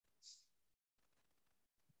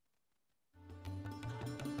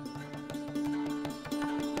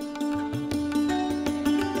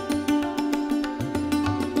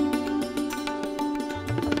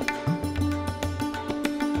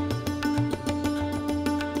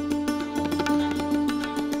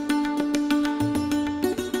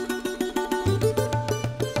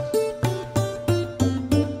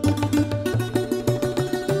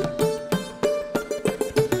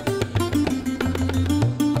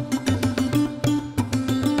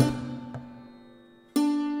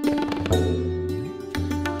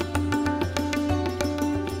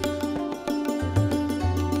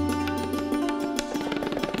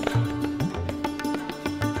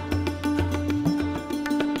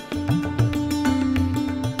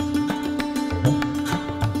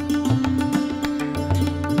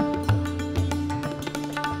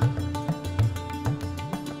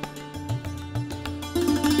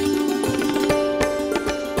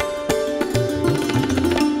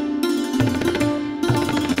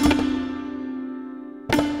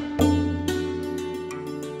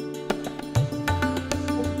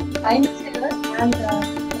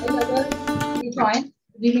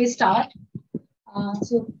we may start.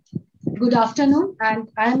 Good afternoon, and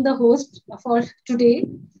I am the host for today.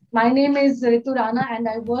 My name is Ritu Rana, and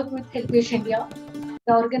I work with Helpage India,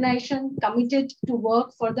 the organization committed to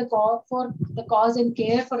work for the cause and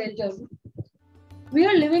care for elderly. We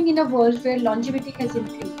are living in a world where longevity has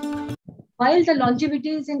increased. While the longevity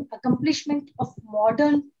is an accomplishment of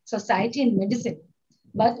modern society and medicine,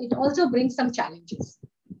 but it also brings some challenges.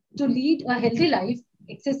 To lead a healthy life,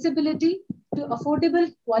 accessibility to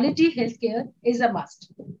affordable quality healthcare is a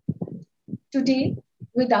must. Today,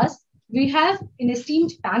 with us, we have an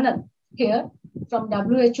esteemed panel here from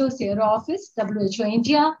WHO Sierra Office, WHO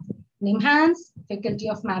India, NIMHANS, Faculty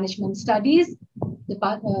of Management Studies,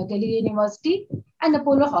 Delhi University, and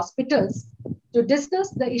Apollo Hospitals to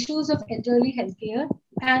discuss the issues of elderly healthcare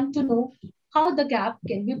and to know how the gap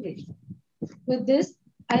can be bridged. With this,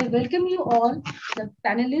 I welcome you all, the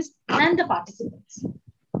panelists and the participants.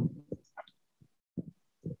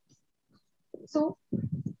 So,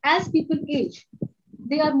 as people age,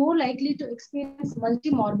 they are more likely to experience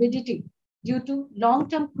multimorbidity due to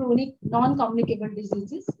long-term chronic non-communicable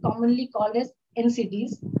diseases, commonly called as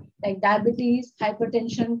NCDs, like diabetes,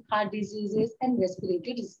 hypertension, heart diseases, and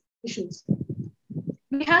respiratory issues.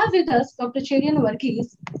 We have with us Dr. Cherian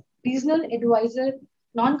Varghese, Regional Advisor,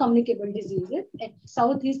 Non-Communicable Diseases at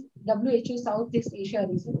WHO Southeast Asia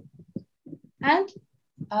region. And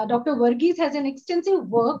Dr. Varghese has an extensive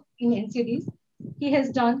work in NCDs. He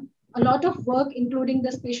has done a lot of work, including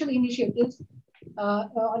the special initiatives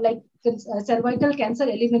like cervical cancer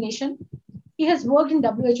elimination. He has worked in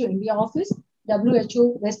WHO India office,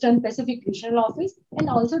 WHO Western Pacific Regional Office, and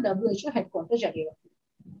also WHO Headquarters, Geneva.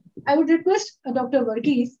 I would request Dr.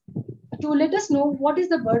 Varghese to let us know what is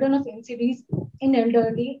the burden of NCDs in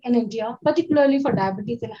elderly in India, particularly for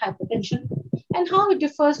diabetes and hypertension, and how it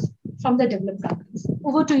differs from the developed countries.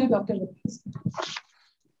 Over to you, Dr. Varghese.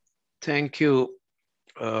 Thank you,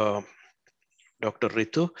 Dr.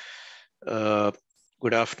 Ritu.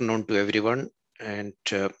 Good afternoon to everyone, and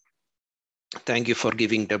thank you for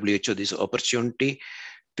giving WHO this opportunity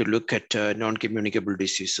to look at non-communicable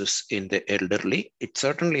diseases in the elderly. It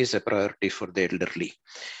certainly is a priority for the elderly.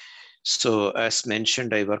 So as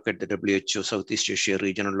mentioned, I work at the WHO Southeast Asia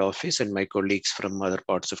Regional Office, and my colleagues from other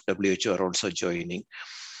parts of WHO are also joining.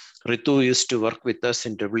 Ritu used to work with us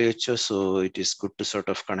in WHO, so it is good to sort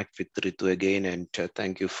of connect with Ritu again, and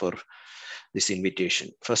thank you for this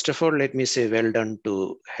invitation. First of all, let me say well done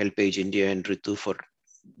to Helpage India and Ritu for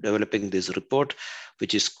developing this report,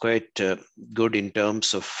 which is quite good in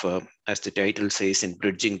terms of, as the title says, in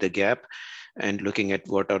bridging the gap and looking at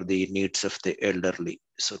what are the needs of the elderly.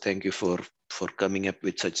 So thank you for coming up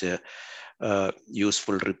with such a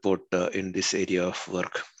useful report in this area of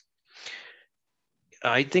work.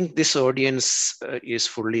 I think this audience is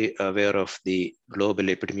fully aware of the global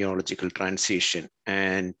epidemiological transition,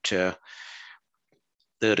 and there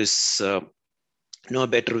is no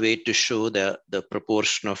better way to show the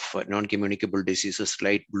proportion of non-communicable diseases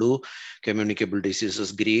light blue, communicable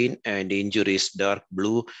diseases green, and injuries dark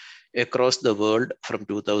blue across the world from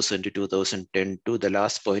 2000 to 2010 to the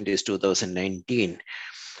last point is 2019.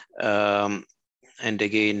 And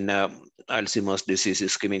again, Alzheimer's disease,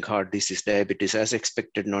 ischemic heart disease, diabetes, as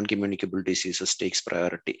expected, non-communicable diseases takes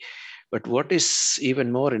priority. But what is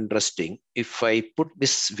even more interesting, if I put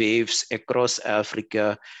these waves across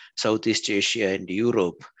Africa, Southeast Asia, and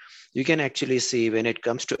Europe, you can actually see when it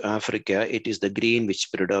comes to Africa, it is the green which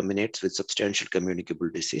predominates with substantial communicable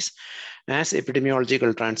disease. As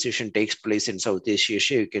epidemiological transition takes place in Southeast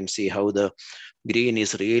Asia, you can see how the green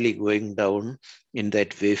is really going down in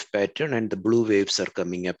that wave pattern and the blue waves are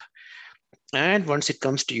coming up. And once it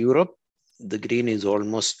comes to Europe, the green is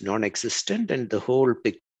almost non-existent and the whole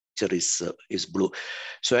picture is blue.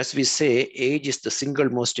 So as we say, age is the single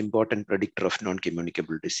most important predictor of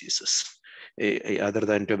non-communicable diseases. Other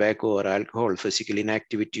than tobacco or alcohol, physical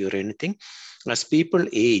inactivity or anything. As people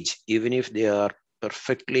age, even if they are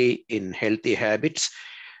perfectly in healthy habits,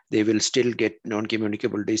 they will still get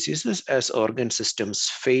non-communicable diseases as organ systems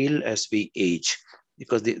fail as we age,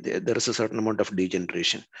 because there is a certain amount of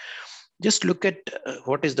degeneration. Just look at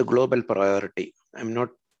what is the global priority. I'm not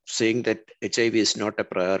saying that HIV is not a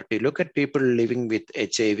priority. Look at people living with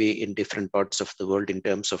HIV in different parts of the world in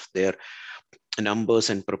terms of their numbers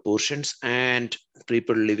and proportions, and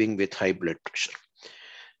people living with high blood pressure.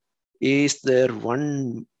 Is there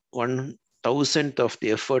 1/1000th of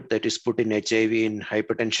the effort that is put in HIV in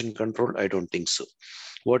hypertension control? I don't think so.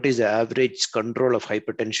 What is the average control of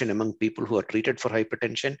hypertension among people who are treated for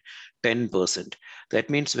hypertension? 10%. That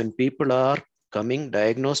means when people are coming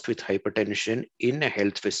diagnosed with hypertension in a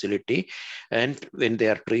health facility, and when they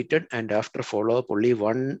are treated and after follow-up, only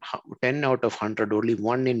 10 out of 100, only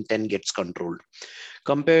 1 in 10 gets controlled.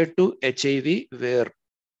 Compared to HIV, where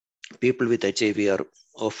people with HIV are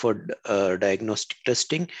offered diagnostic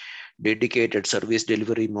testing, dedicated service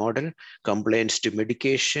delivery model, compliance to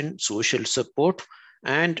medication, social support,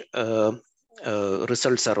 and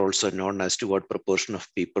results are also known as to what proportion of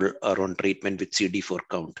people are on treatment with CD4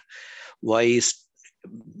 count. Why is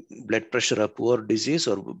blood pressure a poor disease,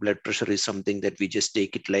 or blood pressure is something that we just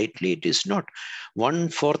take it lightly? It is not.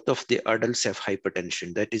 1/4 of the adults have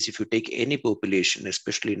hypertension. That is, if you take any population,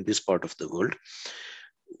 especially in this part of the world,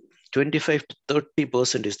 25 to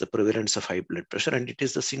 30% is the prevalence of high blood pressure, and it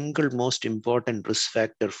is the single most important risk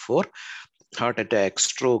factor for heart attack,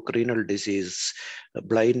 stroke, renal disease,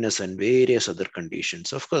 blindness, and various other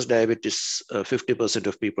conditions. Of course, diabetes, 50%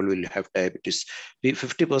 of people will have diabetes.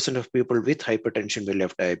 50% of people with hypertension will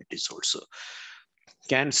have diabetes also.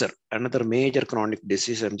 Cancer, another major chronic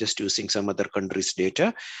disease. I'm just using some other countries'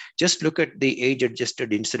 data. Just look at the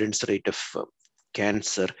age-adjusted incidence rate of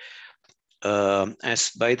cancer. As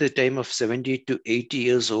by the time of 70 to 80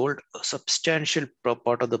 years old, a substantial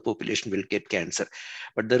part of the population will get cancer.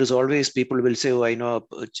 But there is always, people will say, oh, I know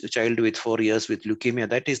a child with 4 years with leukemia.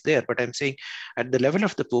 That is there. But I'm saying at the level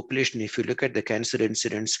of the population, if you look at the cancer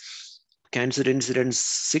incidence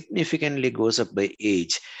significantly goes up by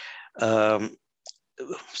age. And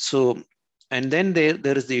then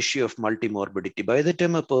there is the issue of multimorbidity. By the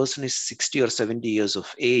time a person is 60 or 70 years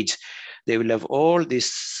of age, they will have all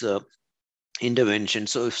these intervention.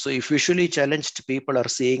 So if visually challenged people are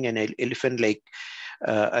seeing an elephant like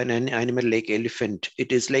an animal like elephant,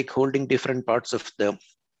 it is like holding different parts of the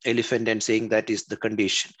elephant and saying that is the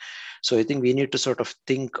condition. So I think we need to sort of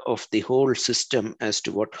think of the whole system as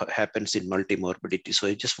to what happens in multimorbidity. So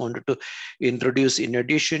I just wanted to introduce, in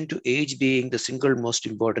addition to age being the single most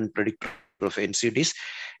important predictor of NCDs,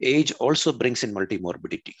 age also brings in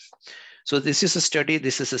multimorbidity. So this is a study,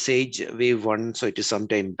 this is a SAGE wave 1, so it is some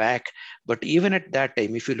time back. But even at that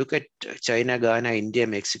time, if you look at China, Ghana, India,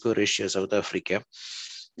 Mexico, Russia, South Africa,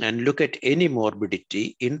 and look at any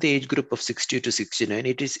morbidity in the age group of 60 to 69,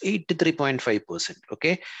 it is 83.5%,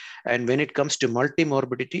 okay? And when it comes to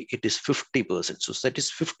multimorbidity, it is 50%. So that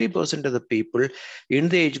is 50% of the people in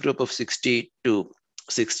the age group of 60 to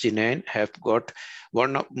 69 have got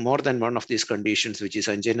more than one of these conditions, which is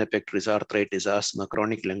angina pectoris, arthritis, asthma,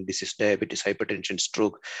 chronic lung disease, diabetes, hypertension,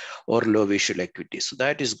 stroke, or low visual acuity. So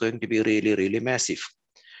that is going to be really, really massive.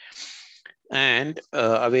 And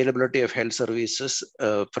availability of health services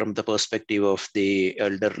from the perspective of the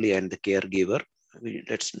elderly and the caregiver.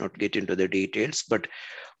 Let's not get into the details, but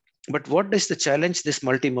what is the challenge this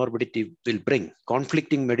multimorbidity will bring?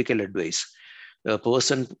 Conflicting medical advice. A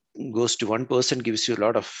person goes to one person, gives you a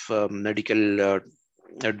lot of medical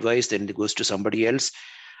advice, then it goes to somebody else,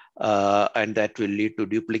 and that will lead to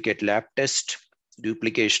duplicate lab test,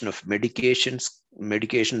 duplication of medications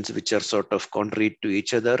which are sort of contrary to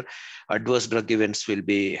each other. Adverse drug events will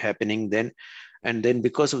be happening then. And then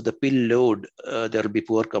because of the pill load, there will be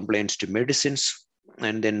poor compliance to medicines,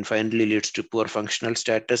 and then finally leads to poor functional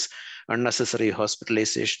status, unnecessary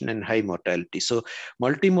hospitalization, and high mortality. So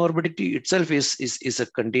multimorbidity itself is a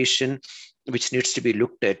condition which needs to be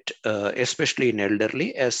looked at, especially in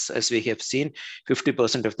elderly. As we have seen,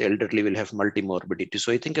 50% of the elderly will have multimorbidity.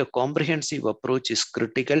 So I think a comprehensive approach is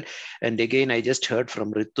critical. And again, I just heard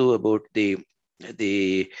from Ritu about the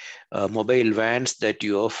mobile vans that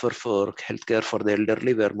you offer for healthcare for the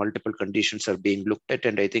elderly, where multiple conditions are being looked at,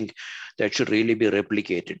 and I think that should really be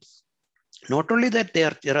replicated. Not only that,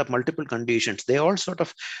 there are multiple conditions, they all sort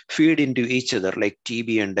of feed into each other, like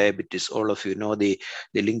TB and diabetes. All of you know the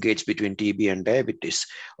linkage between TB and diabetes,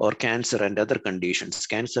 or cancer and other conditions,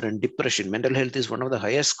 cancer and depression. Mental health is one of the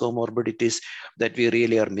highest comorbidities that we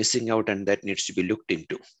really are missing out, and that needs to be looked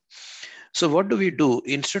into. So what do we do?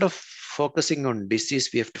 Instead of focusing on disease,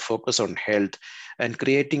 we have to focus on health and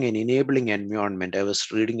creating an enabling environment. I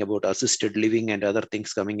was reading about assisted living and other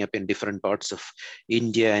things coming up in different parts of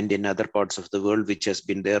India and in other parts of the world, which has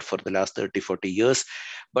been there for the last 30, 40 years.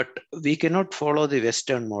 But we cannot follow the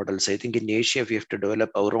Western models. I think in Asia, we have to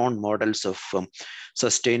develop our own models of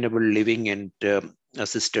sustainable living and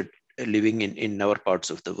assisted living in our parts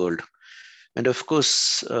of the world. And of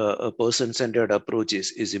course, a person-centered approach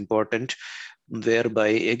is important, whereby,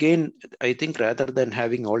 again, I think rather than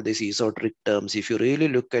having all these esoteric terms, if you really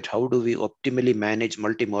look at how do we optimally manage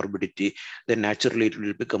multimorbidity, then naturally it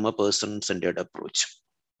will become a person-centered approach.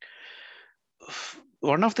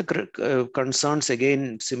 one of the concerns,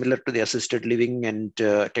 again, similar to the assisted living and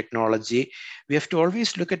technology, we have to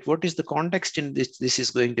always look at what is the context in this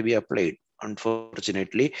is going to be applied.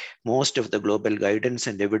 Unfortunately, most of the global guidance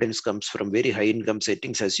and evidence comes from very high income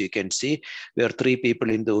settings, as you can see, where 3 people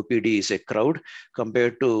in the OPD is a crowd,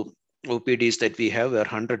 compared to OPDs that we have where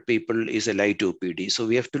 100 people is a light OPD. So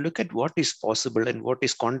we have to look at what is possible and what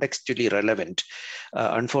is contextually relevant.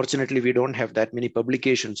 Unfortunately, we don't have that many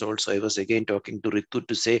publications also. I was again talking to Ritu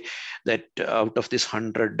to say that out of this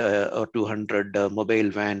 100 or 200 mobile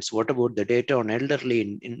vans, what about the data on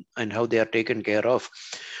elderly and how they are taken care of?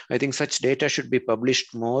 I think such data should be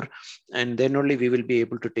published more, and then only we will be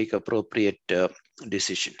able to take appropriate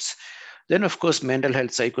decisions. Then, of course, mental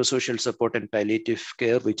health, psychosocial support, and palliative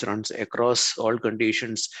care, which runs across all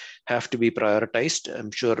conditions, have to be prioritized.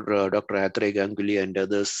 I'm sure Dr. Athray Ganguly and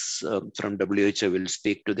others from WHO will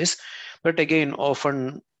speak to this. But again,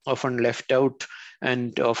 often left out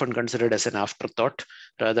and often considered as an afterthought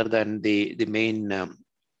rather than the main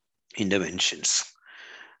interventions.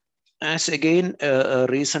 As again, a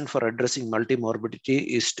reason for addressing multimorbidity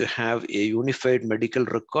is to have a unified medical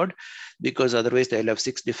record, because otherwise they'll have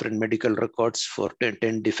 6 different medical records for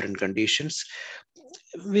 10 different conditions.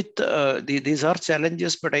 With these are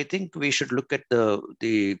challenges, but I think we should look at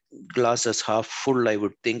the glass as half full, I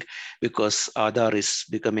would think, because Aadhaar is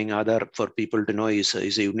becoming Aadhaar for people to know is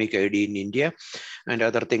a unique ID in India, and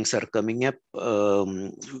other things are coming up.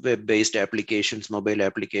 Web-based applications, mobile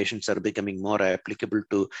applications are becoming more applicable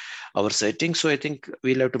to our settings. So I think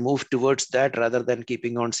we'll have to move towards that rather than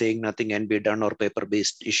keeping on saying nothing can be done or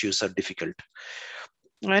paper-based issues are difficult.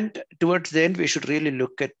 And towards the end, we should really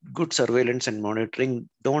look at good surveillance and monitoring.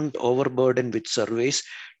 Don't overburden with surveys.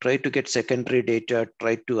 Try to get secondary data.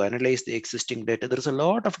 Try to analyze the existing data. There's a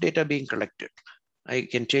lot of data being collected. I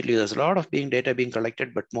can tell you there's a lot of data being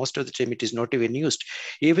collected, but most of the time it is not even used.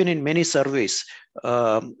 Even in many surveys,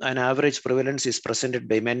 an average prevalence is presented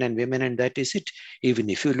by men and women, and that is it. Even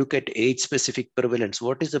if you look at age-specific prevalence,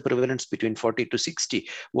 what is the prevalence between 40 to 60?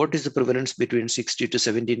 What is the prevalence between 60 to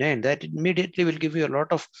 79? That immediately will give you a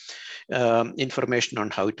lot of information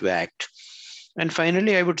on how to act. And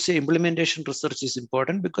finally, I would say implementation research is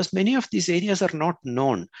important because many of these areas are not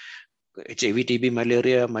known. HIV, TB,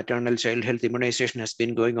 malaria, maternal child health immunization has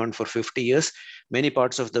been going on for 50 years. Many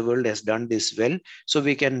parts of the world has done this well. So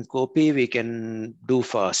we can copy, we can do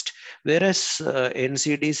fast. Whereas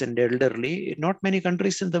NCDs and elderly, not many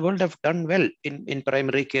countries in the world have done well in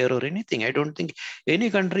primary care or anything. I don't think any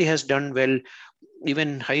country has done well.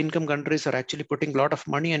 Even high-income countries are actually putting a lot of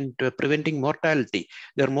money and preventing mortality.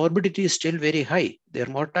 Their morbidity is still very high. Their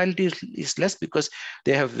mortality is less because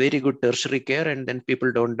they have very good tertiary care, and then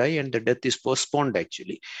people don't die and the death is postponed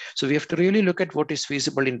actually. So we have to really look at what is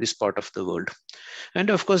feasible in this part of the world.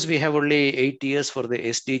 And of course, we have only 8 years for the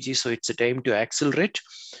SDG, so it's a time to accelerate.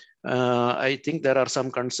 I think there are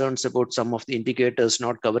some concerns about some of the indicators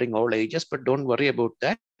not covering all ages, but don't worry about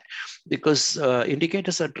that, because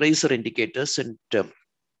indicators are tracer indicators, and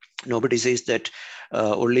nobody says that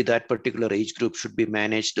only that particular age group should be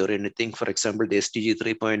managed or anything. For example, the SDG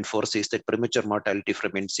 3.4 says that premature mortality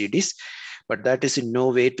from NCDs, but that is in no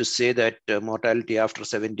way to say that mortality after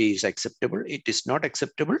 70 is acceptable. It is not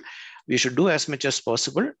acceptable. We should do as much as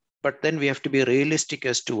possible, but then we have to be realistic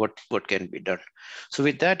as to what can be done. So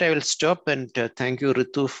with that, I will stop, and thank you,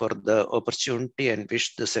 Ritu, for the opportunity, and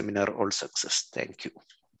wish the seminar all success. Thank you.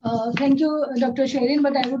 Thank you, Dr. Sherin,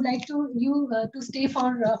 but I would like you to stay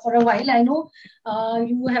for a while. I know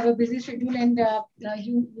you have a busy schedule, and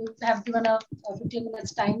you have given a 15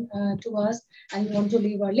 minutes time to us, and you want to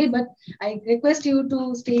leave early. But I request you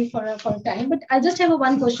to stay for a time. But I just have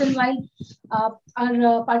one question. While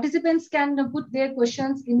our participants can put their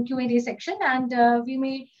questions in Q&A section, and we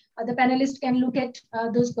may. The panelists can look at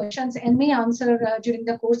those questions and may answer during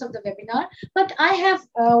the course of the webinar. But I have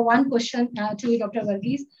one question to you, Dr.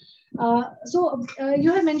 Varghese. So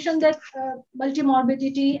you have mentioned that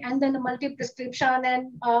multimorbidity and then the multi-prescription,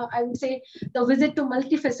 and I would say the visit to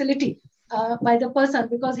multi-facility by the person,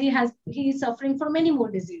 because he is suffering from many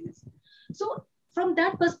more diseases. So from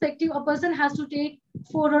that perspective, a person has to take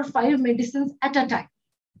 4 or 5 medicines at a time.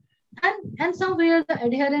 And somewhere the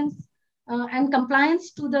adherence and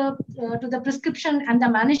compliance to the prescription and the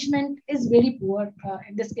management is very poor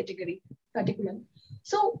in this category particularly.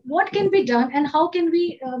 So what can be done, and how can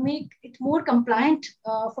we make it more compliant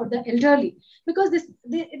for the elderly? Because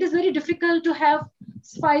it is very difficult to have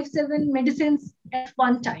 5-7 medicines at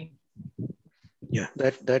one time. Yeah,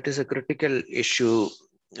 that is a critical issue,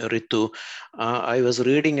 Ritu. I was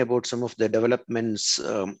reading about some of the developments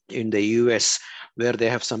in the US, where they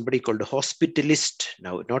have somebody called a hospitalist,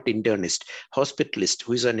 now not internist, hospitalist,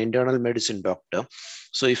 who is an internal medicine doctor.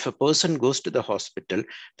 So if a person goes to the hospital,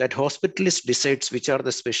 that hospitalist decides which are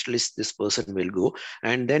the specialists this person will go,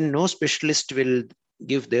 and then no specialist will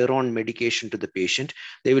give their own medication to the patient.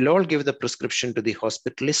 They will all give the prescription to the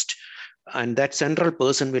hospitalist, and that central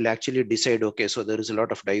person will actually decide, okay, so there is a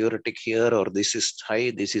lot of diuretic here, or this is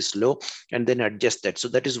high, this is low, and then adjust that. So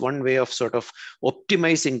that is one way of sort of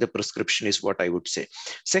optimizing the prescription, is what I would say.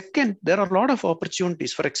 Second, there are a lot of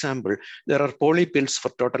opportunities. For example, there are poly pills for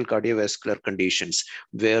total cardiovascular conditions,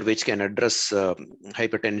 which can address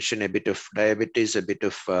hypertension, a bit of diabetes, a bit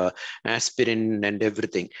of aspirin, and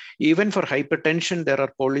everything. Even for hypertension, there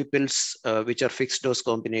are poly pills which are fixed dose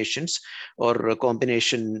combinations, or a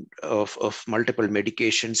combination of multiple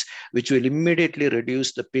medications, which will immediately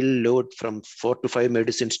reduce the pill load from 4 to 5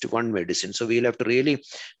 medicines to 1 medicine. So we'll have to really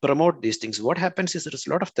promote these things. What happens is there's a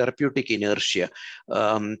lot of therapeutic inertia.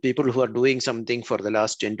 People who are doing something for the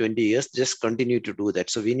last 10, 20 years just continue to do that.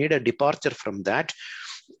 So we need a departure from that.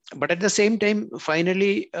 But at the same time,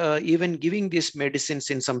 finally, even giving these medicines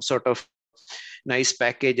in some sort of nice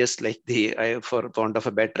packages, like for want of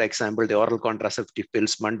a better example, the oral contraceptive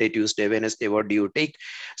pills, Monday, Tuesday, Wednesday, what do you take?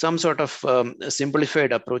 Some sort of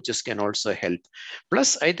simplified approaches can also help.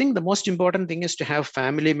 Plus, I think the most important thing is to have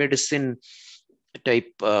family medicine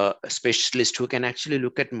type specialist who can actually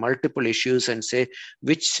look at multiple issues and say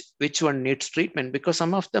which one needs treatment, because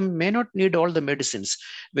some of them may not need all the medicines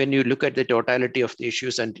when you look at the totality of the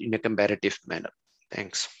issues and in a comparative manner.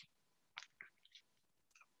 Thanks.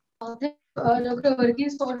 Thank you, Dr.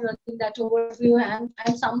 Varghese, for that overview and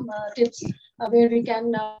some tips where we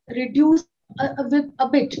can reduce a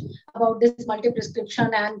bit about this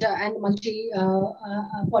multi-prescription and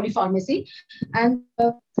polypharmacy. And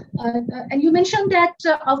you mentioned that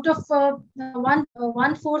out of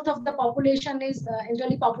 1/4 of the population is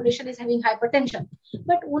elderly population is having hypertension,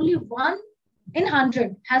 but only 1 in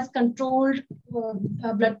 100 has controlled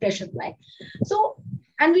blood pressure, right? So,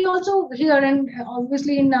 and we also hear, and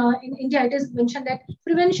obviously in India, it is mentioned that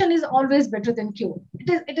prevention is always better than cure.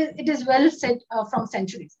 It is well said from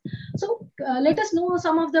centuries. So let us know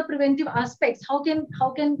some of the preventive aspects. How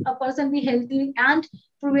can a person be healthy and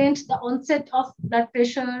prevent the onset of blood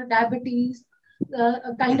pressure, diabetes,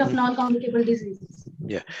 kind of non-communicable diseases?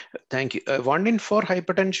 Yeah, thank you. 1 in 4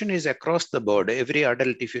 hypertension is across the board. Every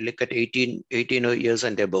adult, if you look at 18 years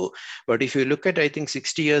and above. But if you look at, I think,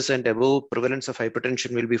 60 years and above, prevalence of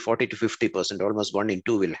hypertension will be 40 to 50%. Almost 1 in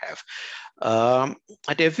 2 will have.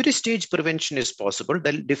 At every stage, prevention is possible.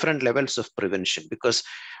 There are different levels of prevention, because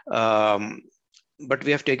but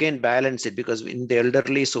we have to again balance it, because in the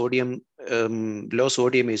elderly, low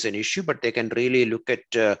sodium is an issue, but they can really look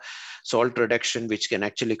at salt reduction, which can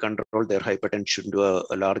actually control their hypertension to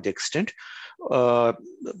a large extent.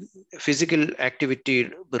 Physical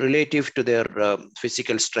activity relative to their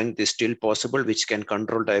physical strength is still possible, which can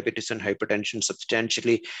control diabetes and hypertension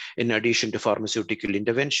substantially, in addition to pharmaceutical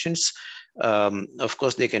interventions. Of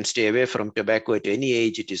course, they can stay away from tobacco at any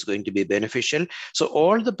age. It is going to be beneficial. So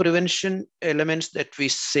all the prevention elements that we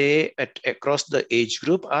say across the age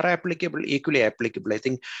group are equally applicable. I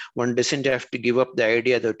think one doesn't have to give up the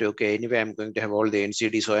idea that, okay, anyway, I'm going to have all the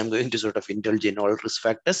NCD, so I'm going to sort of indulge in all risk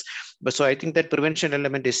factors. But so I think that prevention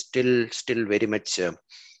element is still very much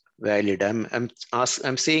valid.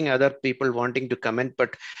 I'm seeing other people wanting to comment,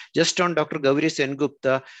 but just on Dr. Gauri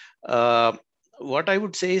Sengupta, what I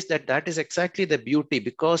would say is that is exactly the beauty,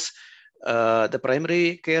 because the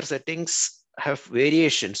primary care settings have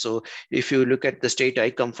variation. So if you look at the state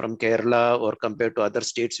I come from, Kerala, or compared to other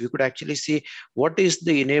states, we could actually see what is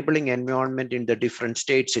the enabling environment in the different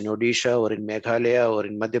states, in Odisha or in Meghalaya or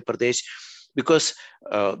in Madhya Pradesh, because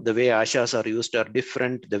the way ASHAs are used are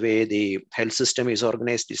different, the way the health system is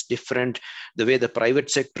organized is different, the way the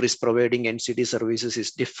private sector is providing NCD services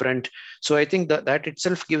is different. So I think that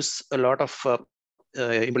itself gives a lot of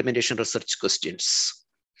implementation research questions.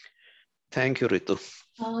 Thank you, Ritu.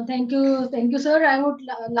 Thank you, sir. I would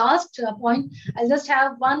last point. I'll just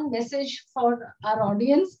have one message for our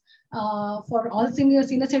audience, for all senior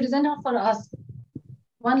citizens, and for us.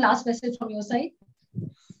 One last message from your side.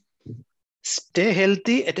 Stay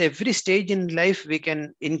healthy. At every stage in life, we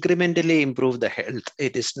can incrementally improve the health.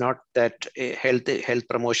 It is not that health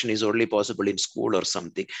promotion is only possible in school or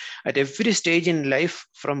something. At every stage in life,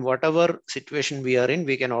 from whatever situation we are in,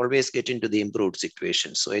 we can always get into the improved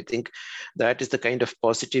situation. So I think that is the kind of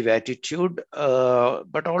positive attitude,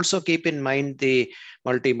 but also keep in mind the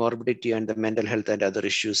multimorbidity and the mental health and other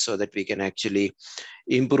issues, so that we can actually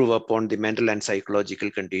improve upon the mental and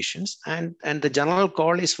psychological conditions. And the general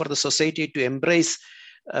call is for the society to embrace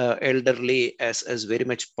elderly as very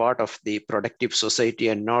much part of the productive society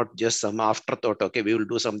and not just some afterthought, okay, we will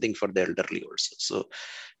do something for the elderly also. So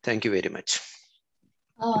thank you very much.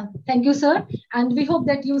 Thank you, sir. And we hope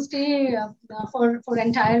that you stay for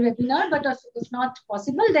entire webinar, but if not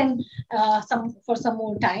possible, then for some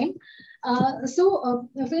more time.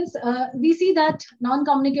 Friends, we see that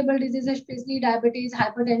non-communicable diseases, especially diabetes,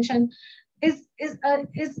 hypertension, is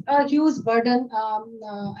a huge burden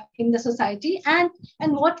in the society, and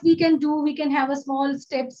what we can do, we can have a small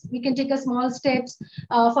steps, we can take a small steps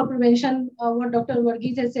for prevention, what Dr.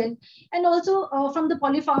 Varghese has said, and also from the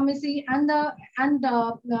polypharmacy and the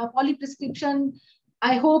polyprescription.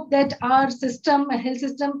 I hope that our system, health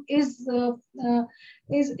system, is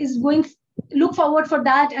going look forward for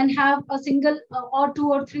that and have a single or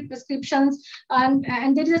 2 or 3 prescriptions, and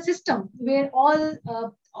there is a system where all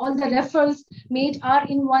the referrals made are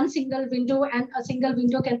in one single window, and a single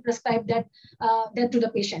window can prescribe that to the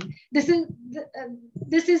patient. This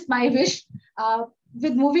is my wish.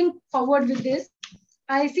 With moving forward with this,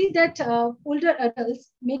 I see that older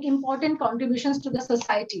adults make important contributions to the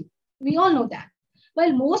society. We all know that.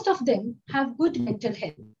 While most of them have good mental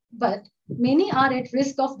health, but many are at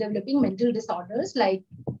risk of developing mental disorders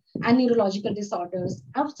and neurological disorders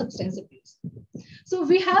of substance abuse. So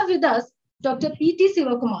we have with us Dr. P.T.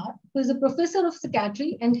 Sivakumar, who is a professor of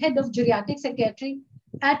psychiatry and head of geriatric psychiatry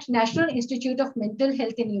at National Institute of Mental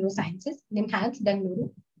Health and Neurosciences, NIMHANS, Bengaluru.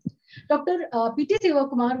 Dr. P.T.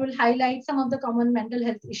 Sivakumar will highlight some of the common mental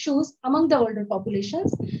health issues among the older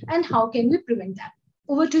populations and how can we prevent that.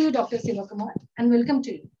 Over to you, Dr. Sivakumar, and welcome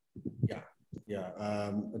to you.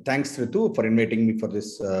 Thanks, Ritu, for inviting me for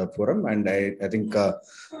this forum. And I think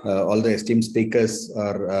all the esteemed speakers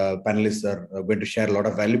or panelists are going to share a lot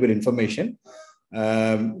of valuable information.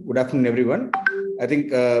 Good afternoon, everyone. I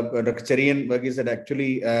think Dr. Cherian Varghese had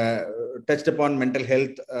actually touched upon mental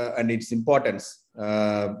health and its importance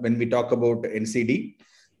when we talk about NCD.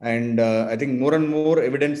 And I think more and more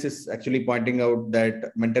evidence is actually pointing out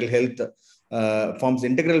that mental health forms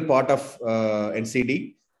integral part of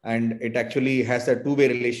NCD. And it actually has a two-way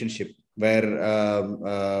relationship where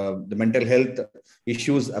the mental health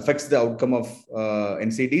issues affects the outcome of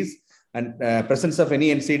NCDs, and presence of any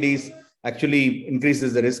NCDs actually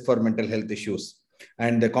increases the risk for mental health issues,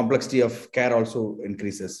 and the complexity of care also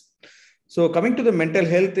increases. So coming to the mental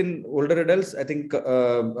health in older adults, I think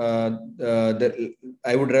I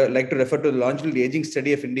would like to refer to the Longitudinal Aging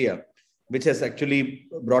Study of India, which has actually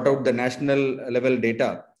brought out the national level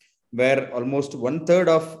data, where almost 1/3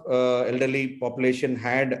 of elderly population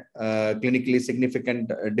had clinically significant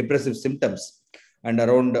depressive symptoms, and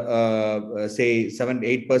around say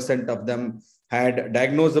 7-8% of them had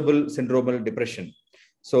diagnosable syndromal depression.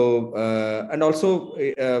 So and also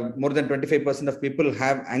more than 25% of people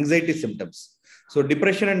have anxiety symptoms. So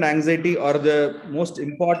depression and anxiety are the most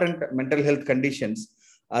important mental health conditions.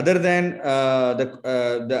 Other than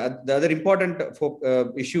the other important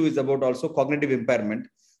issue is about also cognitive impairment,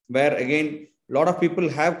 where again, a lot of people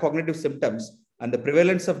have cognitive symptoms, and the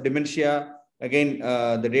prevalence of dementia, again,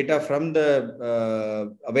 the data from the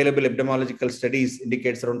available epidemiological studies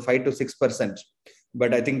indicates around 5 to 6%.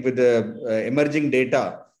 But I think with the emerging data,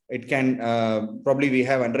 it can probably, we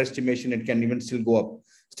have underestimation, it can even still go up.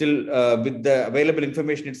 Still, with the available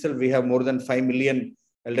information itself, we have more than 5 million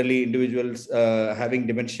elderly individuals having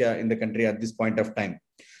dementia in the country at this point of time.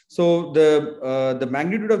 So the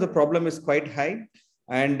magnitude of the problem is quite high.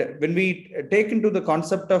 And when we take into the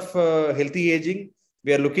concept of healthy aging,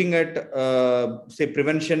 we are looking at, say,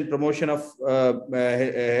 prevention, promotion of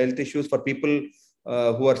health issues for people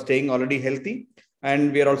who are staying already healthy.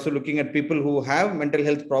 And we are also looking at people who have mental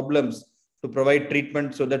health problems to provide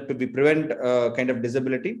treatment so that we prevent kind of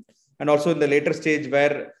disability. And also in the later stage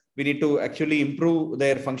where we need to actually improve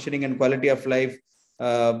their functioning and quality of life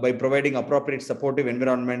by providing appropriate supportive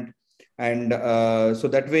environment. And so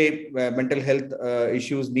that way, mental health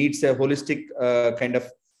issues needs a holistic kind of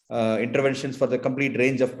interventions for the complete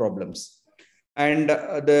range of problems. And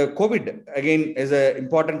the COVID, again, is an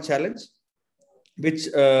important challenge,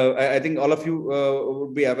 which I think all of you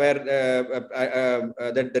would be aware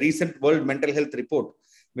that the recent World Mental Health Report,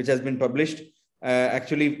 which has been published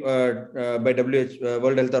actually by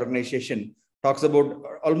World Health Organization, talks about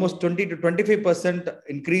almost 20 to 25%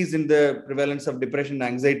 increase in the prevalence of depression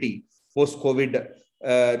and anxiety post-COVID.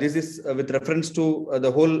 This is with reference to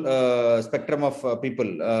the whole spectrum of people,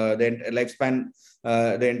 the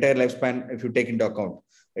entire lifespan, if you take into account.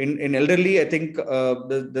 In elderly, I think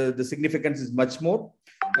the significance is much more.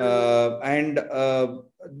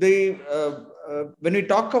 When we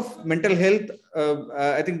talk of mental health,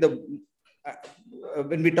 I think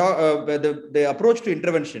when we talk the approach to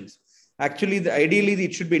interventions, actually, ideally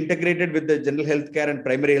it should be integrated with the general health care and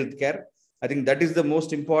primary health care. I think that is the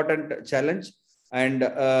most important challenge. And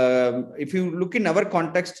if you look in our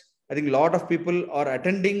context, I think a lot of people are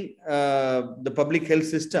attending the public health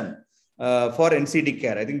system for NCD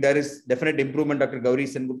care. I think there is definite improvement. Dr. Gauri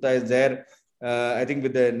Sengupta is there. I think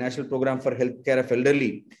with the National Program for Health Care of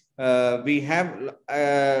Elderly, we have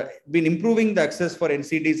been improving the access for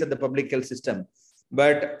NCDs at the public health system.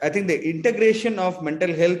 But I think the integration of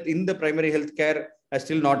mental health in the primary health care has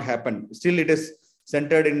still not happened. Still, it is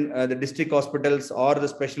centered in the district hospitals or the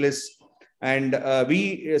specialists. And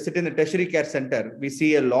we sit in the tertiary care center. We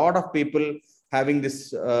see a lot of people having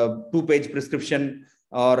this 2-page prescription,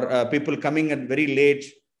 or people coming at very late.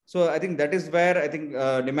 So I think that is where I think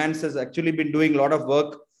NIMHANS has actually been doing a lot of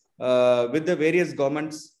work with the various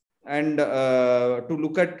governments and to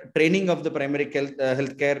look at training of the primary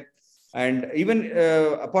health care. And even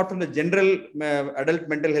apart from the general adult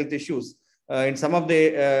mental health issues, in some of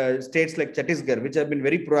the states like Chhattisgarh, which have been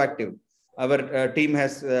very proactive, our team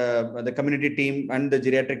has, the community team and the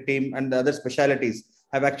geriatric team and the other specialities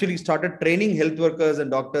have actually started training health workers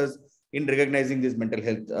and doctors in recognizing these mental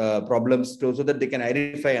health problems so that they can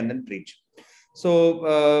identify and then treat. So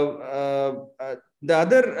the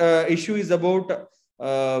other issue is about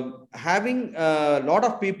having a lot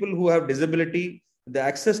of people who have disability. The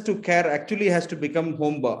access to care actually has to become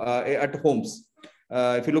at homes.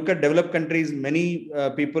 If you look at developed countries, many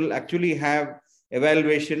people actually have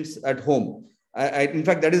evaluations at home. In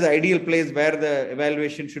fact, that is the ideal place where the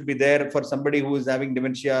evaluation should be there for somebody who is having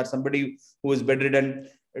dementia or somebody who is bedridden.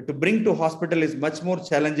 To bring to hospital is much more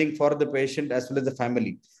challenging for the patient as well as the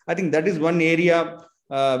family. I think that is one area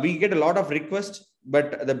we get a lot of requests,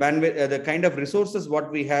 but the bandwidth, the kind of resources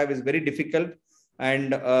what we have is very difficult.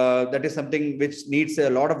 And that is something which needs a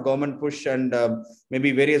lot of government push, and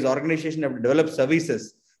maybe various organizations have developed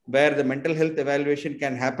services where the mental health evaluation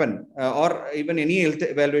can happen, or even any health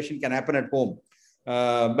evaluation can happen at home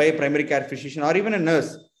by a primary care physician or even a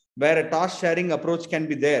nurse, where a task sharing approach can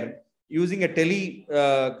be there using a tele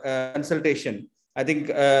consultation. I think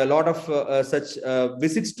a lot of such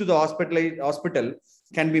visits to the hospital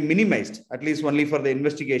can be minimized, at least only for the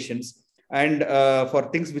investigations and for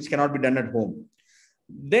things which cannot be done at home.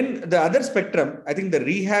 Then the other spectrum, I think the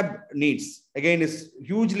rehab needs, again, is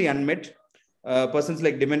hugely unmet. Persons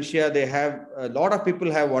like dementia, they have a lot of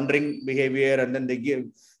people have wandering behavior, and then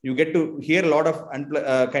you get to hear a lot of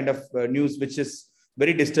kind of news which is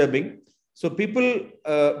very disturbing. So people,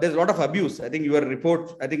 there's a lot of abuse. I think your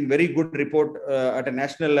report, I think very good report at a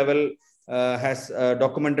national level has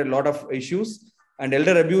documented a lot of issues. And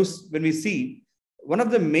elder abuse, when we see, one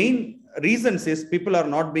of the main reasons is people are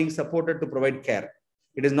not being supported to provide care.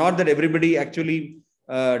 It is not that everybody actually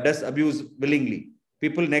does abuse willingly.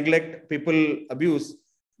 People neglect, people abuse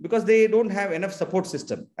because they don't have enough support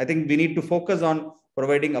system. I think we need to focus on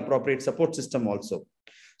providing appropriate support system also.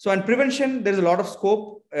 So on prevention, there's a lot of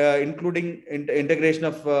scope, including integration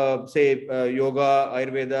of, say, yoga,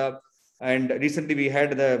 Ayurveda. And recently we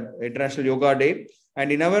had the International Yoga Day.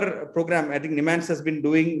 And in our program, I think NIMHANS has been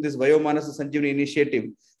doing this Vayomanasa Sanjeevani initiative,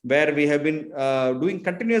 where we have been doing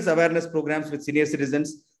continuous awareness programs with senior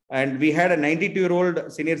citizens. And we had a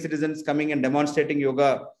 92-year-old senior citizens coming and demonstrating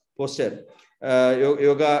yoga posture,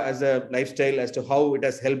 yoga as a lifestyle, as to how it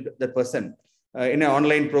has helped the person in an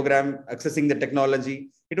online program, accessing the technology.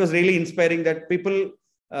 It was really inspiring that people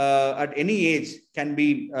at any age can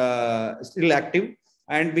be still active,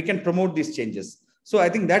 and we can promote these changes. So I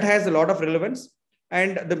think that has a lot of relevance.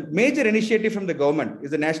 And the major initiative from the government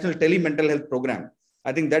is the National Tele-Mental Health Program.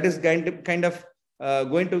 I think that is kind of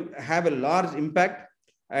going to have a large impact.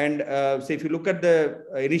 And so if you look at the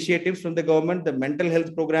initiatives from the government, the mental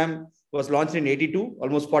health program was launched in 82,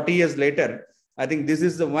 almost 40 years later. I think this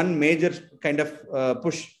is the one major kind of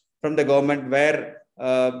push from the government, where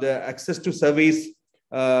the access to service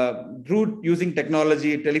through using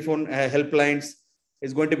technology, telephone helplines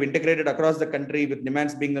is going to be integrated across the country, with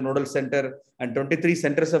NIMHANS being the nodal center, and 23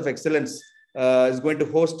 centers of excellence is going to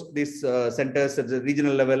host these centers at the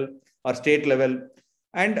regional level or state level.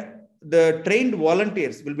 And the trained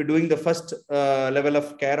volunteers will be doing the first level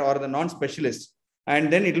of care, or the non-specialists.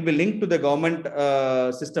 And then it will be linked to the government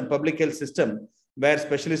system, public health system, where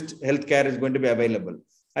specialist healthcare is going to be available.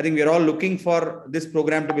 I think we are all looking for this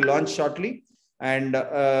program to be launched shortly. And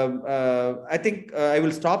I think I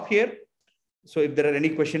will stop here. So if there are any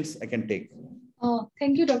questions, I can take.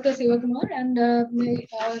 Thank you, Dr. Sivakumar. And you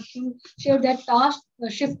shared that task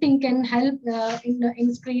shifting can help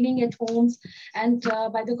in screening at homes and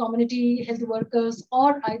by the community health workers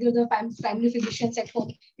or either the family physicians at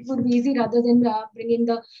home. It would be easy rather than bringing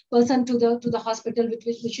the person to the hospital,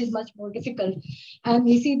 which is much more difficult. And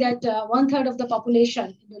we see that 1/3 of the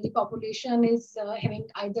population, Delhi population, is having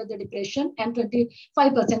either the depression, and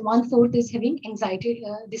 25%, 1/4 is having anxiety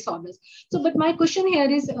disorders. So, but my question here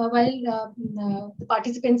is, while the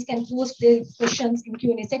participants can post their questions in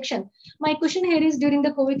Q&A section, my question here is, during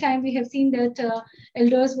the COVID time, we have seen that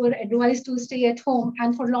elders were advised to stay at home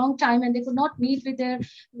and for a long time, and they could not meet with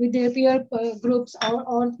their peer groups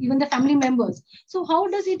or even the family members. So how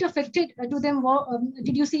does it affect it to them?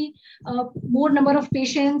 Did you see more number of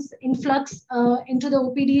patients influx into the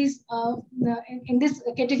OPDs in these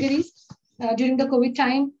categories during the COVID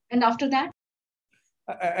time and after that?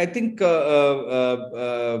 I think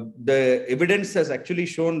the evidence has actually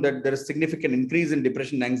shown that there is significant increase in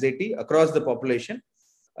depression and anxiety across the population,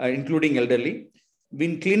 including elderly.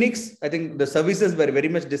 In clinics, I think the services were very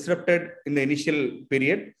much disrupted in the initial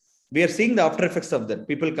period. We are seeing the after effects of that.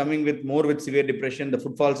 People coming with severe depression. The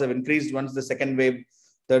footfalls have increased once the second wave,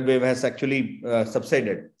 third wave has actually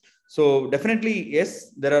subsided. So definitely,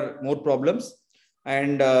 yes, there are more problems.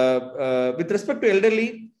 And with respect to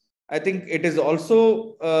elderly, I think it is also,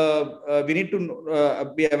 we need to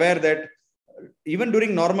be aware that even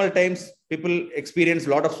during normal times, people experience a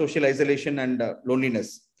lot of social isolation and loneliness.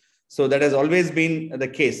 So that has always been the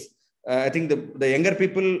case. I think the younger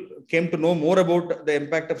people came to know more about the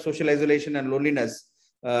impact of social isolation and loneliness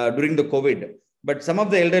during the COVID. But some of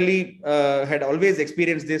the elderly had always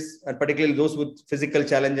experienced this, and particularly those with physical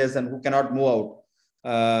challenges and who cannot move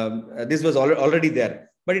out. This was already there.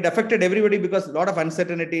 But it affected everybody because a lot of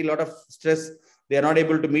uncertainty, a lot of stress. They are not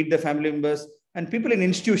able to meet their family members and people in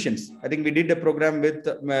institutions. I think we did a program with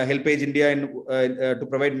HelpAge India to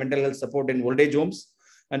provide mental health support in old age homes.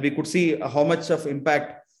 And we could see how much of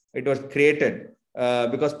impact it was created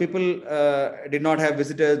because people did not have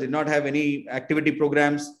visitors, did not have any activity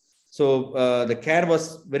programs. So the care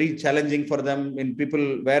was very challenging for them in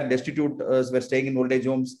people where destitute were staying in old age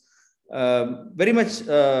homes. Very much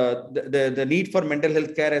the need for mental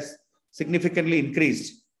health care has significantly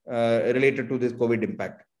increased related to this COVID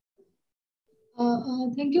impact.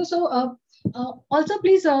 Thank you. So also,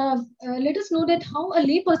 please let us know that how a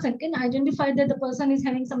lay person can identify that the person is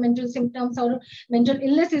having some mental symptoms or mental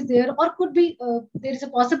illness is there, or could be there is a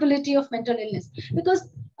possibility of mental illness, because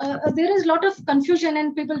there is a lot of confusion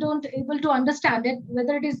and people don't able to understand it,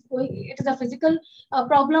 whether it is a physical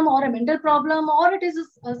problem or a mental problem, or it is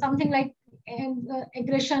something like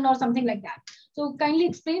aggression or something like that. So kindly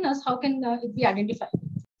explain us how can it be identified.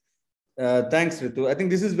 Thanks, Ritu. I think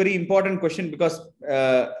this is a very important question because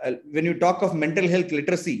when you talk of mental health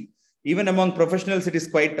literacy, even among professionals, it is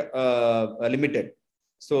quite limited.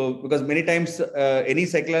 So, because many times any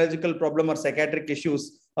psychological problem or psychiatric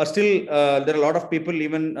issues are still, there are a lot of people,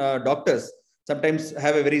 even doctors, sometimes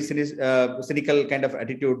have a very cynical kind of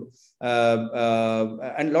attitude,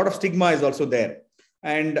 and a lot of stigma is also there.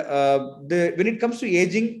 And when it comes to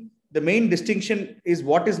aging, the main distinction is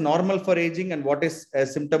what is normal for aging and what is a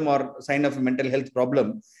symptom or sign of a mental health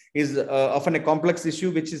problem is often a complex issue,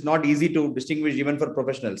 which is not easy to distinguish even for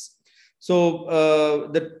professionals. So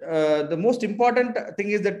the most important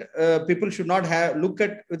thing is that people should not look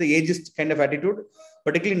at with the ageist kind of attitude.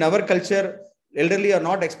 Particularly in our culture, elderly are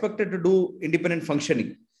not expected to do independent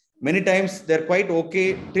functioning. Many times they're quite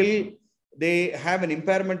okay till they have an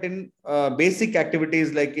impairment in basic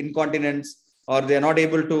activities like incontinence, or they are not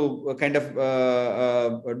able to kind of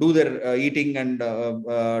do their eating and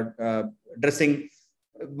dressing.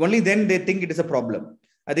 Only then they think it is a problem.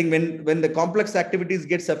 I think when the complex activities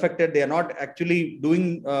gets affected, they are not actually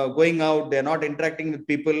going out, they are not interacting with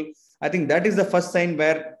people. I think that is the first sign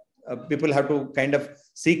where people have to kind of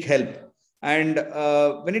seek help. And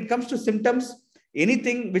when it comes to symptoms,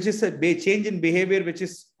 anything which is a change in behavior, which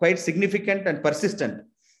is quite significant and persistent,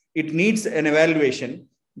 it needs an evaluation.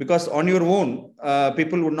 Because on your own,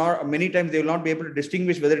 people would not, many times they will not be able to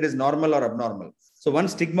distinguish whether it is normal or abnormal. So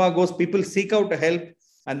once stigma goes, people seek out help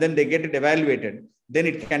and then they get it evaluated, then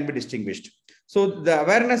it can be distinguished. So the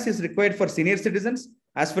awareness is required for senior citizens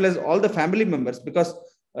as well as all the family members, because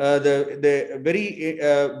the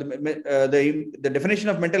definition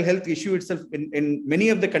of mental health issue itself in many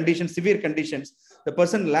of the conditions, severe conditions, the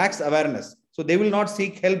person lacks awareness. So they will not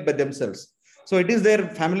seek help by themselves. So it is their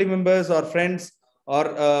family members or friends or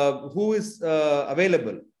who is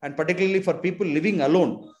available, and particularly for people living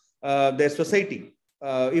alone, their society.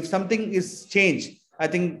 If something is changed, I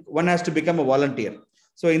think one has to become a volunteer.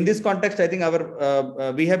 So in this context, I think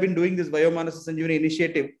we have been doing this Vayomana Sanjeevani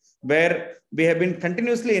initiative, where we have been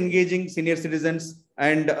continuously engaging senior citizens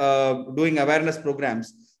and doing awareness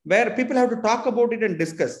programs, where people have to talk about it and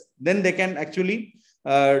discuss. Then they can actually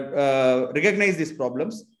recognize these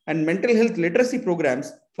problems. And mental health literacy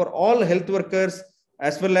programs for all health workers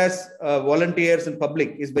as well as volunteers and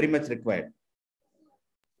public is very much required.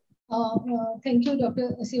 Thank you,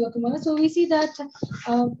 Dr. Sivakumar. So we see that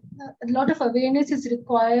a lot of awareness is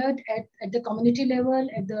required at the community level,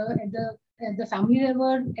 at the family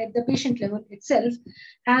level, at the patient level itself.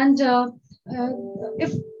 And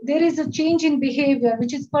if there is a change in behavior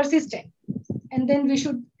which is persistent, and then we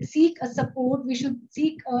should seek a support. We should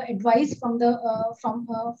seek advice from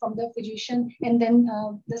the physician and then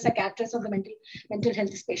the psychiatrist or the mental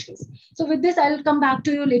health specialist. So with this, I'll come back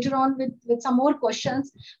to you later on with some more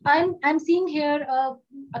questions. I'm seeing here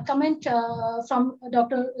a comment from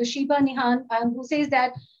Dr. Shiba Nihan, who says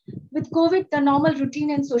that with COVID, the normal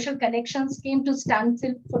routine and social connections came to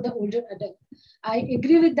standstill for the older adult. I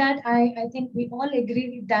agree with that. I think we all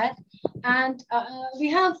agree with that. And we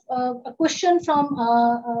have a question from,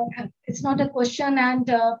 it's not a question, and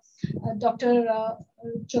Dr.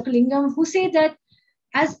 Chokalingam, who said that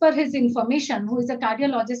as per his information, who is a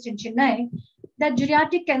cardiologist in Chennai, that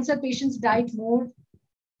geriatric cancer patients died more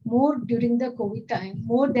during the COVID time,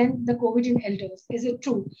 more than the COVID in elders. Is it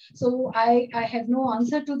true? So I have no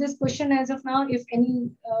answer to this question as of now. If any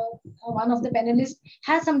one of the panelists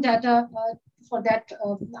has some data for that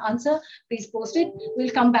answer, please post it. We'll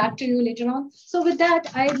come back to you later on. So with that,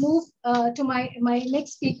 I move to my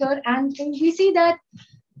next speaker, and we see that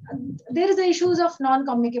there is the issues of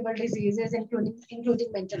non-communicable diseases,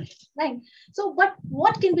 including mental health, right? So, but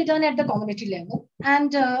what can be done at the community level?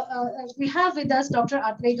 And we have with us Dr.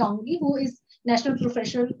 Atrey Ganguly, who is National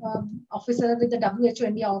Professional Officer with the WHO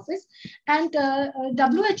India office. And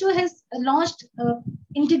WHO has launched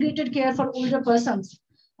integrated care for older persons,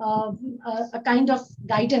 a kind of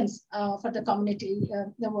guidance for the community,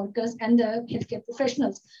 the workers and the healthcare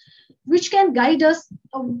professionals, which can guide us.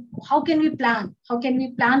 How can we plan? How can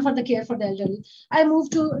we plan for the care for the elderly? I move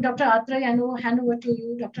to Dr. Atrey. I will hand over to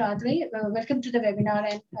you, Dr. Atrey. Welcome to the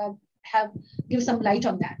webinar, and give some light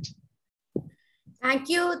on that.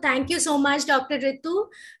 Thank you so much, Dr. Ritu.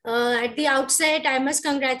 At the outset, I must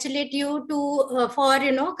congratulate you for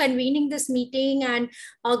convening this meeting and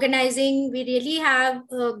organizing. We really have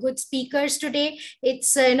good speakers today.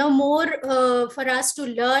 It's more for us to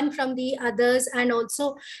learn from the others, and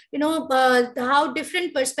also how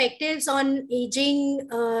different perspectives on aging.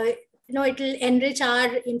 It will enrich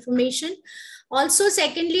our information. Also,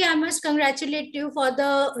 secondly, I must congratulate you for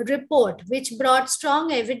the report, which brought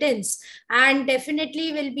strong evidence and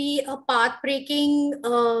definitely will be a path-breaking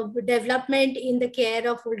development in the care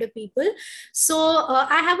of older people. So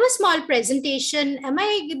I have a small presentation. Am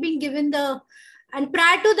I being given and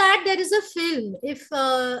prior to that, there is a film, if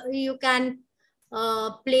you can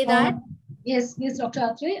play that. Yes, Dr.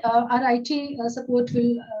 Atrey. Our IT support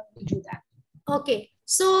will do that. Okay.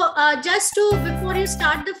 So before you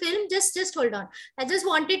start the film, just hold on. I just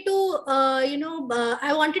wanted to,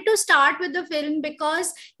 I wanted to start with the film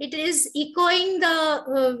because it is echoing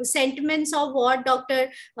the sentiments of what Dr.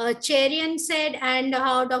 Cherian said and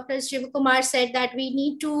how Dr. Sivakumar said, that we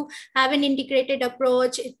need to have an integrated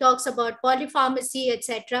approach. It talks about polypharmacy,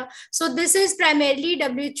 etc. So this is primarily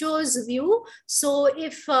WHO's view. So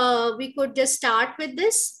if we could just start with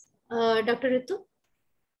this, Dr. Ritu.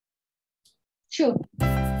 Sure.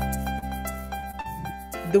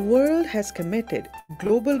 The world has committed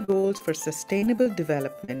global goals for sustainable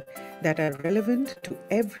development that are relevant to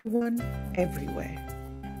everyone, everywhere.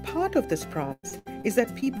 Part of this promise is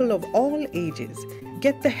that people of all ages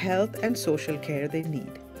get the health and social care they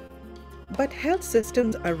need. But health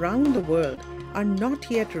systems around the world are not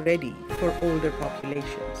yet ready for older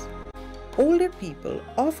populations. Older people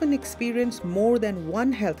often experience more than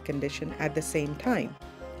one health condition at the same time,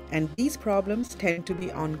 and these problems tend to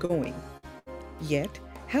be ongoing. Yet,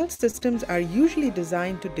 health systems are usually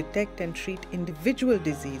designed to detect and treat individual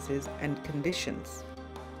diseases and conditions.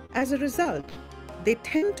 As a result, they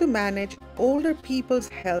tend to manage older people's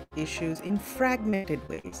health issues in fragmented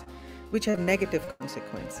ways, which have negative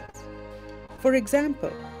consequences. For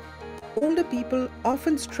example, older people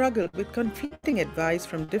often struggle with conflicting advice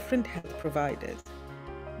from different health providers.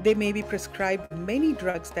 They may be prescribed many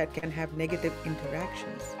drugs that can have negative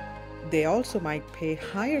interactions. They also might pay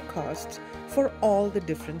higher costs for all the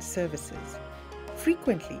different services.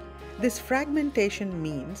 Frequently, this fragmentation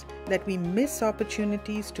means that we miss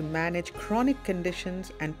opportunities to manage chronic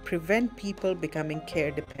conditions and prevent people becoming care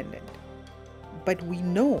dependent. But we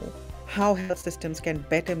know how health systems can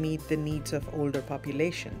better meet the needs of older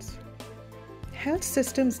populations. Health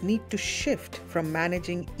systems need to shift from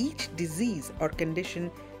managing each disease or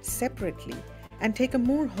condition separately and take a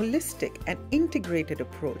more holistic and integrated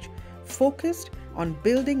approach focused on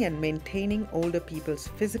building and maintaining older people's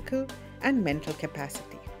physical and mental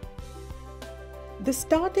capacity. The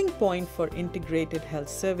starting point for integrated health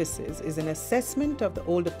services is an assessment of the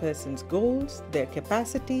older person's goals, their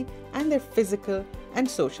capacity, and their physical and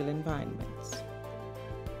social environments.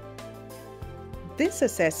 This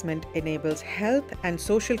assessment enables health and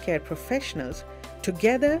social care professionals,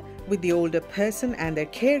 together with the older person and their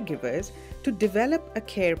caregivers, to develop a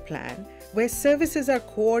care plan where services are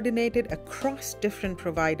coordinated across different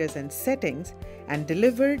providers and settings and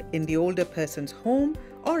delivered in the older person's home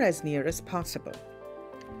or as near as possible.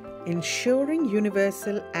 Ensuring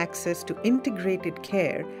universal access to integrated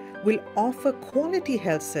care will offer quality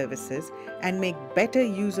health services and make better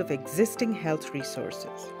use of existing health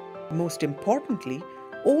resources. Most importantly,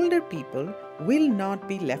 older people will not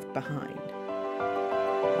be left behind.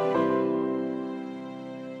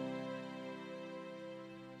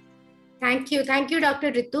 Thank you,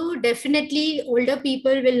 Dr. Ritu. Definitely, older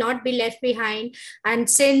people will not be left behind. And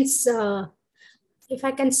since, if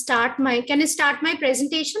I can start can I start my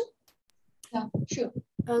presentation? Yeah, sure.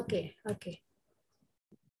 Okay.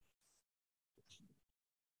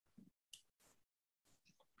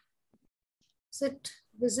 Is it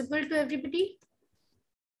visible to everybody?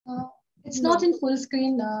 It's not in full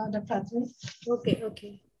screen, Dr. Atre.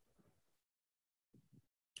 Okay.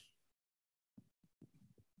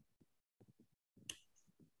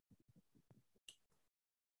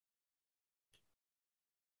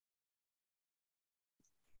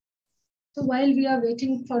 So while we are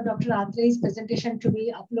waiting for Dr. Atre's presentation to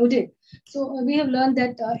be uploaded, so we have learned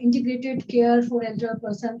that integrated care for elder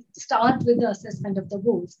person start with the assessment of the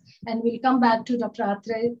goals. And we'll come back to Dr.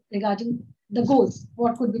 Atre regarding the goals.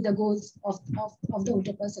 What could be the goals of the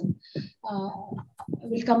older person?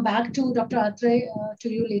 We'll come back to Dr. Atre to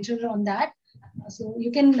you later on that. So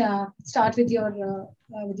you can start with your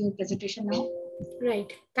presentation now.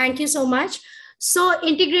 Right. Thank you so much. So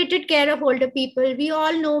integrated care of older people, we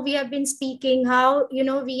all know, we have been speaking how,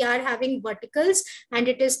 we are having verticals, and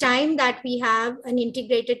it is time that we have an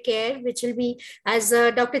integrated care, which will be, as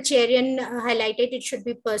Dr. Cherian highlighted, it should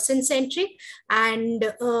be person-centric. And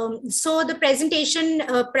so the presentation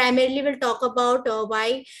primarily will talk about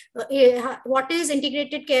what is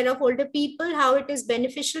integrated care of older people, how it is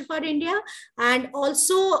beneficial for India. And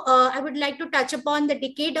also I would like to touch upon the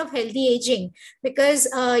decade of healthy aging, because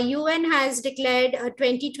UN has declared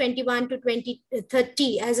 2021 to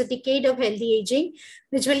 2030 as a decade of healthy aging,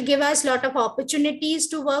 which will give us a lot of opportunities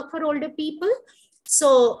to work for older people.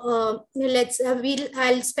 So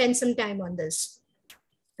I'll spend some time on this.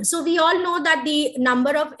 So we all know that the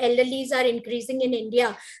number of elderlies are increasing in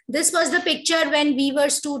India. This was the picture when we were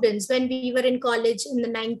students, when we were in college in the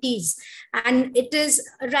 90s. And it is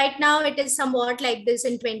right now, it is somewhat like this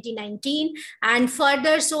in 2019. And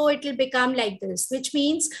further, so it will become like this, which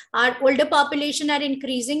means our older population are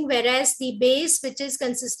increasing, whereas the base, which is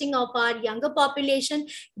consisting of our younger population,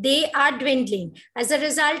 they are dwindling. As a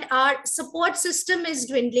result, our support system is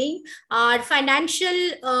dwindling. Our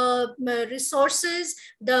financial resources,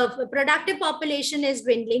 the productive population is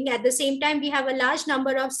dwindling. At the same time, we have a large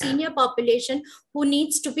number of senior population who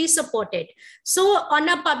needs to be supported. So on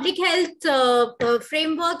a public health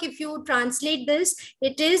framework, if you translate this,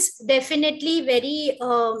 it is definitely very,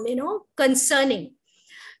 concerning.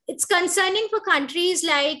 It's concerning for countries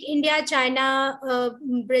like India, China,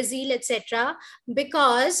 Brazil, etc.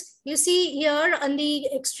 Because you see here on the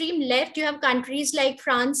extreme left, you have countries like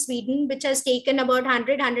France, Sweden, which has taken about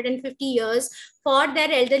 150 years for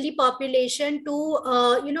their elderly population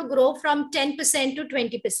to, grow from 10% to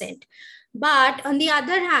 20%. But on the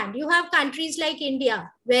other hand, you have countries like India,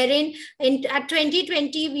 wherein at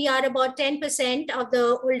 2020, we are about 10% of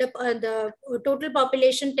the older, the total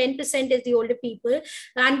population, 10% is the older people.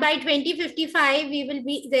 And by 2055, we will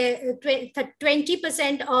be the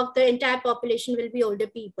 20% of the entire population will be older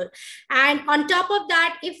people. And on top of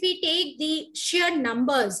that, if we take the sheer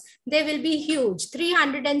numbers, they will be huge,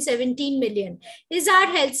 317 million. Is our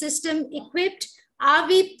health system equipped? Are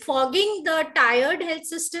we fogging the tired health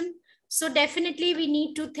system? So definitely we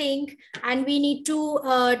need to think, and we need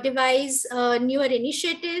to devise newer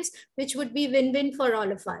initiatives, which would be win-win for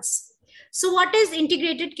all of us. So what is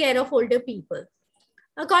integrated care of older people?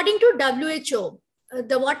 According to WHO,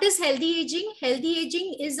 what is healthy aging? Healthy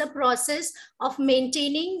aging is a process of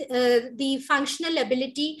maintaining the functional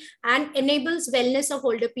ability and enables wellness of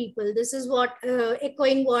older people. This is what,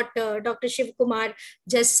 echoing what Dr. Shiv Kumar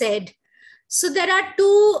just said. So there are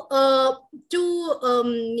two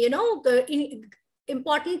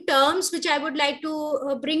important terms which I would like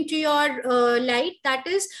to bring to your light. That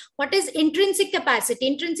is, what is intrinsic capacity?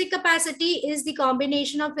 Intrinsic capacity is the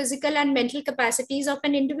combination of physical and mental capacities of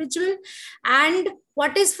an individual. And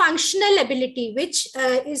what is functional ability, which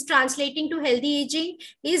is translating to healthy aging,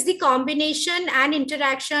 is the combination and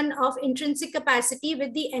interaction of intrinsic capacity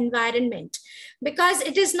with the environment. Because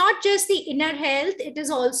it is not just the inner health, it is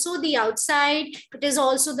also the outside, it is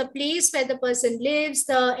also the place where the person lives,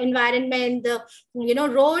 the environment, the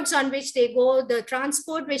roads on which they go, the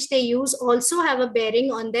transport which they use also have a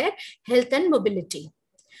bearing on their health and mobility.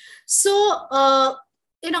 So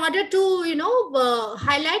in order to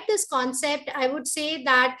highlight this concept, I would say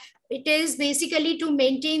that it is basically to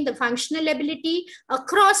maintain the functional ability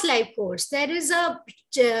across life course. There is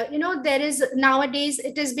nowadays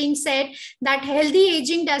it is being said that healthy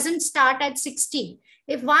aging doesn't start at 60.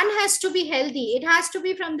 If one has to be healthy, it has to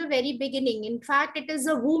be from the very beginning. In fact, it is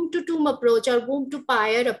a womb to tomb approach or womb to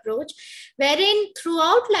pyre approach, wherein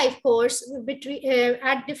throughout life course,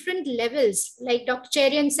 at different levels, like Dr.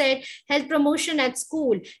 Cherian said, health promotion at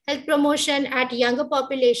school, health promotion at younger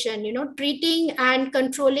population, treating and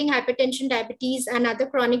controlling hypertension, diabetes, and other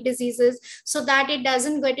chronic diseases so that it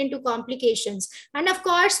doesn't get into complications. And of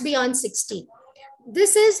course, beyond 60.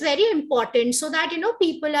 This is very important so that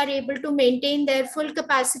people are able to maintain their full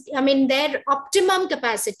capacity, their optimum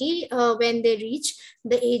capacity when they reach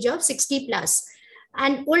the age of 60 plus.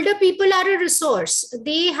 And older people are a resource.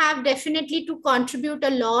 They have definitely to contribute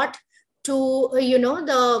a lot to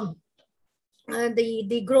the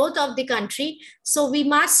growth of the country. So we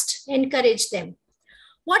must encourage them.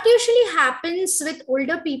 What usually happens with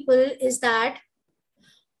older people is that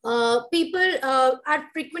people are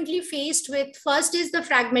frequently faced with, first is the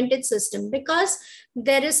fragmented system, because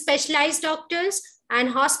there is specialized doctors and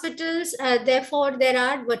hospitals, therefore there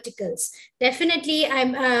are verticals. Definitely,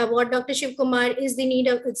 what Dr. Shiv Kumar is the need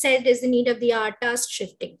of the hour, task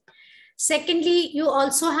shifting. Secondly, you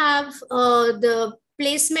also have the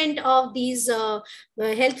placement of these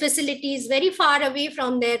health facilities very far away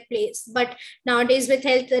from their place. But nowadays, with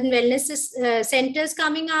health and wellness centers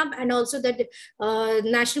coming up, and also the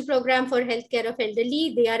National Program for Healthcare of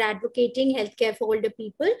Elderly, they are advocating healthcare for older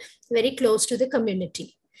people very close to the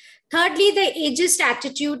community. Thirdly, the ageist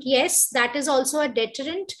attitude. Yes, that is also a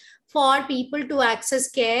deterrent for people to access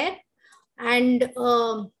care. And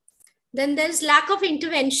then there's lack of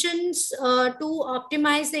interventions to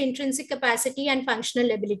optimize the intrinsic capacity and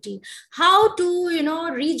functional ability. How to,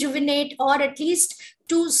 rejuvenate or at least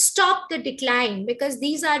to stop the decline, because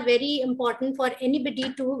these are very important for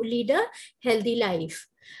anybody to lead a healthy life.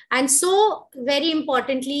 And so, very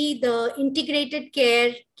importantly, the integrated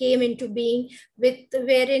care came into being,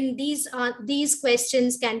 wherein these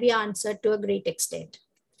questions can be answered to a great extent.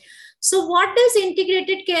 So what does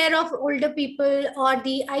integrated care of older people or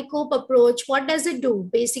the ICOPE approach, what does it do?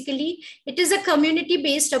 Basically, it is a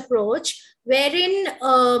community-based approach wherein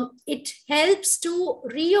it helps to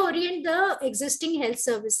reorient the existing health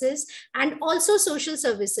services and also social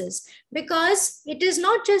services, because it is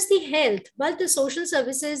not just the health, but the social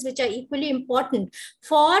services which are equally important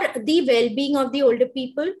for the well-being of the older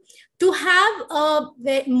people, to have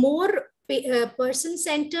a more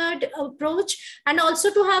person-centered approach, and also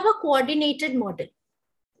to have a coordinated model.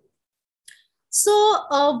 So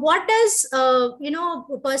what does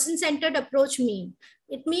person-centered approach mean?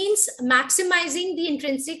 It means maximizing the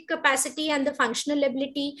intrinsic capacity and the functional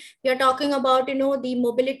ability. We are talking about, the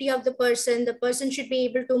mobility of the person. The person should be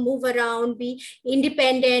able to move around, be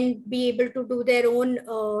independent, be able to do their own,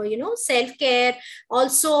 self-care.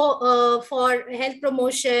 Also for health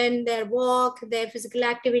promotion, their walk, their physical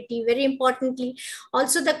activity, very importantly.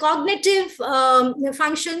 Also the cognitive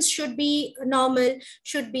functions should be normal,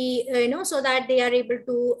 should be, so that they are able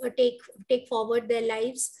to take forward their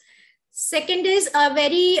lives. Second is a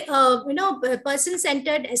very,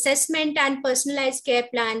 person-centered assessment and personalized care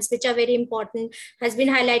plans, which are very important, has been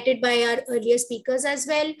highlighted by our earlier speakers as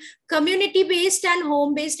well. Community-based and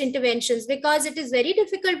home-based interventions, because it is very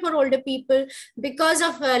difficult for older people because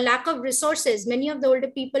of lack of resources. Many of the older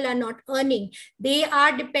people are not earning. They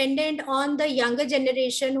are dependent on the younger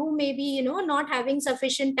generation who may be, not having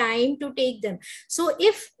sufficient time to take them. So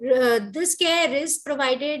if this care is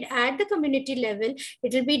provided at the community level,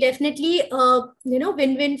 it will be definitely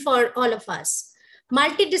win-win for all of us.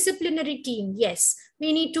 Multidisciplinary team, yes.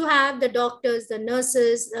 We need to have the doctors, the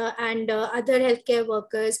nurses, and other healthcare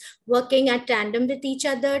workers working at tandem with each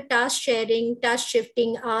other. Task sharing, task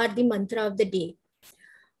shifting are the mantra of the day.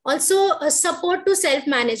 Also, a support to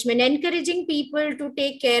self-management, encouraging people to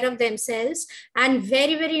take care of themselves, and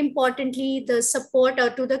very, very importantly, the support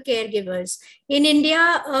to the caregivers. In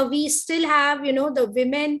India, we still have, the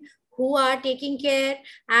women who are taking care,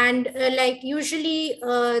 and like usually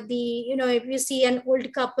if you see an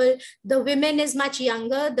old couple, the woman is much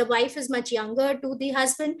younger, the wife is much younger to the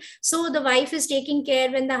husband, so the wife is taking care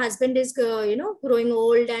when the husband is growing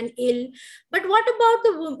old and ill. But what about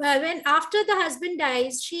the when after the husband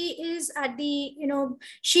dies, she is at the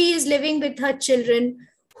she is living with her children.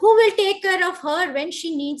 Who will take care of her when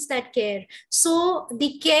she needs that care? So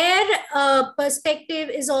the care perspective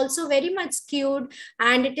is also very much skewed,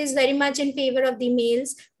 and it is very much in favor of the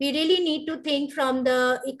males. We really need to think from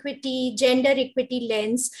the equity, gender equity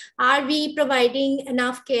lens. Are we providing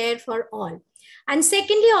enough care for all? And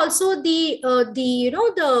secondly, also we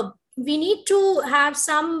need to have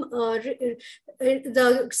some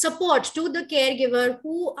the support to the caregiver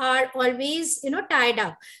who are always tied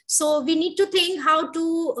up. So we need to think how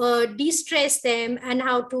to de-stress them and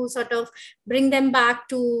how to sort of bring them back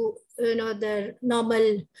to the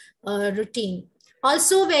normal routine.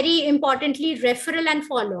 Also, very importantly, referral and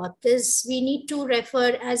follow-up. This we need to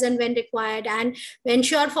refer as and when required, and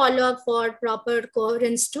ensure follow-up for proper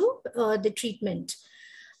coherence to the treatment.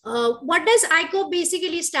 What does ICOPE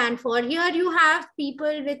basically stand for? Here you have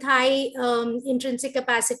people with high intrinsic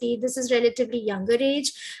capacity. This is relatively younger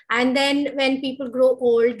age. And then when people grow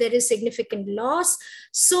old, there is significant loss.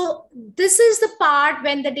 So this is the part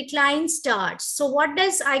when the decline starts. So what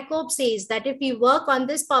does ICOPE say is that if we work on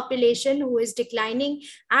this population who is declining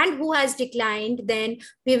and who has declined, then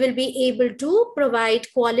we will be able to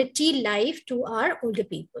provide quality life to our older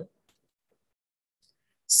people.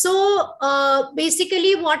 So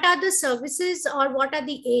basically, what are the services or what are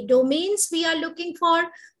the domains we are looking for?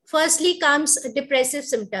 Firstly comes depressive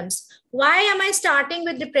symptoms. Why am I starting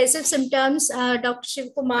with depressive symptoms? Dr.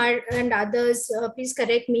 Shivakumar and others, please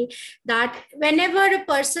correct me, that whenever a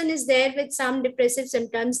person is there with some depressive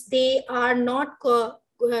symptoms, they are not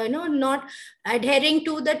not adhering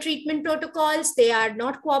to the treatment protocols. They are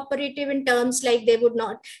not cooperative in terms like they would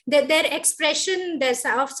not, their expression, their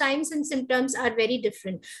of signs and symptoms are very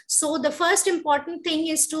different. So the first important thing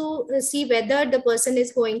is to see whether the person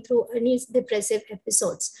is going through any depressive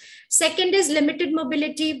episodes. Second is limited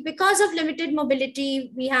mobility. Because of limited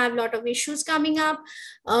mobility, we have a lot of issues coming up.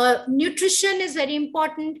 Nutrition is very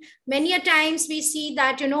important. Many a times we see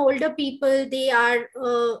that, older people, they are,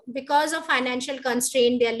 because of financial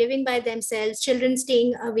constraint, they are living by themselves, children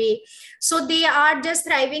staying away. So they are just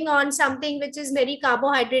thriving on something which is very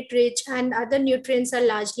carbohydrate rich and other nutrients are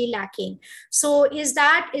largely lacking. So is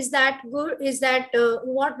that good? Is that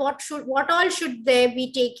what all should they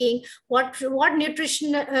be taking? What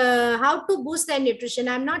nutrition, how to boost their nutrition?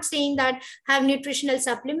 I'm not saying that have nutritional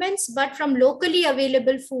supplements, but from locally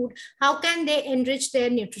available food, how can they enrich their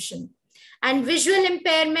nutrition? And visual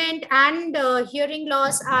impairment and hearing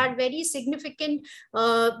loss are very significant,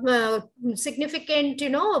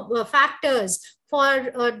 factors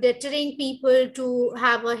for deterring people to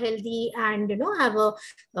have a healthy and have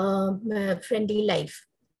a friendly life.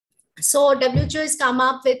 So WHO has come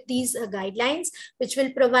up with these guidelines, which will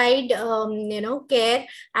provide, care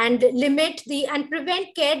and limit and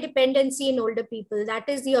prevent care dependency in older people. That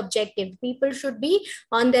is the objective. People should be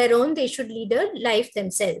on their own. They should lead a life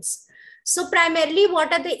themselves. So primarily,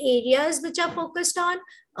 what are the areas which are focused on?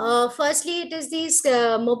 Firstly, it is these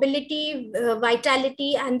mobility,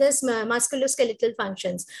 vitality, and this musculoskeletal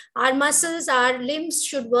functions. Our muscles, our limbs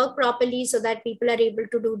should work properly so that people are able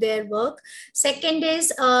to do their work. Second is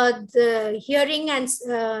the hearing and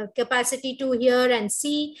capacity to hear and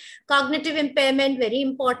see. Cognitive impairment, very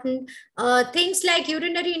important. Things like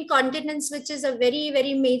urinary incontinence, which is a very,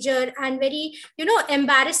 very major and very,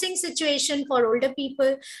 embarrassing situation for older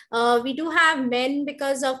people. We do have men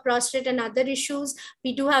because of prostate and other issues.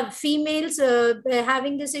 We do have females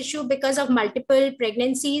having this issue because of multiple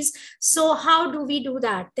pregnancies. So how do we do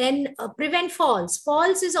that? Then prevent falls.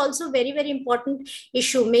 Falls is also very, very important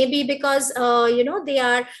issue. Maybe because, they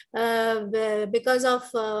are, because of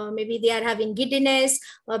maybe they are having giddiness,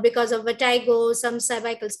 because of vertigo, some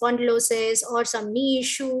cervical spondylosis, or some knee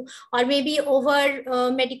issue, or maybe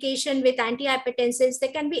over medication with antihypertensives.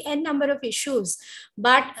 There can be n number of issues.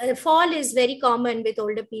 But fall is very common with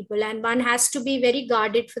older people, and one has to be very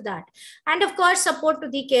guarded for that. And of course, support to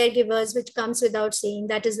the caregivers, which comes without saying,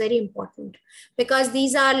 that is very important, because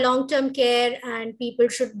these are long-term care and people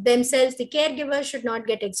should themselves, the caregivers should not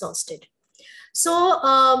get exhausted.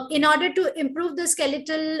 So in order to improve the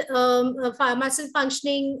skeletal muscle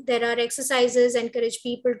functioning, there are exercises, encourage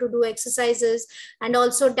people to do exercises, and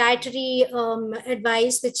also dietary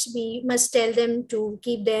advice, which we must tell them to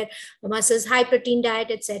keep their muscles, high protein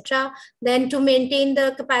diet, etc. Then to maintain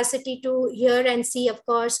the capacity to hear and see, of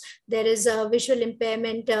course, there is a visual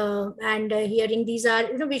impairment and hearing. These are,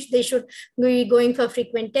 which they should be going for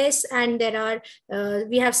frequent tests. And there are,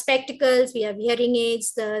 we have spectacles, we have hearing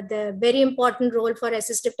aids, the very important role for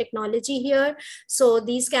assistive technology here. So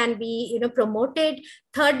these can be, promoted.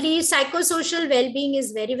 Thirdly, psychosocial well-being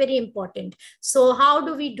is very, very important. So how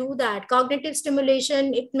do we do that? Cognitive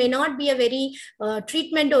stimulation, it may not be a very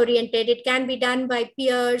treatment-oriented. It can be done by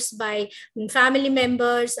peers, by family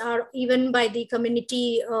members, or even by the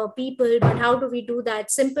community people. But how do we do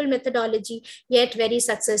that? Simple methodology, yet very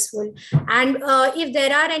successful. And if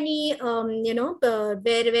there are any,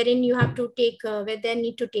 wherein you have to take, where they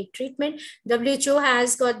need to take treatment, WHO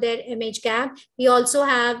has got their MHCAP. We also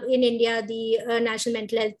have in India the National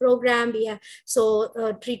Mental Health Program.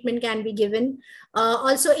 So treatment can be given.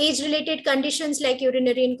 Also, age-related conditions like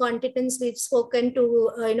urinary incontinence, we've spoken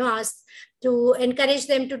to, ask to encourage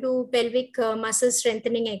them to do pelvic muscle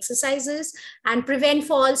strengthening exercises and prevent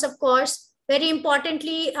falls, of course. Very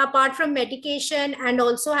importantly, apart from medication and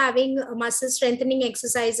also having muscle strengthening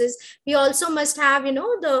exercises, we also must have,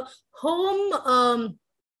 the home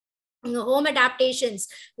adaptations,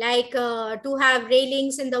 like to have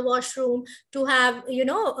railings in the washroom, to have,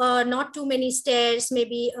 not too many stairs,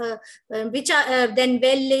 maybe which are then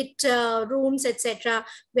well-lit rooms, etc.,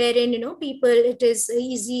 wherein, people, it is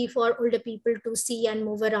easy for older people to see and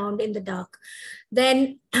move around in the dark.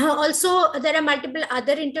 Then also there are multiple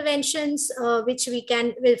other interventions which we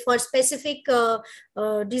can, for specific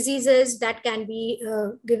diseases, that can be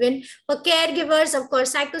given. For caregivers, of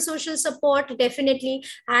course, psychosocial support, definitely.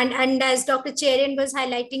 And as Dr. Cherian was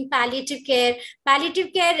highlighting, palliative care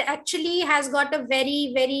actually has got a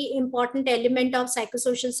very, very important element of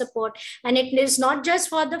psychosocial support. And it is not just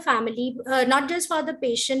for the family, not just for the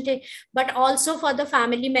patient, but also for the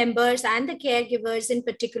family members and the caregivers in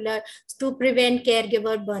particular, to prevent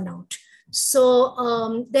caregiver burnout. So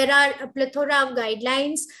there are a plethora of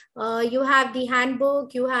guidelines. You have the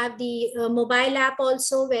handbook, you have the mobile app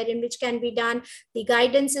also, wherein which can be done. The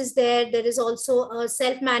guidance is there. There is also a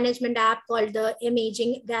self-management app called the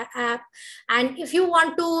Imaging app. And if you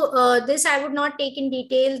want to, this I would not take in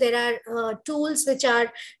detail. There are tools which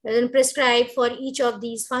are prescribed for each of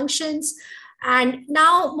these functions. And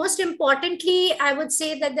now, most importantly, I would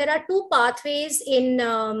say that there are two pathways in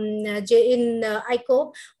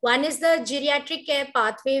ICOPE. One is the geriatric care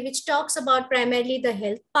pathway, which talks about primarily the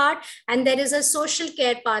health part, and there is a social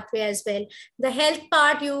care pathway as well. The health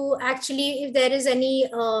part, you actually, if there is any,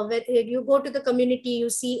 you go to the community,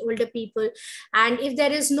 you see older people, and if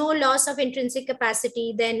there is no loss of intrinsic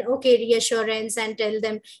capacity, then okay, reassurance and tell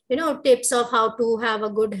them, tips of how to have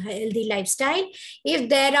a good, healthy lifestyle. If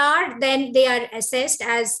there are, then they are assessed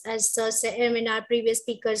as our previous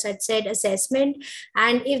speakers had said, assessment.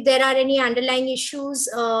 And if there are any underlying issues,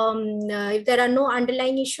 if there are no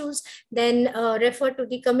underlying issues, then refer to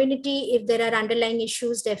the community. If there are underlying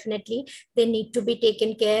issues, definitely they need to be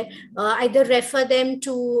taken care. Either refer them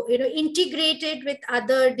to, integrate it with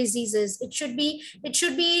other diseases. It should be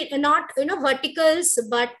not, verticals,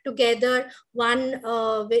 but together, one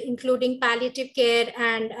including palliative care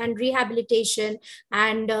and rehabilitation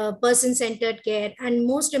and person-centered care. And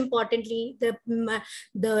most importantly, the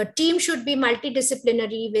team should be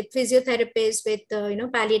multidisciplinary, with physiotherapists, with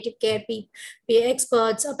palliative care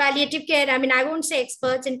experts. Or palliative care, I won't say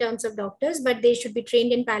experts in terms of doctors, but they should be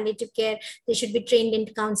trained in palliative care. They should be trained in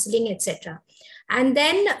counseling, etc. And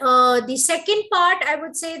then the second part, I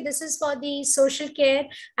would say, this is for the social care.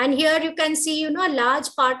 And here you can see, a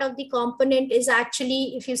large part of the component is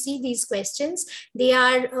actually, if you see these questions, they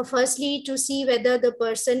are firstly to see whether the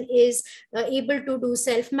person is able to do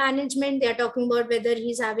self-management. They are talking about whether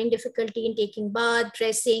he's having difficulty in taking bath,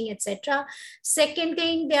 dressing, etc. Second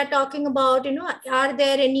thing, they are talking about, are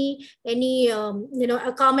there any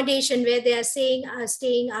accommodation where they are staying,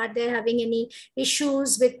 are they having any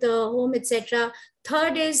issues with the home, etc.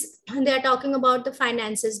 Third is they are talking about the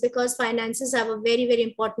finances, because finances have a very, very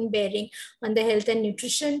important bearing on the health and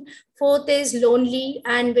nutrition. Fourth is lonely,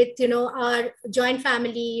 and with our joint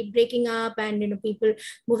family breaking up and people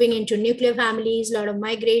moving into nuclear families, a lot of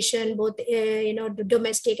migration, both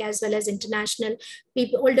domestic as well as international.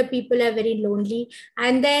 Older people are very lonely.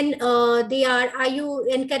 And then are you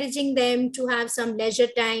encouraging them to have some leisure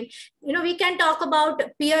time? We can talk about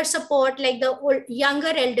peer support, like the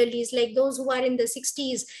younger elderlies, like those who are in the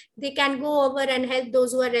 60s. they can go over and help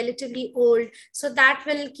those who are relatively old. So that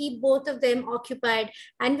will keep both of them occupied.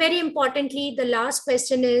 And very importantly, the last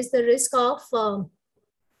question is the risk of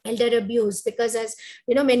elder abuse, because as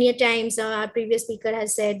you know, many a times our previous speaker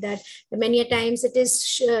has said that many a times it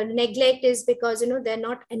is neglect is because, you know, they're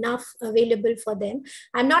not enough available for them.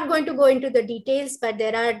 I'm not going to go into the details, but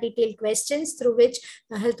there are detailed questions through which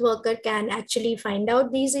a health worker can actually find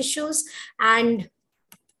out these issues. And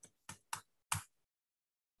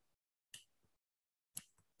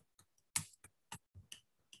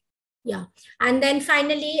yeah, and then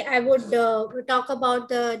finally, I would talk about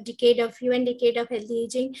the UN Decade of Healthy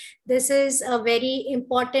Aging. This is a very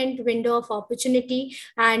important window of opportunity,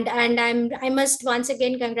 and I must once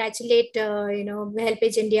again congratulate you know,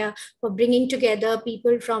 HelpAge India for bringing together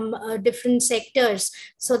people from different sectors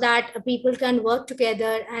so that people can work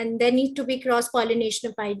together, and there need to be cross-pollination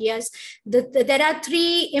of ideas. There are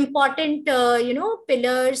three important you know,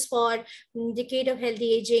 pillars for Decade of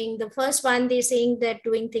Healthy Aging. The first one, they're saying that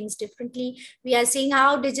doing things differently. We are seeing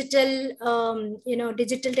how digital, you know,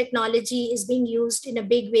 digital technology is being used in a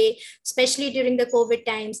big way, especially during the COVID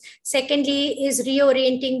times. Secondly, is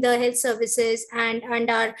reorienting the health services, and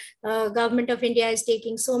our government of India is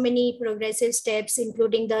taking so many progressive steps,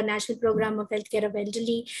 including the National Program of Healthcare of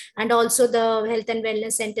Elderly, and also the Health and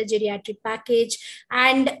Wellness Center geriatric package.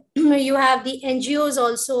 And you have the NGOs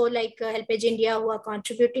also like HelpAge India who are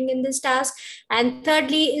contributing in this task. And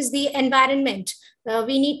thirdly is the environment.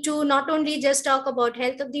 We need to not only just talk about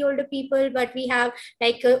health of the older people, but we have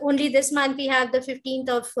like only this month we have the 15th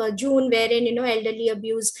of June, wherein, you know, Elderly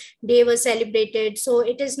Abuse Day was celebrated. So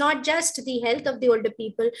it is not just the health of the older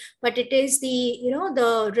people, but it is the, you know,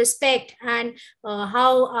 the respect and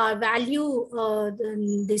how our value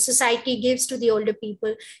the society gives to the older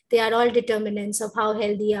people. They are all determinants of how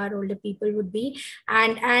healthy our older people would be.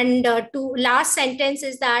 And to last sentence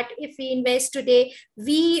is that if we invest today,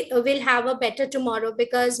 we will have a better tomorrow,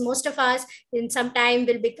 because most of us in some time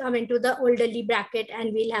will become into the elderly bracket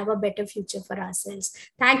and we'll have a better future for ourselves.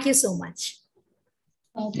 Thank you so much.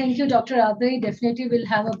 Thank you, Dr. Adri. Definitely will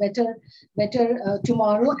have a better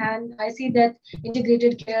tomorrow. And I see that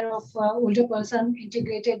integrated care of older person,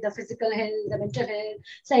 integrated the physical health, the mental health,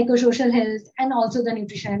 psychosocial health, and also the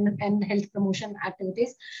nutrition and health promotion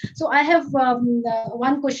activities. So I have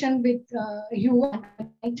one question with you, and I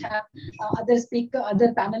might have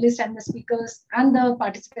other panelists and the speakers and the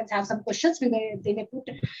participants have some questions. They may put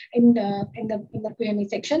in the Q&A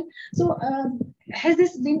section. So has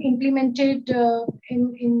this been implemented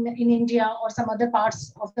in India or some other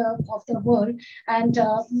parts of the world, and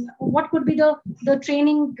what could be the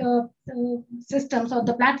training systems or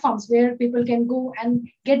the platforms where people can go and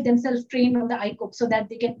get themselves trained on the ICOP so that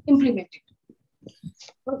they can implement it?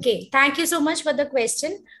 Okay, thank you so much for the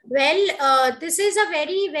question. Well, this is a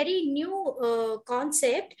very, very new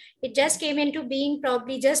concept. It just came into being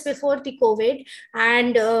probably just before the COVID.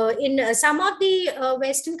 And in some of the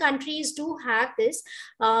Western countries do have this.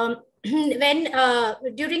 When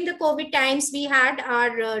during the COVID times, we had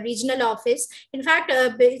our regional office. In fact,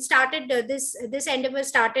 it started this endeavor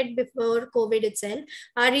started before COVID itself.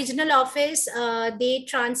 Our regional office,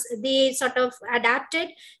 they sort of adapted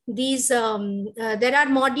these. There are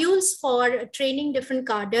modules for training different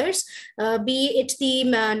cadres, be it the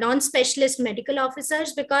non-specialist medical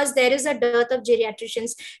officers, because there is a dearth of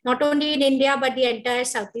geriatricians not only in India but the entire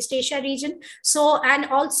Southeast Asia region. So, and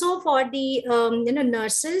also for the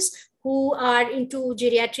nurses who are into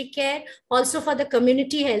geriatric care, also for the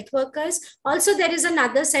community health workers. Also, there is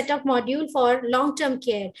another set of module for long-term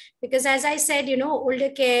care, because as I said, you know, older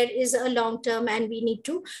care is a long-term and we need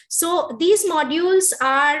to. So these modules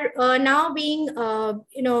are now being,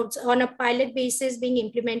 you know, on a pilot basis being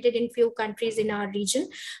implemented in few countries in our region.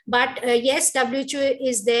 But yes, WHO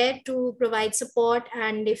is there to provide support,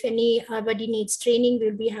 and if anybody needs training,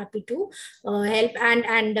 we'll be happy to help.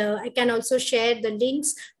 And I can also share the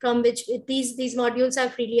links from which these modules are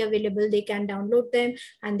freely available. They can download them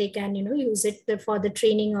and they can, you know, use it for the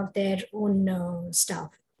training of their own staff.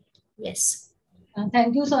 Yes.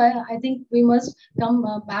 Thank you. So I think we must come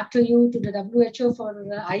back to you, to the WHO for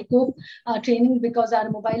ICOP training, because our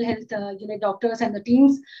mobile health doctors and the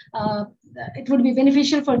teams, it would be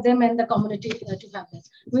beneficial for them and the community to have this.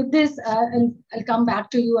 With this, I'll come back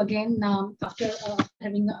to you again after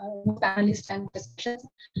having panelists and discussions.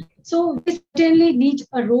 So we certainly need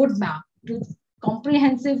a roadmap to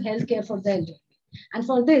comprehensive healthcare for the elderly. And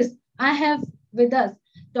for this, I have with us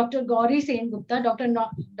Dr. Gauri Sengupta,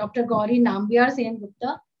 Dr. Gauri Nambiar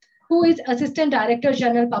Sengupta, who is Assistant Director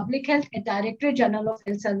General Public Health and Director General of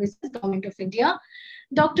Health Services, Government of India.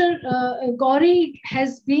 Dr. Gauri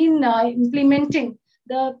has been implementing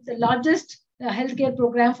the largest healthcare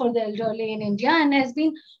program for the elderly in India, and has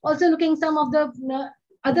been also looking some of the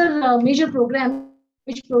other major programs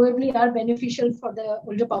which probably are beneficial for the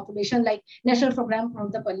older population, like National Program for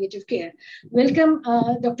the Palliative Care. Welcome,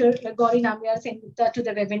 Dr. Gauri Nambiar Sengupta to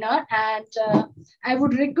the webinar, and I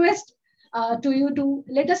would request to you to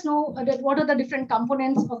let us know that what are the different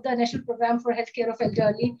components of the National Program for Healthcare of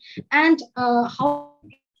Elderly, and how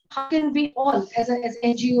can we all, as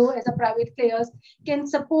NGO, as a private players, can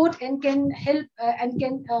support and can help and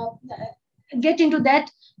can get into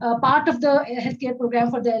that part of the healthcare program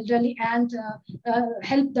for the elderly and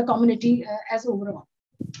help the community as overall.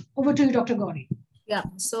 Over to you, Dr. Gauri. Yeah,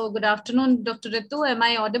 so good afternoon, Dr. Ritu. Am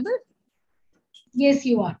I audible? Yes,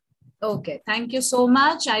 you are. Okay, thank you so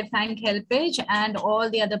much. I thank HelpAge and all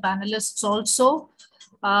the other panelists also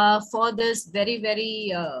for this very,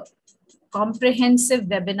 very comprehensive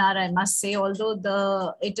webinar, I must say,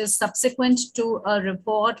 although it is subsequent to a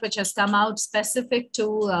report which has come out specific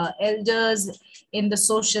to elders in the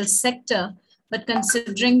social sector. But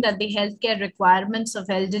considering that the healthcare requirements of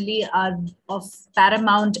elderly are of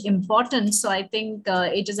paramount importance, so I think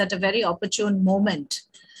it is at a very opportune moment.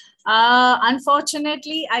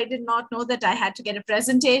 Unfortunately, I did not know that I had to get a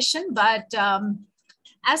presentation, but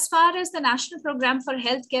as far as the National Program for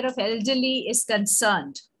Healthcare of Elderly is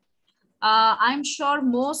concerned, I'm sure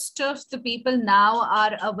most of the people now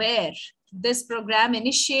are aware this program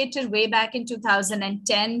initiated way back in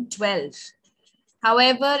 2010-12.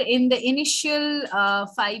 However, in the initial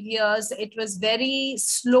 5 years, it was very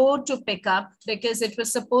slow to pick up because it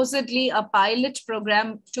was supposedly a pilot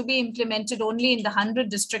program to be implemented only in the 100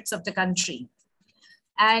 districts of the country.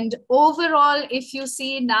 And overall, if you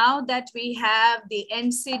see now that we have the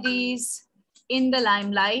NCDs in the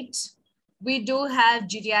limelight, we do have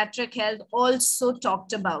geriatric health also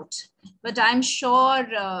talked about. But I'm sure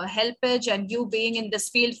HelpAge and you being in this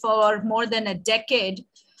field for more than a decade,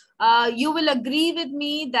 you will agree with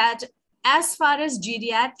me that as far as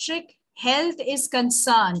geriatric health is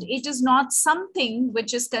concerned, it is not something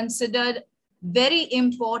which is considered very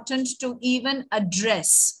important to even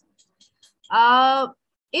address.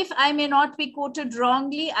 If I may not be quoted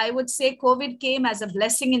wrongly, I would say COVID came as a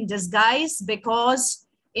blessing in disguise, because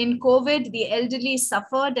in COVID, the elderly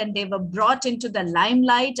suffered and they were brought into the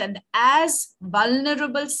limelight, and as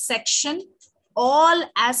vulnerable section, all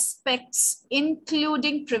aspects,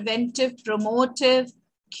 including preventive, promotive,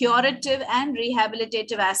 curative, and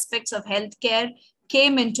rehabilitative aspects of healthcare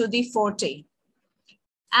came into the forte.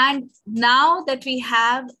 And now that we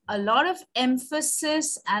have a lot of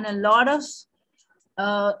emphasis and a lot of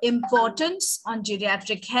importance on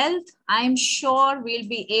geriatric health, I'm sure we'll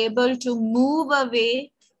be able to move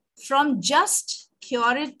away from just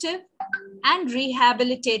curative and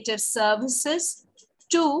rehabilitative services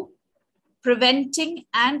to preventing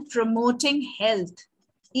and promoting health,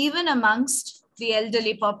 even amongst the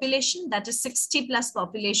elderly population, that is 60+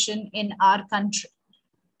 population in our country.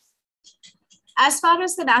 As far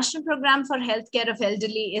as the National Program for Healthcare of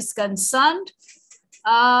Elderly is concerned,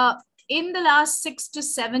 in the last 6 to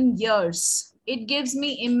 7 years, it gives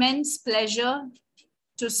me immense pleasure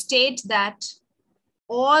to state that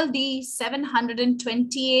all the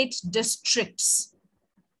 728 districts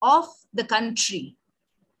of the country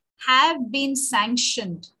have been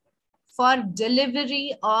sanctioned for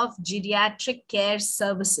delivery of geriatric care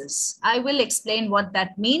services. I will explain what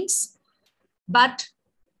that means, but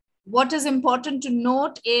what is important to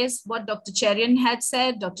note is what Dr. Cherian had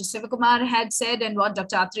said, Dr. Sivakumar had said, and what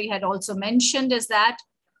Dr. Atri had also mentioned is that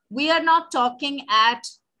we are not talking at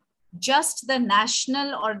just the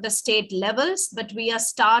national or the state levels, but we are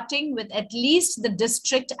starting with at least the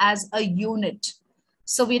district as a unit.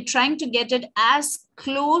 So we're trying to get it as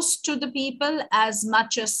close to the people as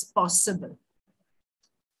much as possible.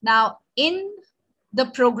 Now, in the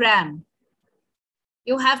program,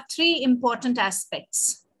 you have 3 important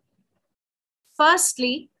aspects.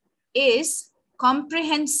 Firstly is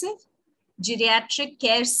comprehensive geriatric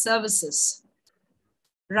care services,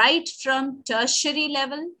 right from tertiary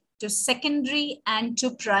level to secondary and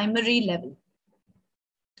to primary level.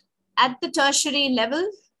 At the tertiary level,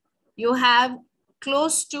 you have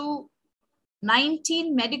close to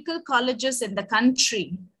 19 medical colleges in the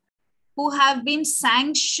country who have been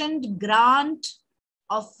sanctioned grant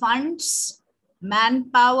of funds,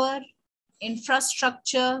 manpower,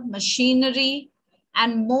 infrastructure, machinery,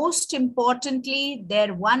 and most importantly,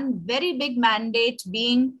 their one very big mandate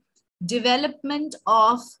being development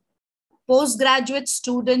of postgraduate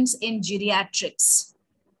students in geriatrics.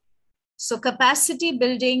 So capacity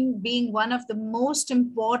building being one of the most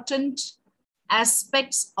important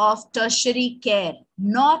aspects of tertiary care,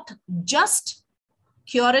 not just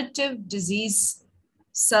curative disease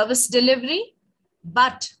service delivery,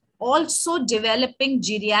 but also developing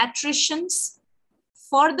geriatricians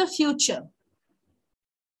for the future,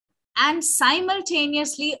 and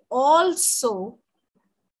simultaneously also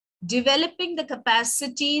developing the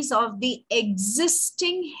capacities of the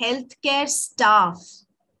existing healthcare staff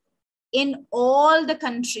in all the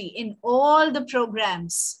country, in all the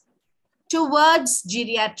programs towards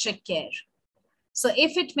geriatric care. So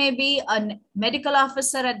if it may be a medical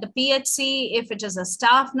officer at the PHC, if it is a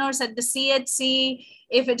staff nurse at the CHC,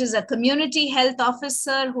 if it is a community health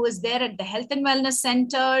officer who is there at the health and wellness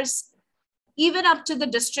centers, even up to the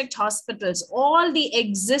district hospitals, all the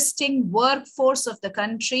existing workforce of the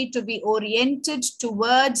country to be oriented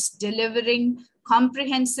towards delivering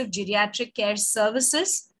comprehensive geriatric care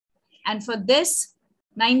services. And for this,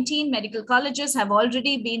 19 medical colleges have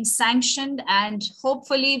already been sanctioned, and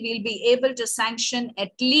hopefully we'll be able to sanction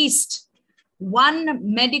at least one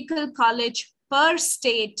medical college per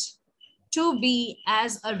state to be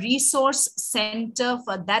as a resource center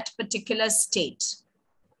for that particular state.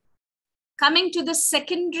 Coming to the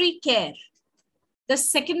secondary care. The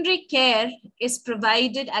secondary care is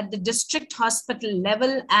provided at the district hospital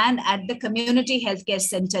level and at the community healthcare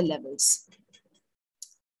center levels.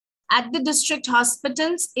 At the district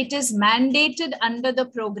hospitals, it is mandated under the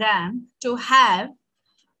program to have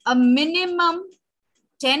a minimum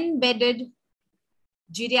 10-bedded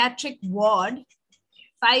geriatric ward,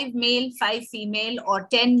 5 male, 5 female, or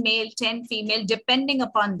 10 male, 10 female, depending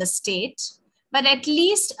upon the state, but at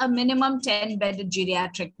least a minimum 10-bedded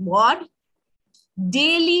geriatric ward,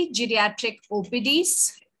 daily geriatric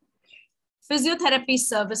OPDs, physiotherapy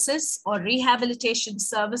services or rehabilitation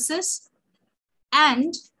services,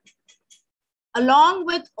 and along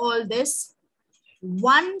with all this,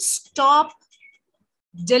 one-stop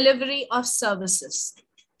delivery of services.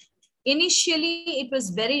 Initially, it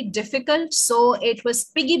was very difficult, so it was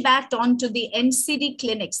piggybacked onto the NCD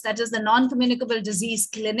clinics, that is the non-communicable disease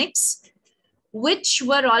clinics, which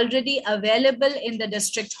were already available in the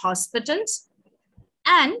district hospitals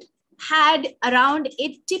and had around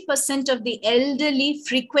 80% of the elderly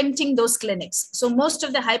frequenting those clinics. So most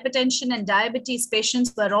of the hypertension and diabetes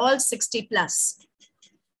patients were all 60 plus.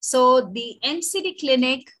 So the NCD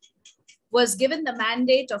clinic was given the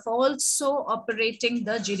mandate of also operating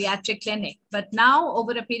the geriatric clinic. But now,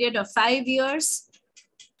 over a period of 5 years,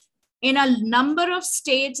 in a number of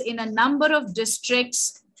states, in a number of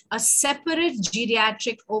districts, a separate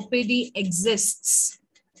geriatric OPD exists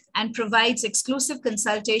and provides exclusive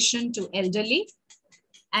consultation to elderly.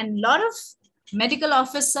 And a lot of medical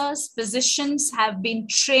officers, physicians have been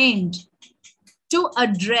trained to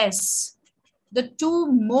address the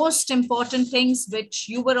two most important things which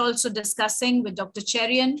you were also discussing with Dr.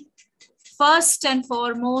 Cherian. First and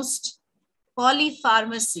foremost,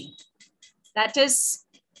 polypharmacy. That is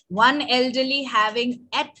one elderly having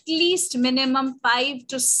at least minimum 5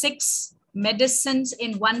 to 6 medicines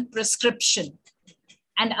in one prescription.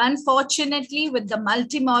 And unfortunately, with the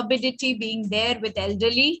multimorbidity being there with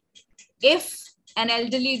elderly, if an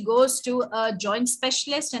elderly goes to a joint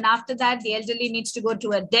specialist and after that the elderly needs to go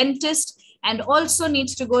to a dentist and also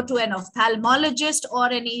needs to go to an ophthalmologist or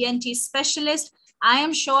an ENT specialist, I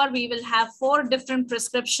am sure we will have 4 different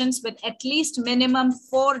prescriptions with at least minimum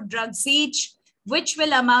 4 drugs each, which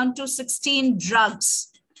will amount to 16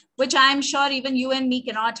 drugs, which I'm sure even you and me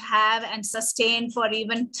cannot have and sustain for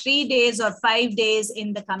even 3 days or 5 days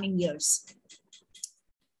in the coming years.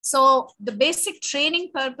 So the basic training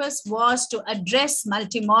purpose was to address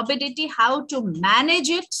multimorbidity, how to manage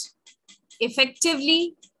it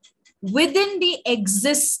effectively within the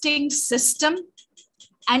existing system,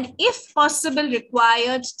 and if possible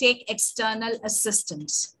required, take external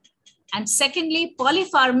assistance. And secondly,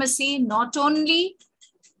 polypharmacy, not only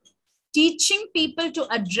teaching people to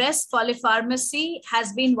address polypharmacy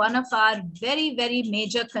has been one of our very, very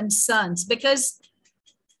major concerns, because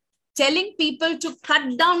telling people to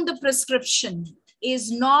cut down the prescription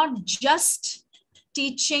is not just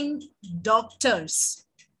teaching doctors.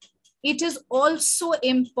 It is also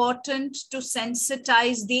important to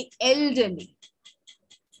sensitize the elderly,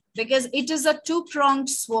 because it is a two-pronged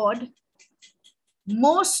sword.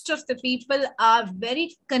 Most of the people are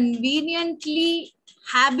very conveniently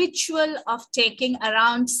habitual of taking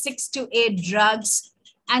around 6 to 8 drugs,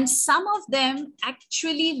 and some of them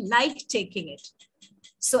actually like taking it.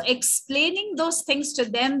 So explaining those things to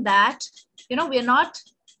them that, we're not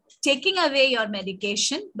taking away your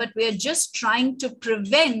medication, but we're just trying to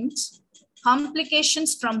prevent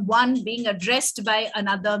complications from one being addressed by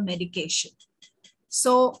another medication.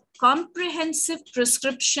 So comprehensive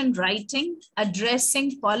prescription writing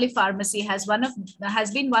addressing polypharmacy has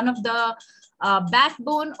been one of the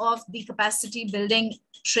backbone of the capacity building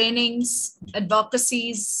trainings,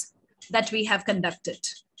 advocacies that we have conducted.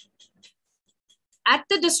 At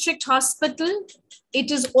the district hospital,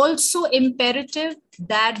 it is also imperative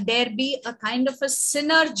that there be a kind of a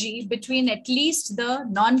synergy between at least the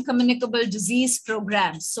non-communicable disease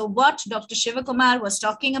programs. So what Dr. Shivakumar was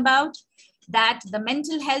talking about, that the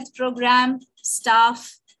mental health program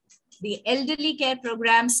staff, the elderly care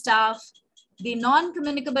program staff, the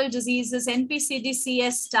non-communicable diseases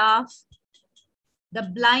NPCDCS staff, the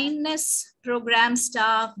blindness program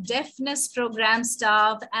staff, deafness program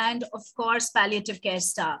staff, and of course, palliative care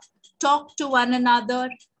staff talk to one another,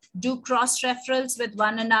 do cross-referrals with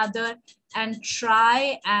one another, and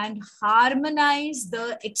try and harmonize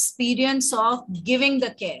the experience of giving the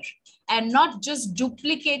care and not just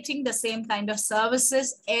duplicating the same kind of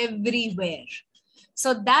services everywhere.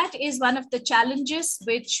 So that is one of the challenges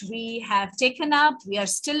which we have taken up. We are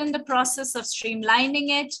still in the process of streamlining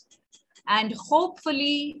it. And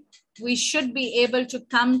hopefully we should be able to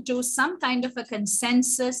come to some kind of a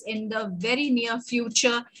consensus in the very near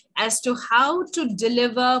future as to how to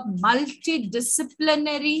deliver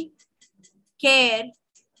multidisciplinary care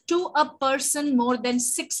to a person more than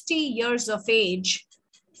 60 years of age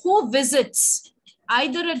who visits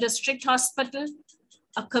either a district hospital,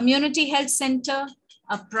 a community health center,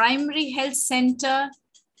 a primary health center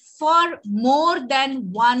for more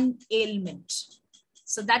than one ailment.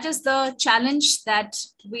 So that is the challenge that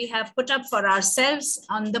we have put up for ourselves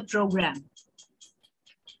on the program.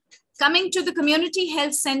 Coming to the community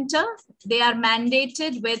health center, they are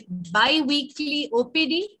mandated with bi-weekly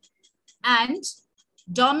OPD and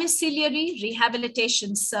domiciliary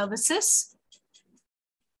rehabilitation services.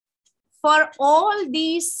 For all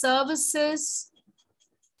these services,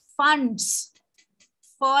 funds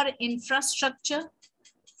for infrastructure,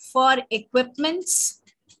 for equipments,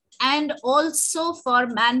 and also for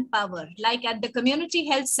manpower. Like at the community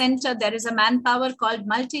health center, there is a manpower called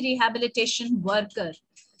multi-rehabilitation worker,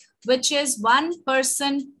 which is one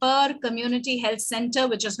person per community health center,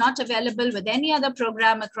 which is not available with any other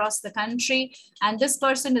program across the country. And this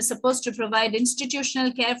person is supposed to provide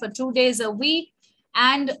institutional care for 2 days a week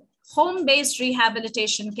and home-based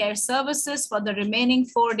rehabilitation care services for the remaining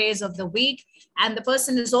 4 days of the week. And the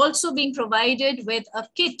person is also being provided with a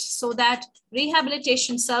kit so that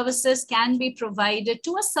rehabilitation services can be provided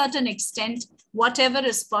to a certain extent. Whatever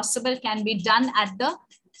is possible can be done at the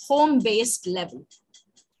home-based level.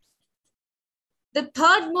 The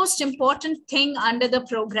third most important thing under the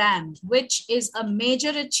program, which is a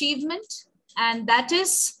major achievement, and that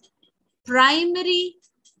is primary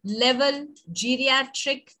level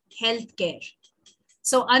geriatric healthcare.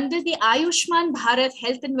 So under the Ayushman Bharat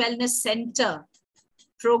Health and Wellness Center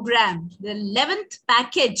program, the 11th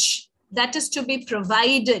package that is to be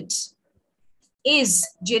provided is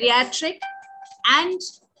geriatric and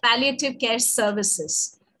palliative care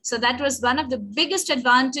services. So that was one of the biggest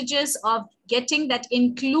advantages of getting that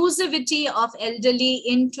inclusivity of elderly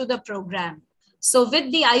into the program. So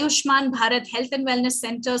with the Ayushman Bharat Health and Wellness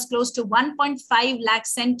Centers, close to 1.5 lakh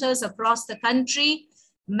centers across the country,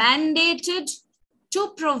 mandated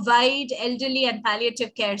to provide elderly and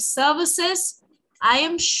palliative care services, I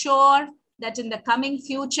am sure that in the coming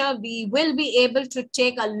future, we will be able to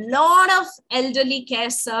take a lot of elderly care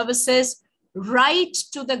services right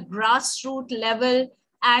to the grassroots level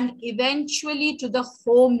and eventually to the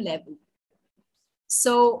home level.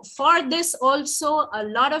 So for this also, a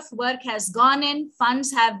lot of work has gone in,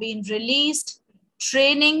 funds have been released,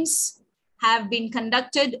 trainings have been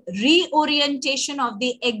conducted, reorientation of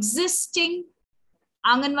the existing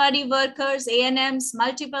Anganwadi workers, ANMs,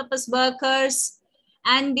 multipurpose workers,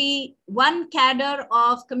 and the one cadre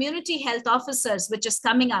of community health officers, which is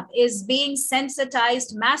coming up, is being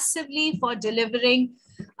sensitized massively for delivering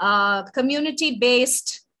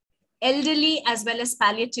community-based elderly as well as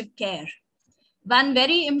palliative care. One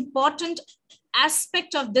very important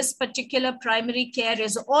aspect of this particular primary care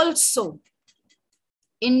is also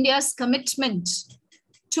India's commitment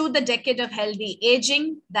to the decade of healthy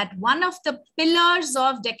aging, that one of the pillars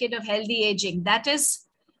of decade of healthy aging, that is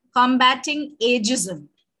combating ageism.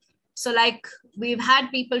 So like we've had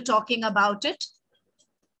people talking about it.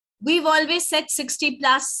 We've always said 60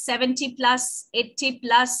 plus, 70 plus, 80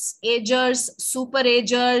 plus agers, super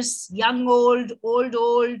agers, young, old,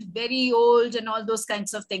 old, very old, and all those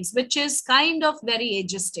kinds of things, which is kind of very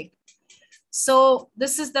ageistic. So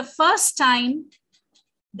this is the first time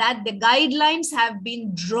that the guidelines have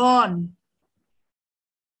been drawn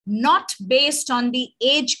not based on the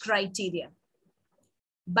age criteria,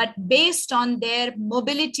 but based on their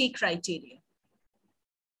mobility criteria.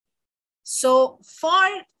 So for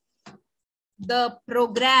the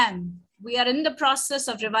program, we are in the process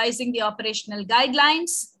of revising the operational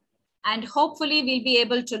guidelines, and hopefully we'll be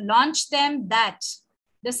able to launch them. That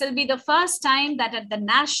this will be the first time that at the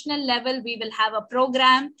national level, we will have a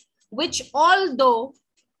program which, although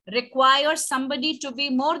requires somebody to be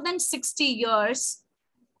more than 60 years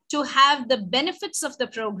to have the benefits of the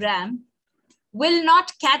program, will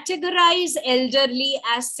not categorize elderly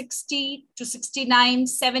as 60 to 69,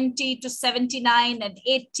 70 to 79, and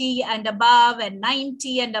 80 and above, and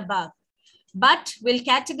 90 and above, but will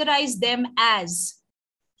categorize them as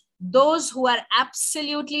those who are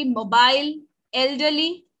absolutely mobile,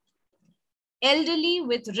 elderly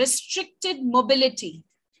with restricted mobility,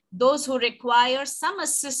 those who require some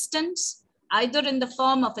assistance, either in the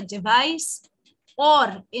form of a device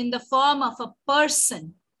or in the form of a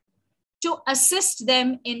person, to assist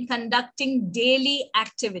them in conducting daily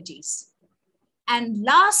activities. And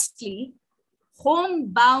lastly,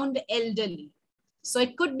 homebound elderly. So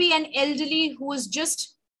it could be an elderly who is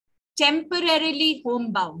just temporarily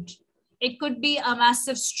homebound. It could be a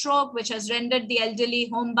massive stroke which has rendered the elderly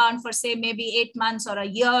homebound for, say, maybe 8 months or a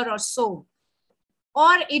year or so.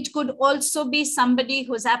 Or it could also be somebody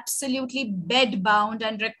who's absolutely bedbound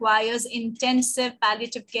and requires intensive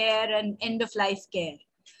palliative care and end-of-life care.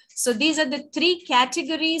 So these are the three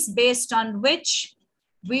categories based on which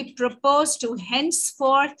we propose to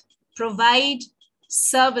henceforth provide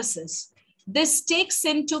services. This takes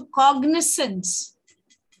into cognizance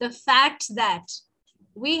the fact that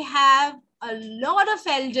we have a lot of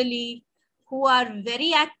elderly who are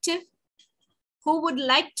very active, who would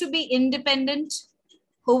like to be independent,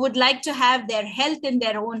 who would like to have their health in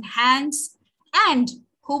their own hands, and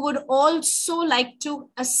who would also like to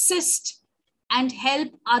assist and help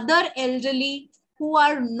other elderly who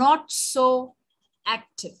are not so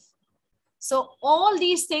active. So all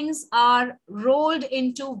these things are rolled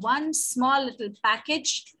into one small little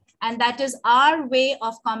package, and that is our way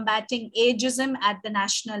of combating ageism at the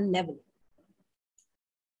national level.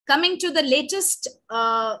 Coming to the latest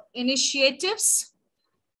initiatives,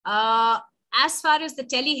 as far as the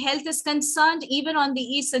telehealth is concerned, even on the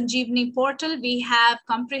eSanjeevani portal, we have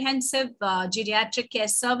comprehensive geriatric care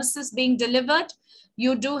services being delivered.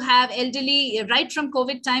 You do have elderly, right from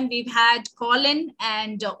COVID time, we've had call-in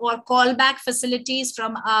and or callback facilities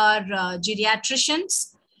from our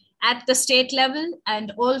geriatricians at the state level,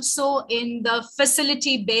 and also in the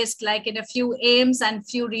facility-based, like in a few AIIMS and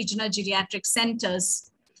few regional geriatric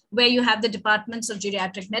centers, where you have the departments of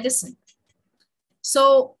geriatric medicine.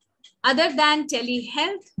 So other than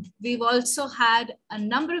telehealth, we've also had a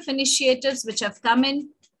number of initiatives which have come in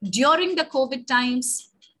during the COVID times,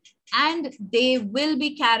 and they will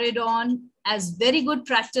be carried on as very good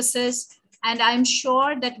practices. And I'm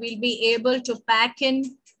sure that we'll be able to pack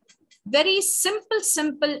in very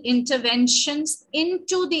simple interventions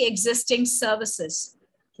into the existing services.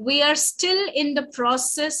 We are still in the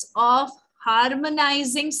process of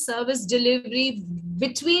harmonizing service delivery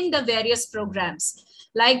between the various programs.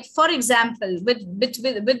 Like, for example, with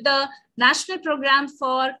the National Program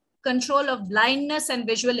for Control of Blindness and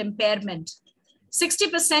Visual Impairment,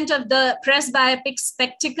 60% of the presbyopic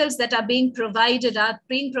spectacles that are being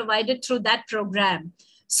provided through that program.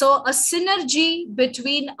 So a synergy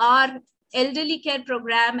between our elderly care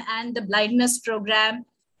program and the blindness program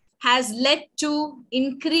has led to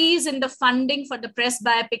increase in the funding for the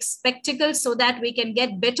presbyopic spectacles, so that we can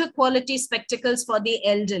get better quality spectacles for the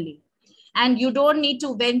elderly. And you don't need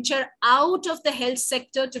to venture out of the health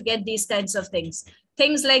sector to get these kinds of things.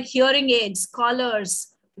 Things like hearing aids,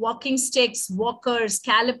 collars, walking sticks, walkers,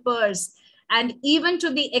 calipers, and even to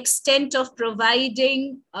the extent of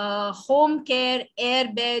providing home care, air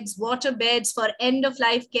beds, water beds for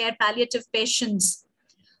end-of-life care palliative patients.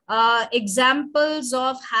 Examples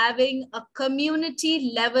of having a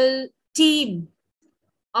community level team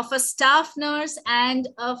of a staff nurse and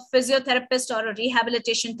a physiotherapist or a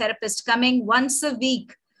rehabilitation therapist coming once a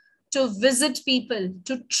week to visit people,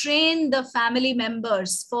 to train the family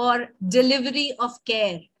members for delivery of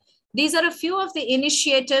care. These are a few of the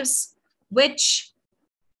initiatives which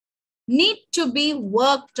need to be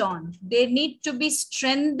worked on. They need to be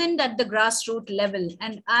strengthened at the grassroots level.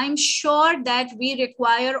 And I'm sure that we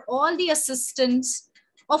require all the assistance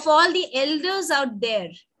of all the elders out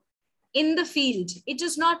there in the field. It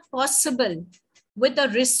is not possible with a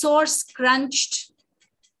resource crunched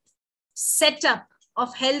setup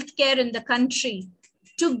of healthcare in the country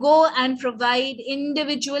to go and provide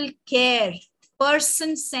individual care.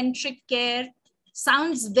 Person-centric care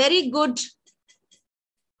sounds very good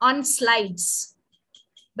on slides,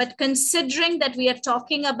 But considering that we are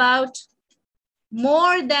talking about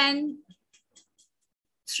more than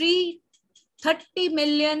 30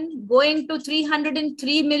 million going to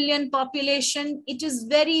 303 million population, it is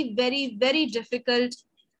very, very, very difficult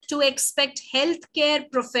to expect healthcare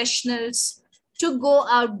professionals to go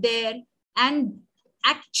out there and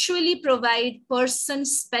actually provide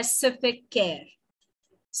person-specific care.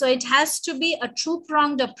 So it has to be a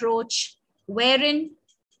two-pronged approach wherein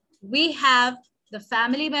we have the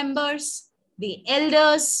family members, the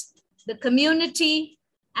elders, the community,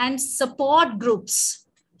 and support groups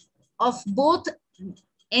of both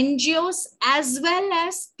NGOs as well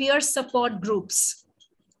as peer support groups,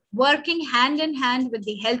 working hand in hand with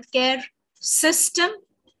the healthcare system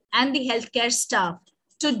and the healthcare staff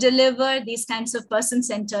to deliver these kinds of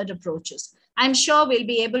person-centered approaches. I'm sure we'll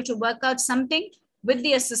be able to work out something with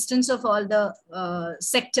the assistance of all the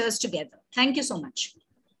sectors together. Thank you so much.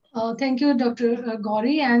 Thank you, Dr.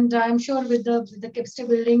 Gauri. And I'm sure with the capacity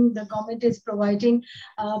building the government is providing,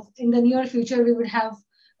 in the near future, we would have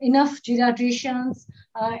enough geriatricians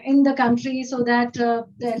in the country so that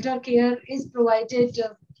the elder care is provided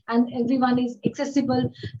and everyone is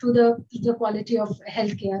accessible to the quality of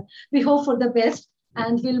healthcare. We hope for the best.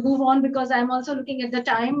 And we'll move on because I'm also looking at the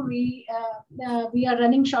time. We are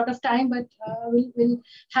running short of time, but we'll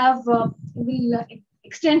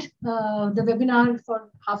extend the webinar for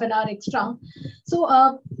half an hour extra.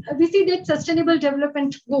 So we see that Sustainable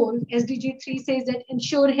Development Goal, SDG 3, says that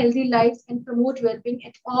ensure healthy lives and promote well-being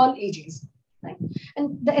at all ages. Right?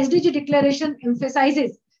 And the SDG declaration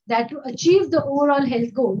emphasizes that to achieve the overall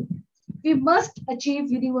health goal, we must achieve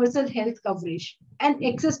universal health coverage and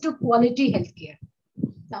access to quality healthcare.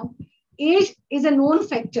 Now, age is a known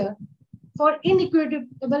factor for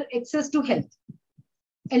inequitable access to health.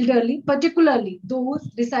 Elderly, particularly those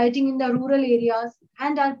residing in the rural areas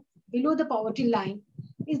and are below the poverty line,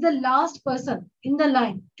 is the last person in the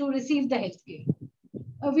line to receive the health care.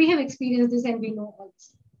 We have experienced this and we know all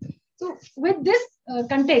this. So with this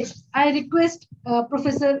context, I request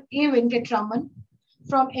Professor A. Venkatraman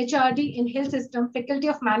from HRD in Health System, Faculty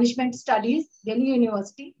of Management Studies, Delhi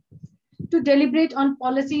University, to deliberate on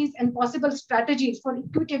policies and possible strategies for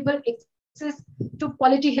equitable access to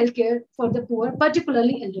quality healthcare for the poor,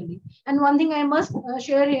 particularly elderly. And one thing I must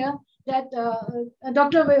share here that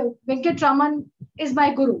Dr. Venkatraman is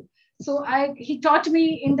my guru. So he taught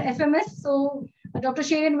me in the FMS. So Dr.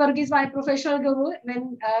 Sharon Varghese is my professional guru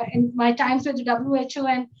when in my times with WHO,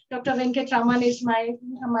 and Dr. Venkatraman is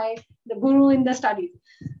the guru in the studies.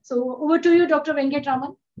 So over to you, Dr.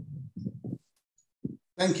 Venkatraman.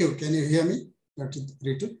 Thank you. Can you hear me, Dr.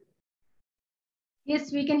 Ritu?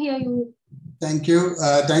 Yes, we can hear you. Thank you.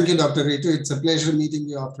 Thank you, Dr. Ritu. It's a pleasure meeting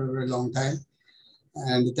you after a very long time.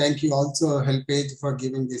 And thank you also, HelpAge, for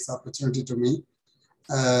giving this opportunity to me.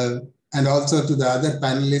 And also to the other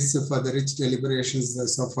panelists for the rich deliberations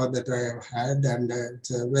so far that I have had. And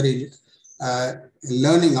it's a very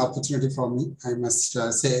learning opportunity for me. I must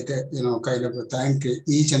say, kind of thank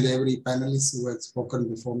each and every panelist who has spoken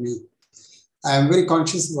before me. I am very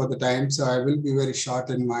conscious about the time, so I will be very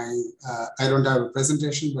short in my, I don't have a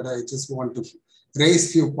presentation, but I just want to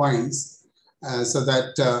raise few points so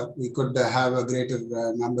that we could have a greater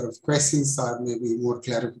number of questions or maybe more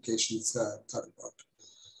clarifications thought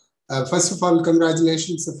about. First of all,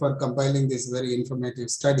 congratulations for compiling this very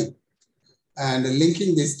informative study. And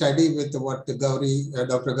linking this study with what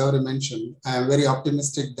Dr. Gauri mentioned, I am very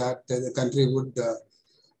optimistic that the country would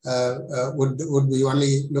be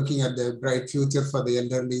only looking at the bright future for the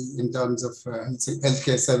elderly in terms of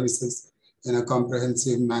healthcare services in a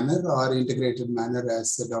comprehensive manner or integrated manner,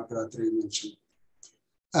 as Dr. Atri mentioned.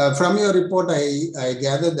 From your report, I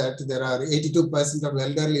gather that there are 82% of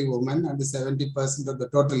elderly women and 70% of the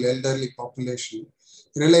total elderly population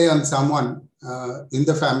rely on someone in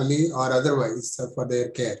the family or otherwise for their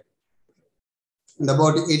care. And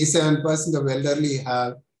about 87% of elderly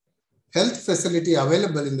have health facility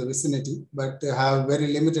available in the vicinity, but have very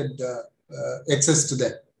limited access to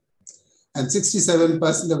them. And 67%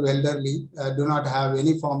 of elderly do not have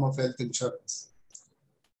any form of health insurance.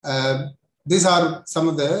 These are some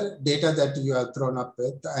of the data that you have thrown up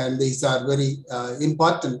with, and these are very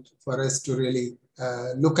important for us to really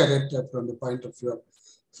look at it from the point of view of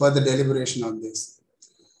further deliberation on this.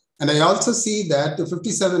 And I also see that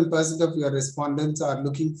 57% of your respondents are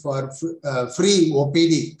looking for free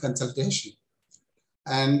OPD consultation.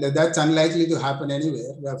 And that's unlikely to happen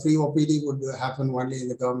anywhere. The free OPD would happen only in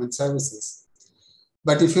the government services.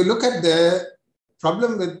 But if you look at the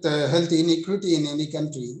problem with health inequity in any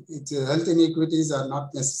country, health inequities are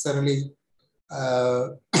not necessarily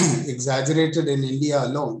exaggerated in India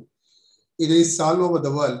alone. it is all over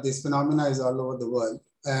the world. This phenomena is all over the world.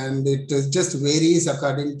 And it just varies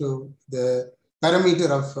according to the parameter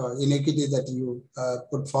of inequity that you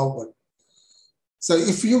put forward. So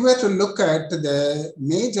if you were to look at the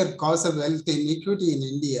major cause of health inequity in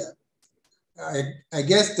India, I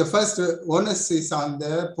guess the first onus is on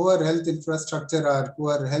the poor health infrastructure or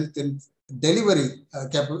poor health delivery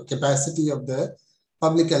capacity of the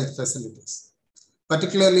public health facilities,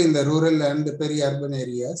 particularly in the rural and the peri-urban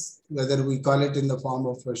areas, whether we call it in the form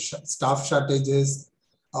of staff shortages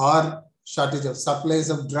or shortage of supplies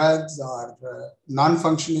of drugs or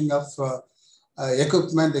non-functioning of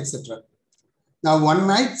equipment, etc. Now, one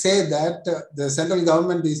might say that the central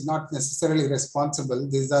government is not necessarily responsible.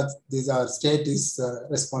 These are state is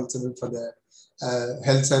responsible for the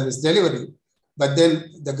health service delivery. But then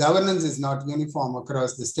the governance is not uniform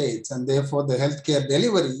across the states. And therefore, the healthcare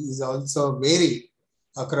delivery is also varied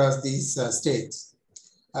across these states.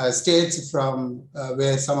 States from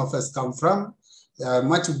where some of us come from are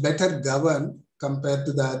much better governed compared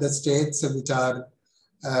to the other states which are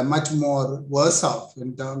much more worse off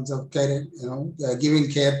in terms of caring, giving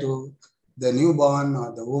care to the newborn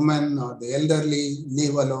or the woman or the elderly,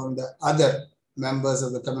 leave alone the other members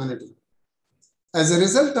of the community. As a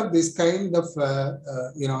result of this kind of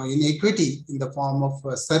inequity in the form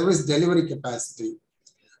of service delivery capacity,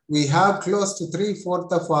 we have close to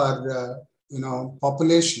 3/4 of our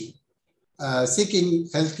population seeking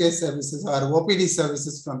healthcare services or OPD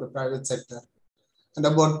services from the private sector. And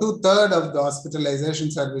about 2/3 of the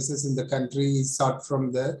hospitalization services in the country is sought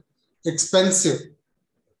from the expensive,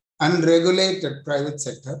 unregulated private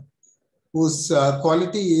sector, whose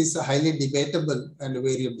quality is highly debatable and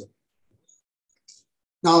variable.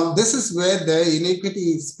 Now, this is where the inequity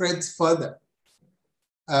spreads further.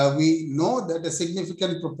 We know that a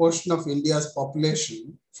significant proportion of India's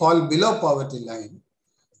population fall below poverty line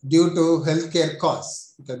due to healthcare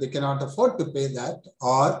costs, because they cannot afford to pay that,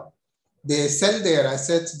 or they sell their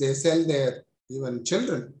assets, they sell their even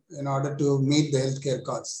children in order to meet the healthcare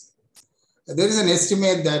costs. There is an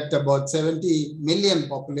estimate that about 70 million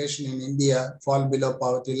population in India fall below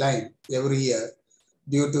poverty line every year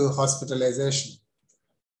due to hospitalization.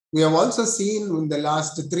 We have also seen in the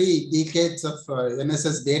last 3 decades of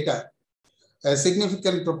NSS data, a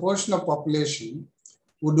significant proportion of population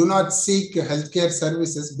who do not seek healthcare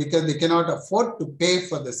services because they cannot afford to pay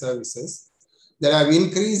for the services, that have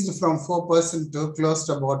increased from 4% to close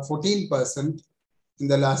to about 14% in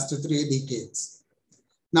the last 3 decades.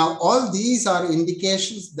 Now, all these are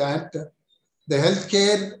indications that the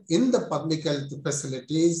healthcare in the public health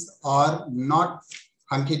facilities are not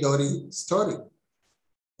hunky-dory story.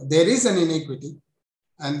 There is an inequity,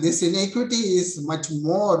 and this inequity is much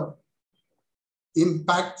more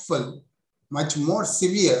impactful, much more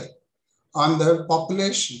severe on the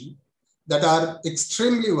population that are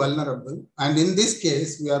extremely vulnerable. And in this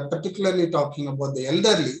case, we are particularly talking about the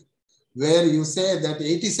elderly, where you say that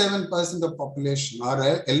 87% of population or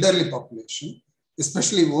elderly population,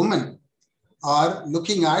 especially women, are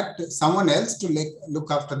looking at someone else to look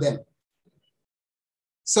after them.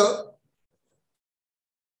 So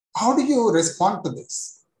how do you respond to this?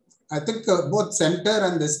 I think both center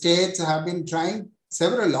and the states have been trying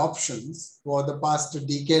several options for the past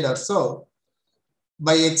decade or so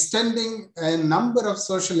by extending a number of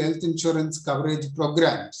social health insurance coverage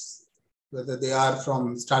programs, whether they are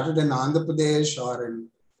started in Andhra Pradesh or in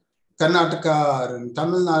Karnataka or in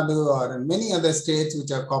Tamil Nadu or in many other states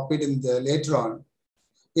which are copied in the later on,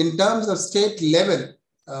 in terms of state level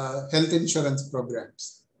health insurance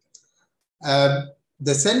programs.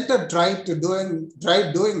 The center tried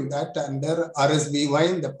doing that under RSBY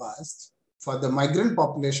in the past for the migrant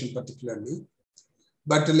population particularly,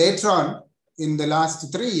 but later on in the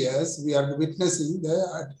last 3 years, we are witnessing the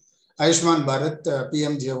Ayushman Bharat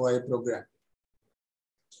PMJY program.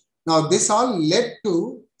 Now, this all led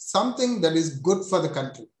to something that is good for the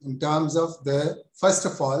country in terms of first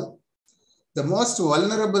of all, the most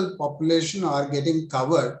vulnerable population are getting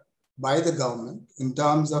covered by the government in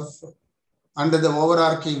terms of under the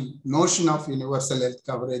overarching notion of universal health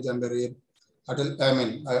coverage under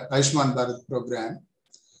Ayushman Bharat program.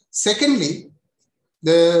 Secondly,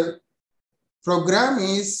 the program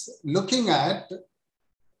is looking at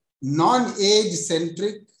non-age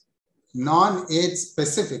centric, non-age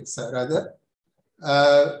specifics rather,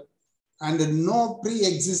 and no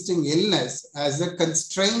pre-existing illness as a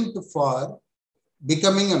constraint for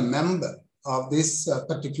becoming a member of this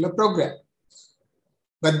particular program.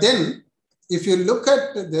 But then, if you look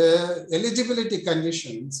at the eligibility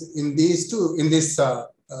conditions in this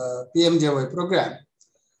PMJY program,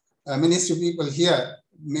 Ministry people here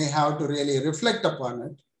may have to really reflect upon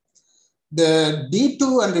it. The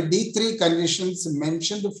D2 and the D3 conditions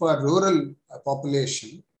mentioned for rural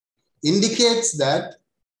population indicates that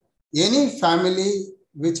any family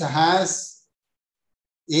which has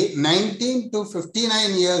 19 to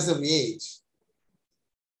 59 years of age,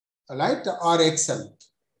 all right, are exempt.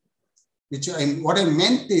 What I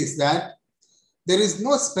meant is that there is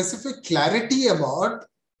no specific clarity about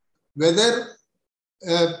whether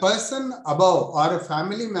a person above or a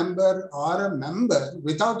family member or a member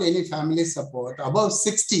without any family support above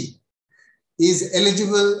 60 is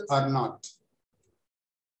eligible or not.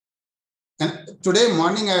 And today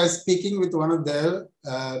morning, I was speaking with one of the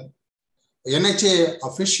NHA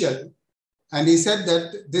official, and he said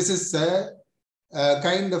that this is a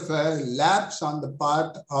kind of a lapse on the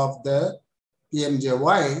part of the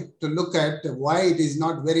PMJY to look at why it is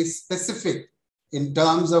not very specific in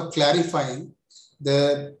terms of clarifying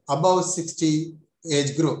the above 60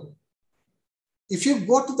 age group. If you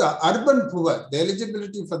go to the urban poor, the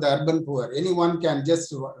eligibility for the urban poor, anyone can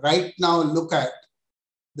just right now look at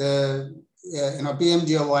the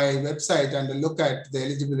PMJY website and look at the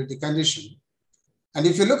eligibility condition. And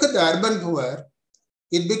if you look at the urban poor,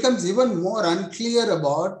 it becomes even more unclear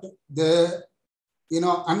about the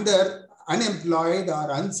unemployed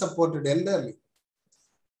or unsupported elderly.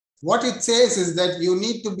 What it says is that you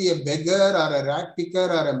need to be a beggar or a rag picker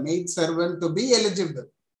or a maid servant to be eligible.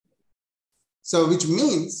 So which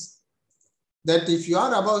means that if you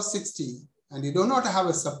are above 60 and you do not have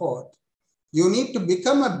a support, you need to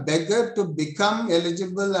become a beggar to become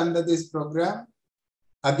eligible under this program.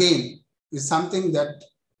 Again, is something that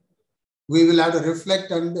we will have to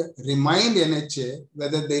reflect and remind NHA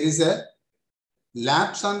whether there is a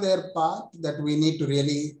lapse on their part that we need to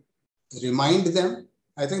really remind them.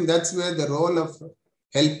 I think that's where the role of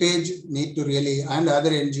HelpAge need to really, and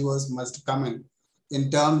other NGOs must come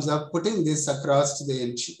in terms of putting this across to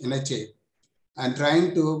the NHA and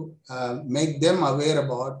trying to make them aware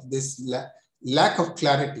about this lack of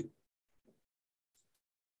clarity.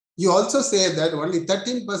 You also say that only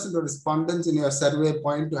 13% of respondents in your survey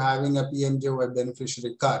point to having a PMJY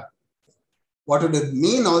beneficiary card. What would it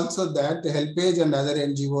mean also that HelpAge and other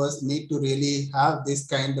NGOs need to really have this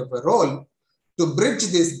kind of a role to bridge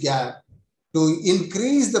this gap, to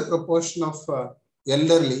increase the proportion of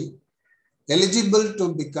elderly eligible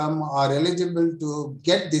to become or eligible to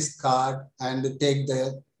get this card and take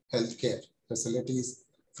the healthcare facilities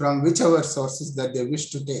from whichever sources that they wish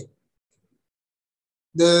to take.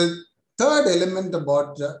 The third element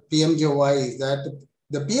about PMJY is that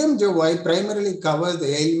the PMJY primarily covers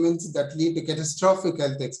the ailments that lead to catastrophic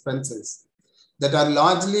health expenses that are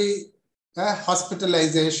largely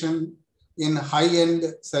hospitalization in high-end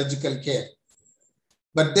surgical care.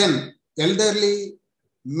 But then elderly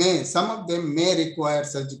some of them may require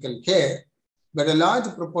surgical care, but a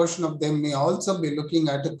large proportion of them may also be looking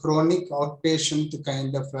at a chronic outpatient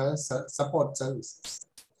kind of support services.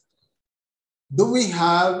 Do we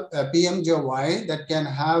have a PMJY that can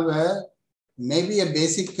have maybe a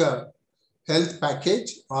basic health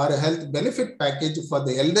package or a health benefit package for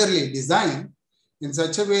the elderly design in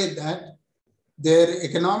such a way that their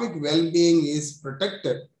economic well-being is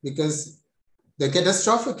protected? Because the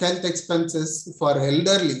catastrophic health expenses for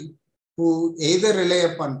elderly who either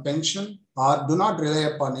rely upon pension or do not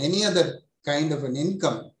rely upon any other kind of an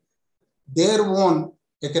income, their own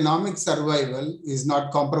economic survival is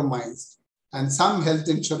not compromised, and some health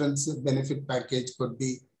insurance benefit package could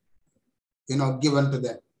be given to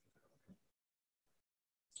them.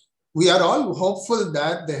 We are all hopeful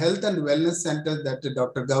that the health and wellness center that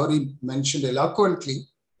Dr. Gauri mentioned eloquently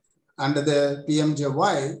under the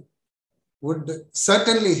PMJY would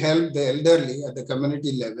certainly help the elderly at the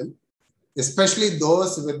community level, especially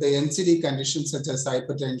those with the NCD conditions such as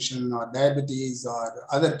hypertension or diabetes or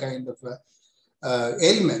other kind of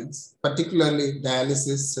ailments, particularly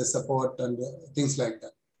dialysis support and things like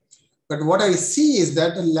that. But what I see is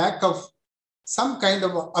that a lack of some kind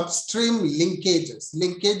of upstream linkages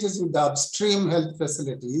with the upstream health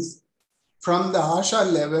facilities from the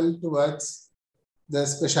ASHA level towards the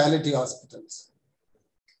specialty hospitals.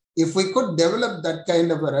 If we could develop that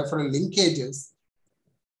kind of a referral linkages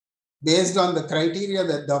based on the criteria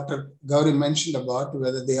that Dr. Gauri mentioned about,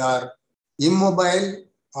 whether they are immobile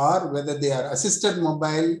or whether they are assisted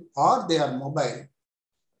mobile or they are mobile,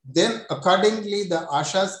 then accordingly the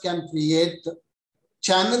ASHAs can create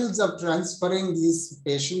channels of transferring these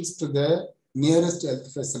patients to the nearest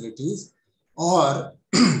health facilities. Or,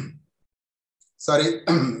 sorry,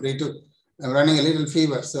 Ritu, I'm running a little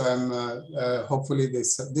fever, so I'm hopefully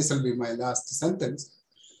this will be my last sentence.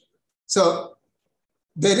 So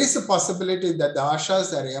there is a possibility that the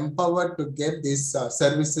ASHAs are empowered to get these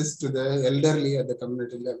services to the elderly at the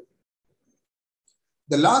community level.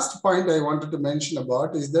 The last point I wanted to mention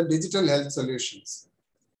about is the digital health solutions.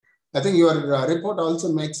 I think your report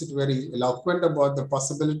also makes it very eloquent about the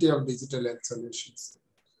possibility of digital health solutions.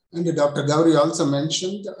 And Dr. Gauri also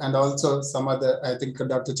mentioned, and also some other, I think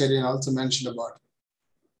Dr. Cherian also mentioned about it.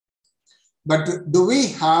 But do we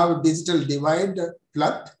have digital divide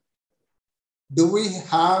plugged? Do we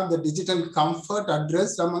have the digital comfort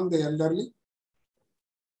addressed among the elderly?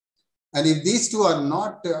 And if these two are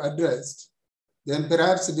not addressed, then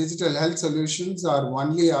perhaps digital health solutions are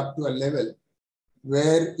only up to a level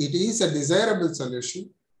where it is a desirable solution,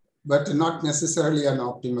 but not necessarily an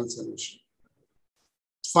optimal solution.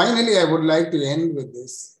 Finally, I would like to end with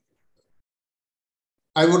this.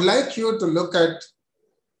 I would like you to look at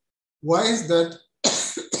why is that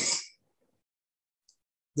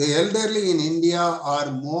the elderly in India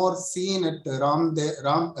are more seen at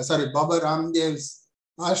Baba Ramdev's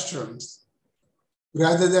ashrams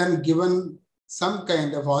rather than given some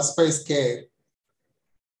kind of hospice care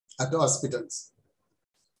at hospitals.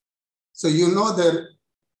 So you know that,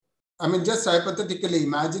 I mean, just hypothetically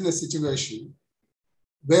imagine a situation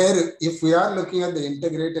where if we are looking at the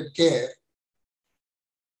integrated care,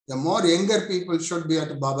 the more younger people should be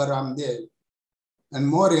at Baba Ramdev and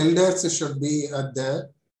more elders should be at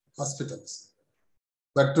the hospitals.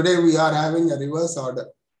 But today we are having a reverse order.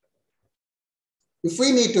 If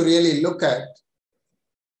we need to really look at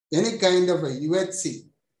any kind of a UHC,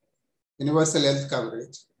 universal health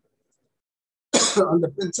coverage, on the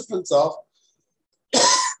principles of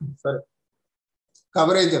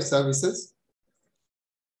coverage of services,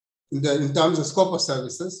 in terms of scope of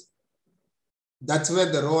services, that's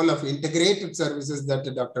where the role of integrated services that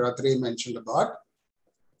Dr. Atri mentioned about.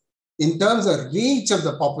 In terms of reach of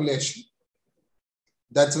the population,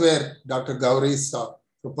 that's where Dr. Gauri's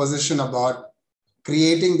proposition about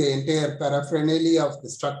creating the entire paraphernalia of the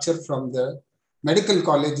structure from the medical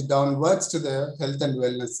college downwards to the health and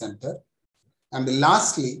wellness center. And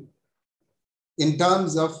lastly, in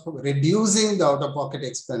terms of reducing the out-of-pocket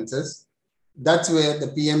expenses, that's where the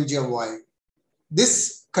PMJY,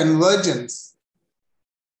 this convergence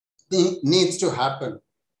needs to happen.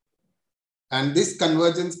 And this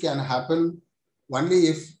convergence can happen only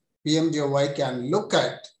if PMJY can look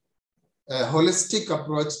at a holistic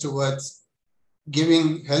approach towards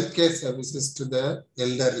giving healthcare services to the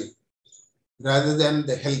elderly rather than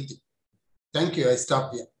the healthy. Thank you. I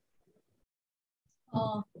stop here.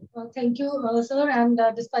 Thank you, sir. And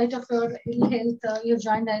despite of your ill health, you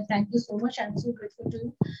joined. I thank you so much. I'm so grateful to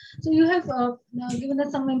you. So you have given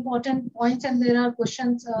us some important points, and there are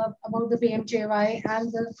questions about the PMJY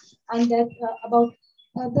about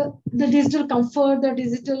the digital comfort, the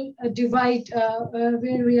digital divide, where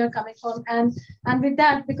we are coming from, and with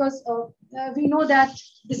that, because we know that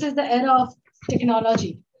this is the era of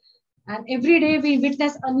technology, and every day we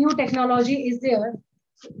witness a new technology is there.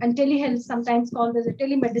 And telehealth, sometimes called as a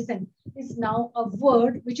telemedicine, is now a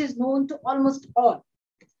word which is known to almost all.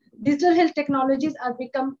 Digital health technologies are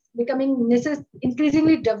becoming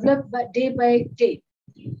increasingly developed day by day.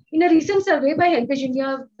 In a recent survey by HelpAge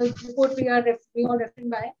India, the report we are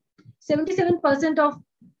referring by, 77% of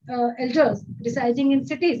elders residing in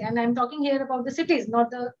cities, and I'm talking here about the cities,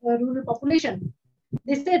 not the rural population,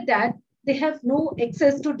 they said that they have no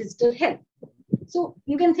access to digital health. So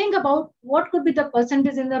you can think about what could be the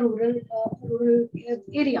percentage in the rural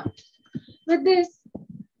area. With this,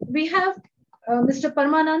 we have Mr.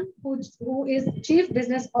 Paramanand, who is Chief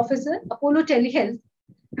Business Officer, Apollo Telehealth.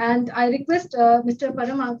 And I request Mr.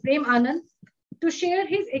 Prem Anand to share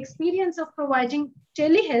his experience of providing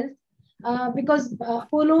telehealth because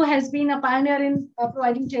Apollo has been a pioneer in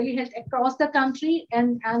providing telehealth across the country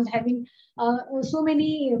and having so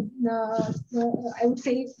many, I would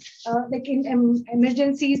say, like in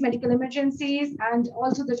emergencies, medical emergencies, and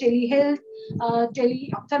also the telehealth,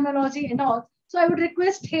 teleophthalmology and all. So I would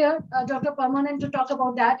request here Dr. Paramanand to talk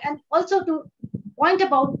about that and also to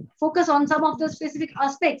focus on some of the specific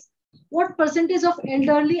aspects. What percentage of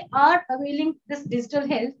elderly are availing this digital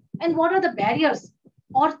health and what are the barriers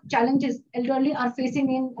or challenges elderly are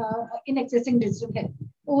facing in accessing digital health?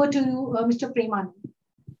 Over to you, Mr. Preman.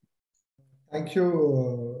 Thank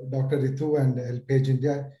you, Dr. Ritu and HelpAge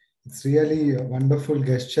India. It's really a wonderful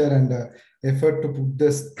gesture and effort to put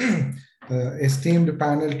this esteemed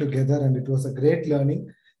panel together, and it was a great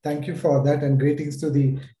learning. Thank you for that, and greetings to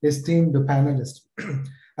the esteemed panelists.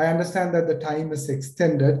 I understand that the time is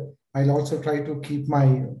extended. I'll also try to keep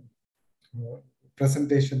my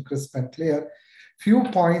presentation crisp and clear. Few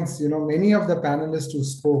points, many of the panelists who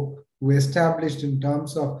spoke who established in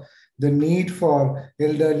terms of the need for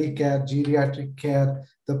elderly care, geriatric care,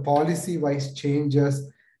 the policy-wise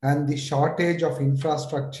changes, and the shortage of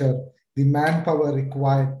infrastructure, the manpower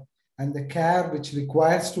required, and the care which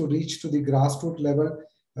requires to reach to the grassroots level,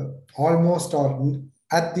 almost or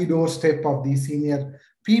at the doorstep of the senior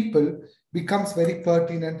people, becomes very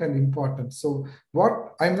pertinent and important. So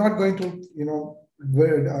what I'm not going to,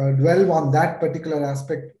 dwell on that particular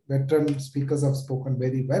aspect. Veteran speakers have spoken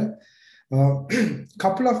very well.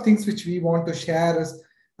 Couple of things which we want to share is,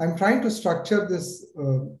 I'm trying to structure this,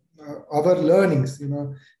 our learnings.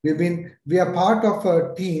 We are part of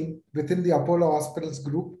a team within the Apollo Hospitals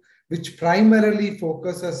group, which primarily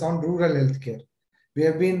focuses on rural healthcare. We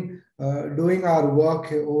have been doing our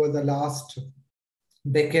work over the last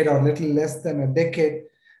decade or little less than a decade.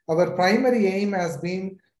 Our primary aim has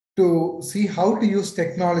been to see how to use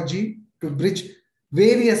technology to bridge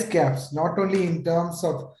various gaps, not only in terms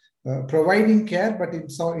of providing care, but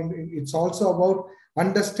it's also about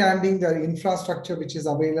understanding the infrastructure which is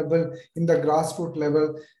available in the grassroots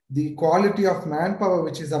level, the quality of manpower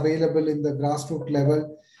which is available in the grassroots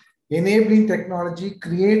level, enabling technology,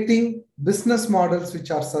 creating business models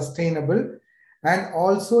which are sustainable, and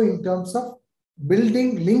also in terms of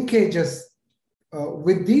building linkages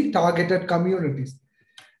with the targeted communities.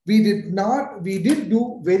 We did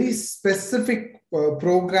do very specific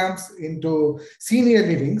programs into senior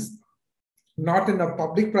livings, not in a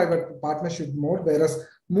public-private partnership mode, whereas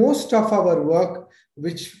most of our work,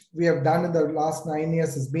 which we have done in the last 9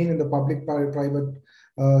 years, has been in the public-private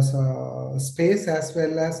space, as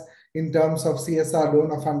well as in terms of CSR,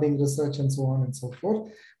 donor funding, research, and so on and so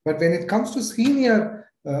forth. But when it comes to senior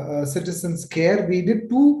citizens care, we did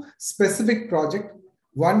two specific projects.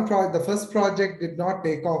 The first project did not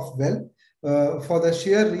take off well, for the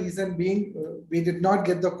sheer reason being we did not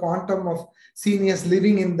get the quantum of seniors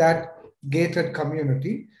living in that gated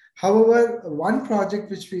community. However, one project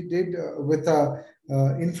which we did with a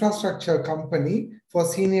infrastructure company for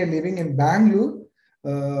senior living in Bangalore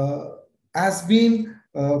has been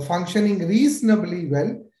functioning reasonably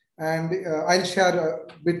well, and I'll share a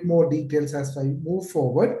bit more details as I move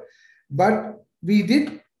forward. But we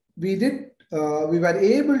were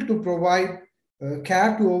able to provide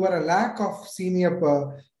care to over 1 lakh of senior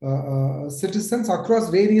citizens across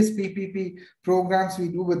various PPP programs we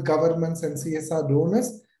do with governments and CSR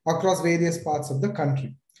donors across various parts of the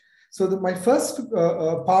country. So my first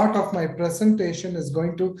part of my presentation is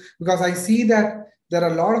going to, because I see that there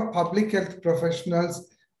are a lot of public health professionals,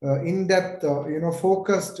 in-depth,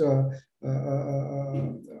 focused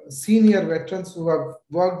senior veterans who have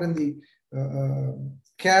worked in the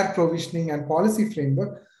care provisioning and policy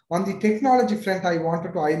framework. On the technology front, I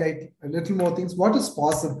wanted to highlight a little more things. What is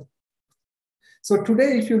possible? So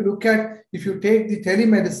today, if you take the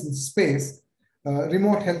telemedicine space,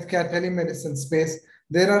 remote healthcare telemedicine space,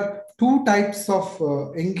 there are two types of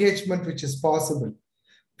engagement which is possible.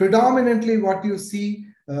 Predominantly, what you see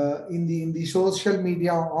in the social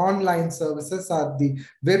media online services are the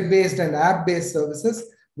web-based and app-based services,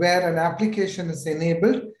 where an application is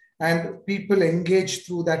enabled and people engage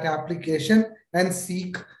through that application and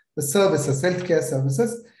seek the services, healthcare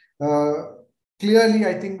services. Clearly,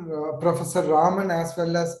 I think Professor Raman, as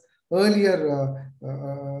well as earlier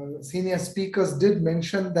senior speakers, did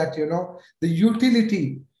mention that the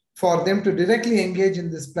utility for them to directly engage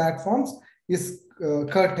in these platforms is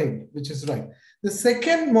curtailed, which is right. The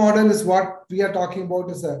second model is what we are talking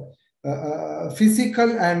about, is a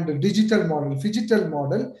physical and digital model, phygital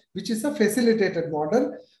model, which is a facilitated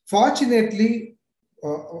model. Fortunately,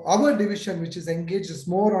 our division, which is engaged, is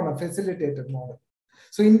more on a facilitated model.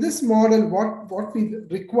 So in this model, what we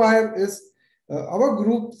require is our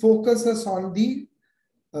group focuses on the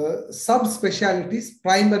subspecialties,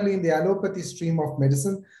 primarily in the allopathy stream of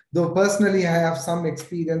medicine, though personally I have some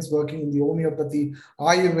experience working in the homeopathy,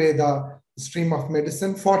 Ayurveda stream of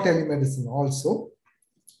medicine for telemedicine also.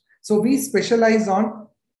 So we specialize on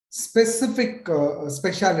specific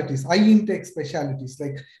specialties, eye intake specialties,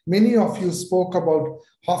 like many of you spoke about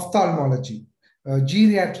ophthalmology,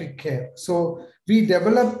 geriatric care. So we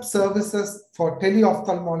develop services for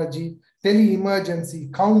teleophthalmology, tele-emergency,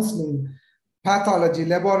 counseling, pathology,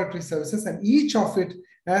 laboratory services, and each of it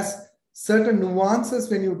has certain nuances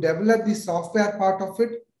when you develop the software part of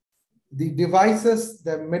it, the devices,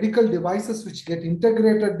 the medical devices which get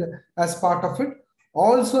integrated as part of it,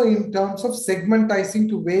 also in terms of segmentizing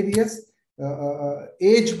to various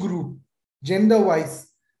age group,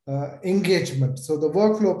 gender-wise engagement. So the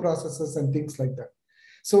workflow processes and things like that.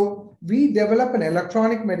 So we develop an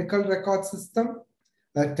electronic medical record system,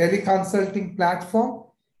 a teleconsulting platform,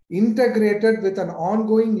 integrated with an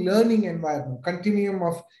ongoing learning environment, continuum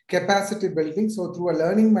of capacity building. So through a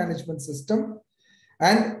learning management system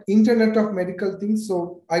and Internet of Medical Things.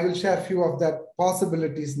 So I will share a few of that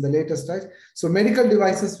possibilities in the later stage. So medical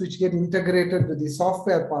devices which get integrated with the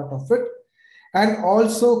software part of it, and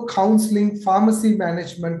also counseling, pharmacy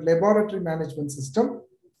management, laboratory management system.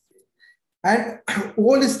 And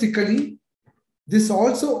holistically, this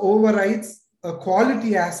also overrides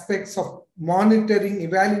quality aspects of monitoring,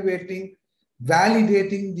 evaluating,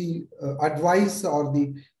 validating the advice or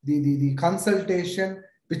the consultation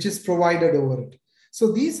which is provided over it.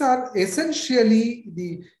 So these are essentially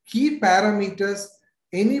the key parameters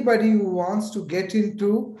anybody who wants to get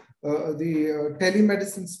into the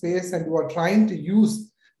telemedicine space and who are trying to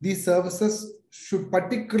use these services should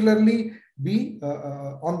particularly be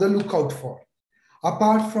on the lookout for.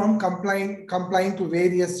 Apart from complying to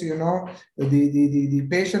various, the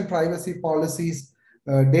patient privacy policies,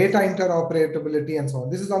 data interoperability, and so on.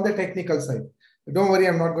 This is on the technical side. Don't worry,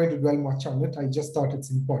 I'm not going to dwell much on it. I just thought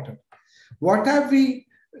it's important. What have we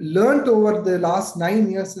learned over the last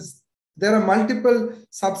 9 years is there are multiple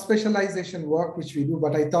subspecialization work which we do,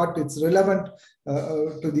 but I thought it's relevant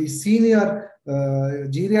to the senior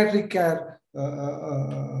geriatric care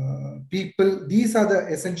people. These are the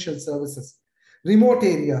essential services. Remote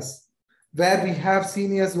areas where we have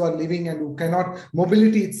seniors who are living and who cannot,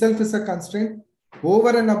 mobility itself is a constraint.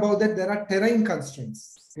 Over and above that, there are terrain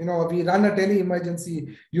constraints. We run a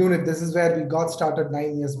tele-emergency unit. This is where we got started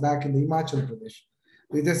 9 years back in the Himachal Pradesh.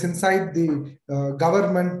 It is inside the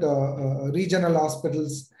government regional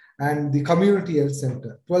hospitals and the community health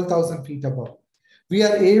center, 12,000 feet above. We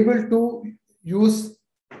are able to use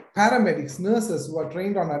paramedics, nurses who are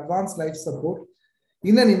trained on advanced life support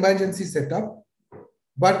in an emergency setup,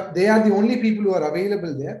 but they are the only people who are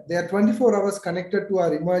available there. They are 24 hours connected to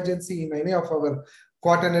our emergency in any of our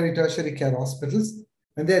quaternary tertiary care hospitals,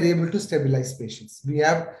 and they are able to stabilize patients. We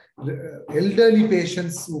have elderly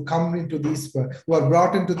patients who come into these, who are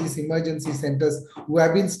brought into these emergency centers, who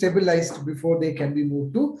have been stabilized before they can be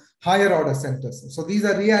moved to higher order centers. So these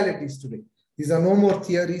are realities today. These are no more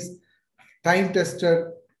theories, time tested.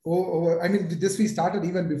 I mean, this we started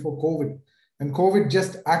even before COVID, and COVID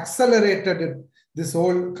just accelerated it, this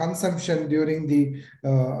whole consumption during the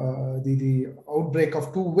outbreak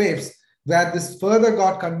of 2 waves, where this further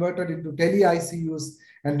got converted into tele-ICUs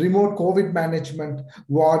and remote COVID management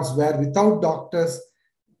wards, where without doctors,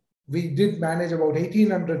 we did manage about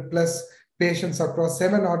 1,800 plus patients across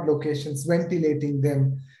 7 odd locations, ventilating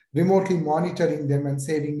them, remotely monitoring them and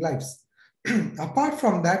saving lives. Apart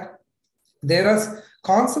from that, there are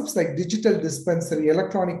concepts like digital dispensary,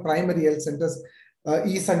 electronic primary health centers.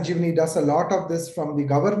 eSanjeevani does a lot of this from the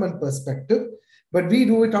government perspective, but we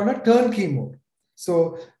do it on a turnkey mode.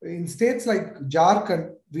 So in states like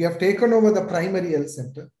Jharkhand, we have taken over the primary health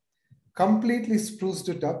center, completely spruced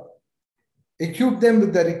it up, equipped them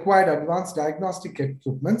with the required advanced diagnostic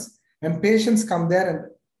equipments, and patients come there and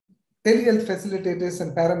telehealth facilitators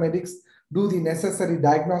and paramedics do the necessary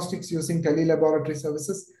diagnostics using telelaboratory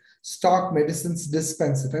services, stock medicines,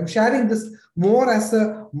 dispense it. I'm sharing this more as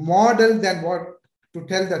a model than to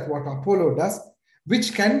tell that what Apollo does,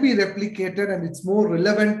 which can be replicated, and it's more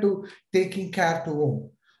relevant to taking care to home.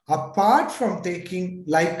 Apart from taking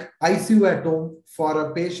like ICU at home for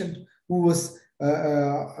a patient who is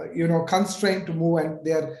constrained to move and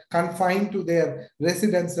they are confined to their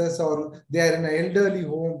residences, or they are in an elderly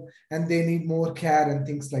home and they need more care and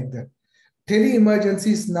things like that.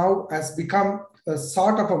 Tele-emergencies now has become a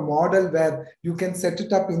sort of a model where you can set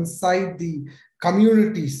it up inside the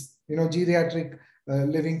communities, geriatric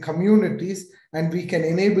living communities, and we can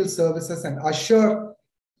enable services and assure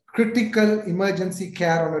critical emergency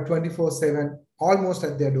care on a 24/7, almost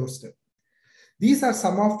at their doorstep. These are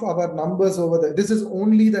some of our numbers over there. This is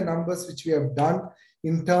only the numbers which we have done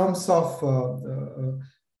in terms of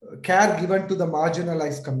care given to the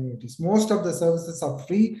marginalized communities. Most of the services are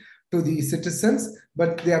free to the citizens,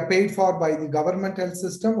 but they are paid for by the government health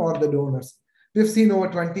system or the donors. We've seen over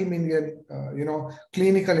 20 million,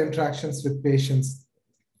 clinical interactions with patients,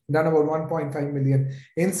 done about 1.5 million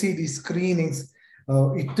NCD screenings.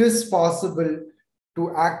 It is possible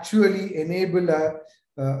to actually enable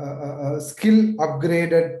a skill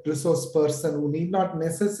upgraded resource person who need not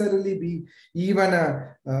necessarily be even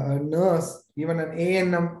a nurse, even an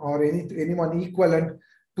ANM or anyone equivalent,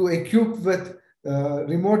 to equip with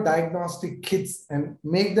remote diagnostic kits and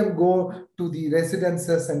make them go to the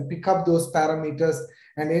residences and pick up those parameters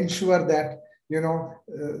and ensure that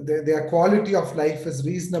their quality of life is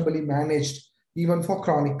reasonably managed even for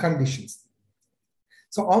chronic conditions.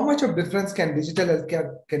 So how much of difference can digital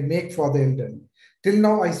healthcare can make for the elderly? Till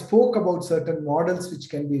now, I spoke about certain models which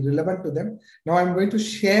can be relevant to them. Now I'm going to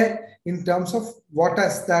share in terms of what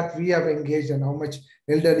is that we have engaged and how much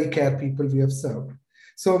elderly care people we have served.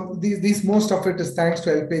 So these most of it is thanks to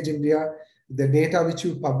HelpAge India. The data which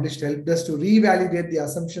you published helped us to revalidate the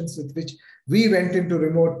assumptions with which we went into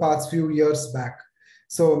remote parts few years back.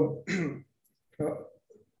 So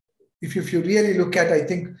if you really look at, I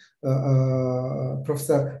think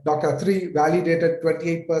Professor Dr. Atri validated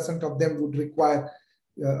 28% of them would require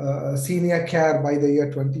senior care by the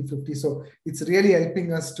year 2050. So it's really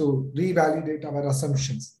helping us to revalidate our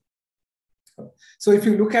assumptions. So if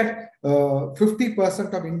you look at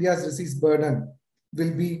 50% of India's disease burden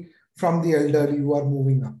will be from the elderly who are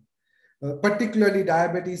moving up. Particularly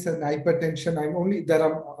diabetes and hypertension. There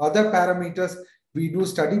are other parameters we do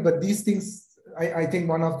study, but these things, I think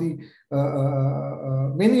one of the,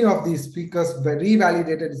 many of these speakers were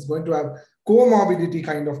revalidated is going to have comorbidity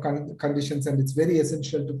kind of conditions, and it's very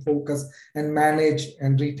essential to focus and manage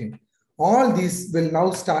and retain. All these will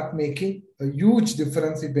now start making a huge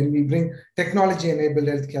difference when we bring technology-enabled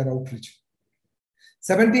healthcare outreach.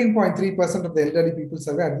 17.3% of the elderly people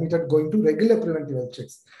surveyed admitted going to regular preventive health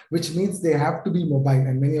checks, which means they have to be mobile,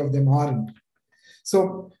 and many of them aren't.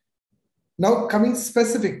 So now coming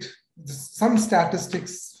specific, some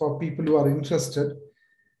statistics for people who are interested.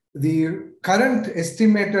 The current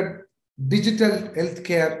estimated digital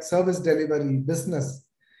healthcare service delivery business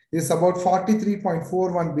is about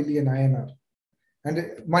 43.41 billion INR.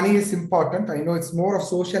 And money is important. I know it's more of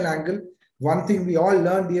social angle. One thing we all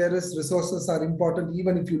learned here is resources are important,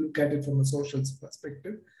 even if you look at it from a social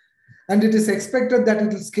perspective. And it is expected that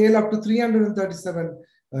it will scale up to 337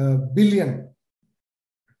 billion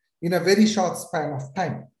in a very short span of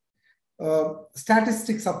time.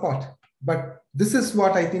 Statistics apart, but this is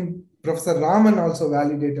what I think Professor Raman also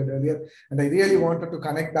validated earlier, and I really wanted to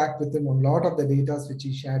connect back with him on a lot of the data which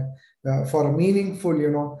he shared for a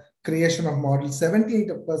meaningful, creation of models.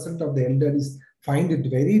 78% of the elderly find it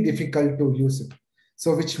very difficult to use it.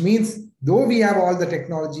 So which means though we have all the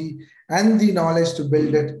technology and the knowledge to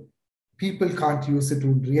build it, people can't use it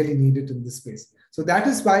who really need it in this space. So that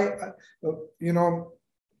is why,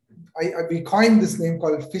 we coined this name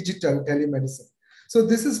called phygital telemedicine. So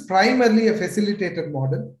this is primarily a facilitated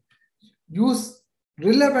model. Use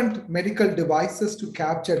relevant medical devices to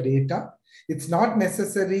capture data. It's not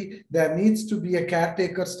necessary there needs to be a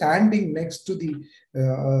caretaker standing next to the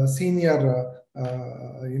senior,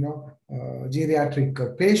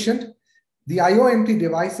 geriatric patient. The IoMT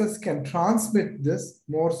devices can transmit this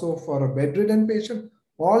more so for a bedridden patient,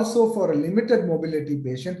 also for a limited mobility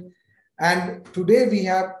patient. And today we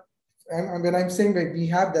have, and when I'm saying that we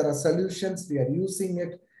have, there are solutions, we are using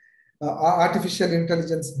it, artificial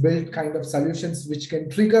intelligence built kind of solutions which can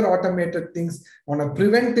trigger automated things on a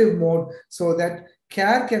preventive mode so that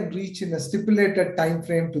care can reach in a stipulated time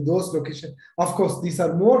frame to those locations. Of course, this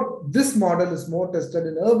model is more tested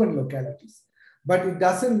in urban localities, but it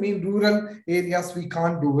doesn't mean rural areas we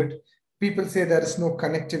can't do it. People say there is no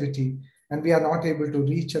connectivity and we are not able to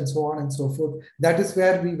reach and so on and so forth. That is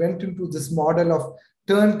where we went into this model of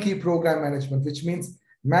turnkey program management, which means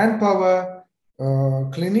manpower,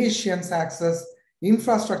 clinicians access,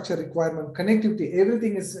 infrastructure requirement, connectivity,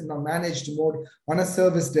 everything is in a managed mode on a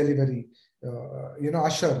service delivery,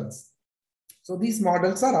 assurance. So these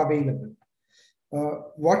models are available.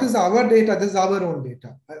 What is our data? This is our own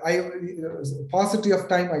data. Paucity of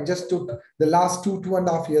time, I just took the last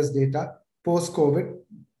 2.5 years data post-COVID.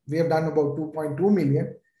 We have done about 2.2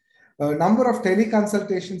 million. Number of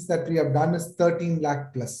teleconsultations that we have done is 13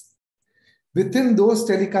 lakh plus. Within those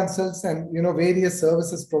teleconsults and various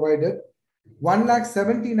services provided,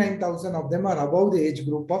 1,79,000 of them are above the age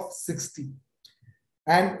group of 60.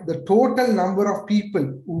 And the total number of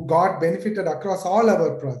people who got benefited across all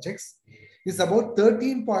our projects is about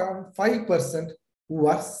 13.5% who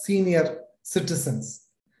are senior citizens.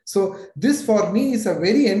 So this for me is a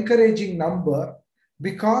very encouraging number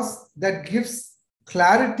because that gives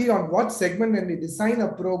clarity on what segment when we design a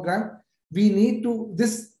program, we need to,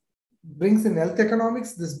 this brings in health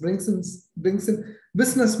economics, this brings in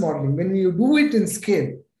business modeling. When you do it in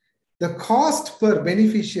scale, the cost per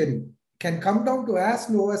beneficiary can come down to as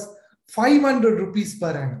low as 500 rupees per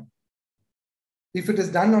annum. If it is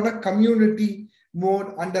done on a community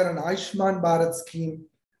mode under an Ayushman Bharat scheme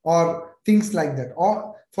or things like that.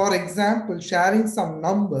 Or for example, sharing some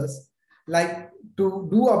numbers like to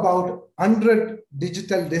do about 100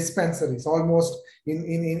 digital dispensaries almost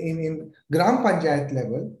in Gram Panchayat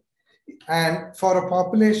level. And for a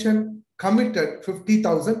population committed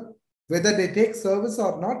 50,000, whether they take service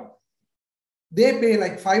or not, they pay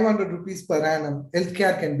like 500 rupees per annum.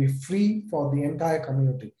 Healthcare can be free for the entire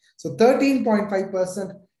community. So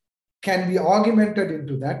 13.5% can be augmented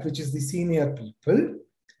into that, which is the senior people.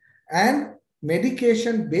 And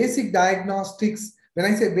medication, basic diagnostics, when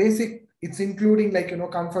I say basic, it's including like,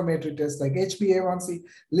 confirmatory tests like HbA1c,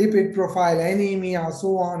 lipid profile, anemia,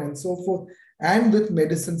 so on and so forth, and with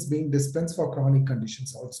medicines being dispensed for chronic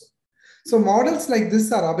conditions also. So models like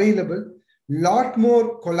this are available. Lot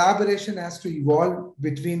more collaboration has to evolve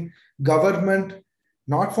between government,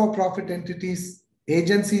 not-for-profit entities,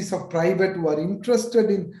 agencies of private who are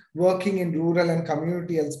interested in working in rural and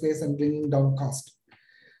community health space and bringing down cost.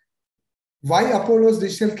 Why Apollo's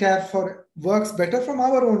digital care for works better from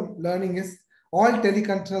our own learning is all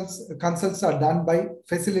teleconsults are done by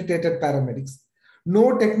facilitated paramedics.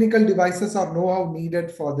 No technical devices or know-how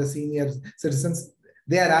needed for the senior citizens.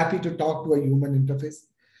 They are happy to talk to a human interface.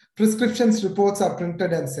 Prescriptions reports are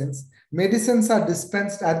printed and sent. Medicines are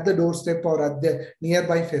dispensed at the doorstep or at the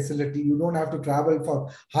nearby facility. You don't have to travel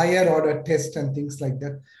for higher order tests and things like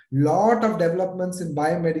that. Lot of developments in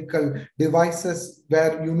biomedical devices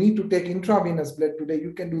where you need to take intravenous blood today,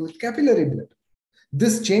 you can do with capillary blood.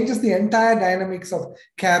 This changes the entire dynamics of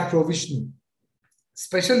care provisioning.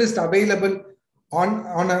 Specialists available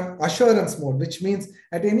on an assurance mode, which means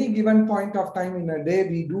at any given point of time in a day,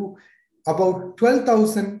 we do about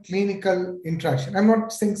 12,000 clinical interaction. I'm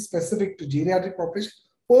not saying specific to geriatric population,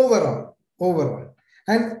 overall.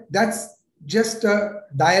 And that's just a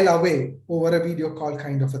dial away over a video call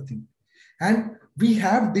kind of a thing. And we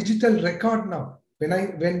have digital record now.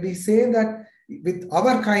 When we say that with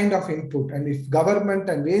our kind of input, and if government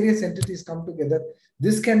and various entities come together,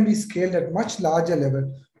 this can be scaled at much larger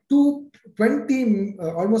level to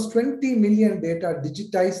almost 20 million data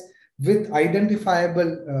digitized with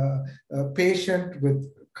identifiable patient,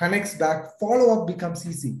 with connects back, follow-up becomes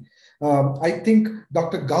easy. I think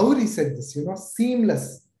Dr. Gauri said this,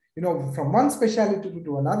 seamless, from one specialty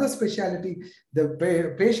to another specialty,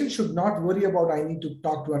 the patient should not worry about, I need to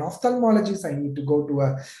talk to an ophthalmologist, I need to go to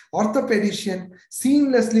an orthopedician.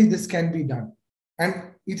 Seamlessly, this can be done.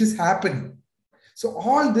 And it is happening. So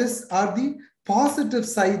all this are the positive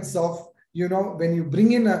sides of, when you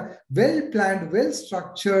bring in a well-planned,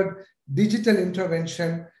 well-structured digital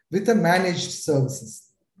intervention with a managed services.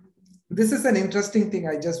 This is an interesting thing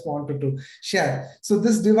I just wanted to share. So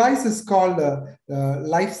this device is called a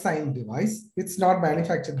LifeSign device. It's not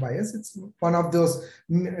manufactured by us. It's one of those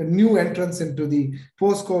new entrants into the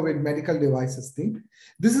post-COVID medical devices thing.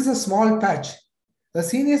 This is a small patch. A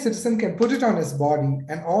senior citizen can put it on his body,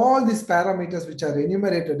 and all these parameters which are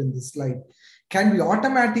enumerated in this slide can be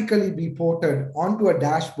automatically be ported onto a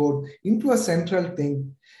dashboard into a central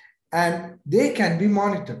thing, and they can be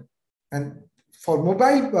monitored. And for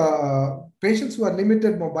mobile patients who are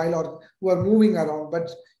limited mobile or who are moving around, but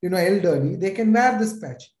elderly, they can wear this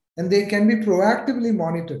patch and they can be proactively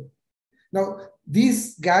monitored. Now,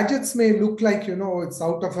 these gadgets may look like, it's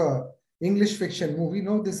out of a English fiction movie.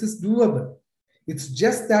 No, this is doable. It's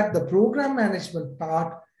just that the program management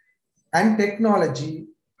part and technology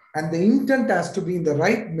and the intent has to be in the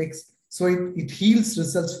right mix. So it yields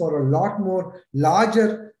results for a lot more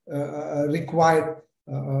larger required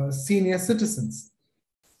senior citizens.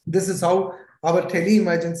 This is how our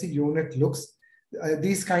tele-emergency unit looks.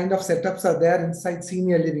 These kind of setups are there inside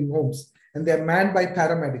senior living homes, and they're manned by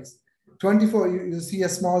paramedics. 24, you see a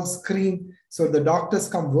small screen. So the doctors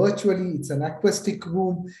come virtually. It's an acoustic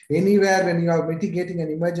room. Anywhere when you are mitigating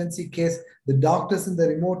an emergency case, the doctors in the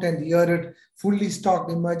remote end hear it. Fully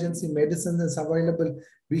stocked emergency medicine is available.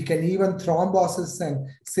 We can even thrombosis and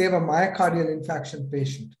save a myocardial infarction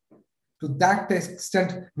patient. To that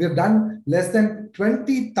extent, we've done less than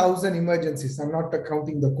 20,000 emergencies. I'm not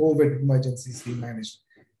counting the COVID emergencies we managed.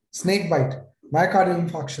 Snake bite, myocardial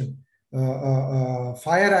infarction,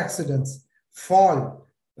 fire accidents, fall,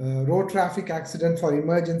 road traffic accident for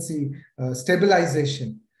emergency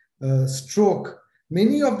stabilization, stroke.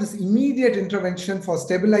 Many of this immediate intervention for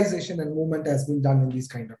stabilization and movement has been done in these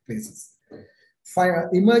kind of places.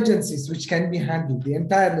 Fire emergencies, which can be handled, the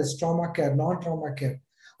entire list, trauma care, non-trauma care.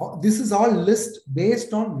 This is all list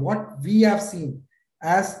based on what we have seen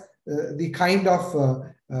as the kind of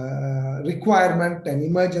requirement and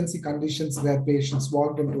emergency conditions where patients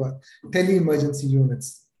walked into a tele-emergency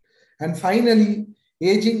units. And finally,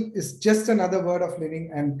 aging is just another word of living.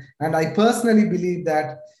 And I personally believe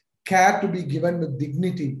that care to be given with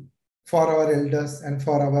dignity for our elders and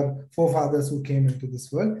for our forefathers who came into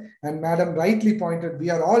this world. And Madam rightly pointed, we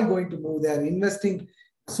are all going to move there. Investing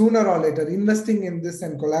sooner or later, investing in this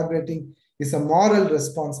and collaborating is a moral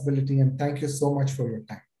responsibility. And thank you so much for your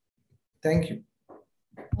time. Thank you.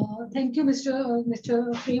 Thank you,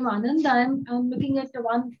 Mr. Prem Anand. I'm looking at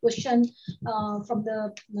one question from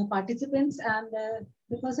the participants, and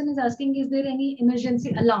the person is asking, is there any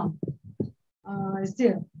emergency alarm? Is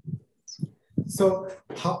there? So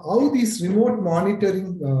how these remote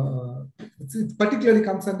monitoring, it particularly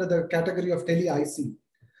comes under the category of tele-IC.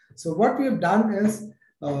 So what we have done is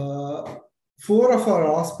 4 of our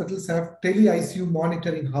hospitals have tele-ICU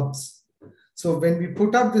monitoring hubs. So when we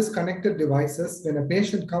put up these connected devices, when a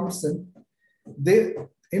patient comes in, the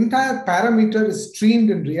entire parameter is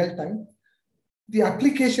streamed in real time. The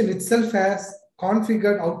application itself has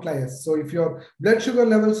configured outliers. So if your blood sugar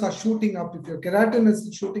levels are shooting up, if your keratin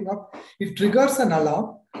is shooting up, it triggers an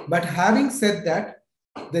alarm. But having said that,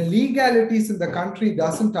 the legalities in the country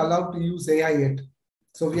doesn't allow to use AI yet.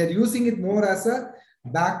 So we are using it more as a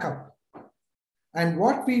backup. And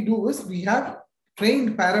what we do is we have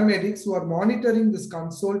trained paramedics who are monitoring this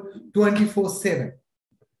console 24/7.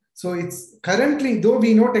 So it's currently, though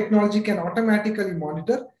we know technology can automatically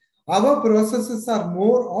monitor, our processes are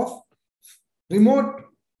more of remote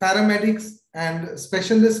paramedics and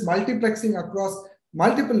specialists multiplexing across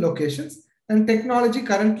multiple locations. And technology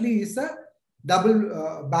currently is a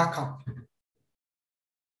double backup.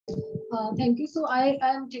 Thank you. So I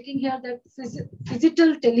am taking here that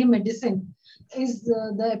physical telemedicine is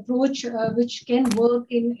the approach which can work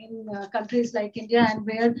in countries like India, and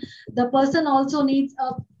where the person also needs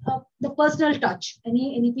the personal touch.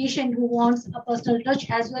 Any patient who wants a personal touch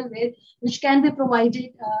as well, which can be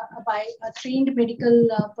provided by a trained medical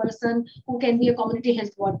person who can be a community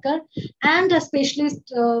health worker, and a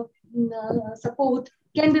specialist support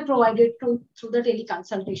can be provided through the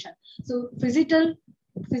teleconsultation. So physical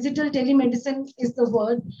telemedicine is the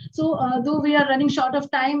word. So though we are running short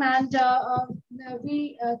of time, and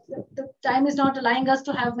the time is not allowing us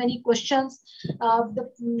to have many questions, the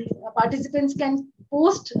participants can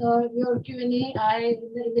post your Q&A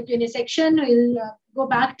in the Q&A section. We'll go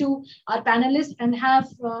back to our panelists and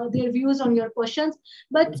have their views on your questions.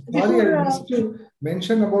 But sorry, I missed to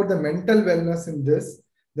mention about the mental wellness in this.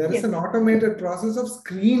 There is an automated process of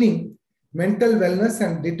screening mental wellness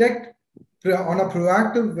and detect on a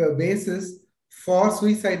proactive basis for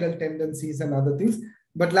suicidal tendencies and other things.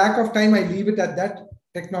 But lack of time, I leave it at that.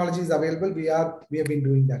 Technology is available. We have been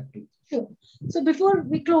doing that too. Sure. So before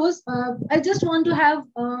we close, I just want to have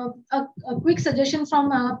a quick suggestion from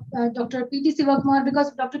Dr. P.T. Sivakumar,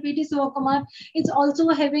 because Dr. P.T. Sivakumar is also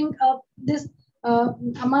having this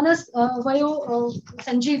Manas Vayo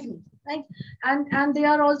Sanjeevani, right? And they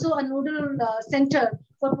are also a nodal center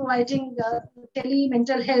for providing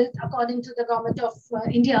tele-mental health according to the government of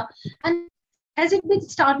India. And has it been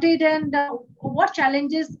started, and what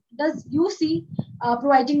challenges does you see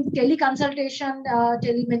providing teleconsultation,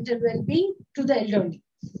 tele-mental well-being to the elderly?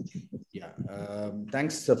 Yeah,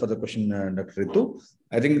 thanks for the question, Dr. Ritu.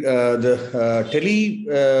 I think the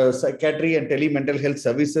tele-psychiatry and tele-mental health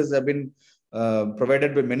services have been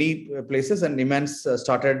provided by many places, and NIMHANS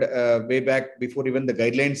started way back before even the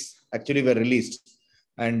guidelines actually were released.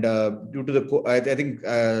 And due to the, I think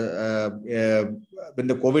when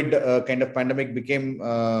the COVID kind of pandemic became,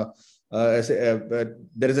 there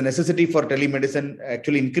is a necessity for telemedicine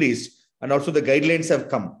actually increased, and also the guidelines have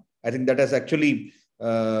come. I think that has actually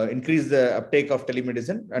increased the uptake of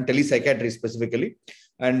telemedicine and telepsychiatry specifically.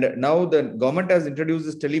 And now the government has introduced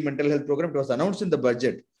this tele-mental health program. It was announced in the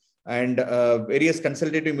budget, and various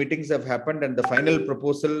consultative meetings have happened, and the final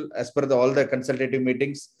proposal, as per all the consultative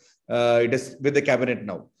meetings, it is with the cabinet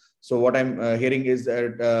now. So what I'm hearing is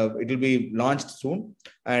that it will be launched soon,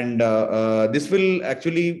 and this will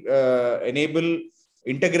actually enable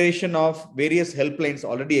integration of various helplines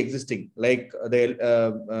already existing, like the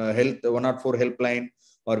Health 104 helpline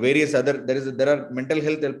or various other. There are mental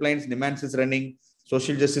health helplines. NIMHANS is running.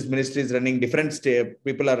 Social Justice Ministry is running. Different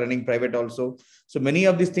people are running private also. So many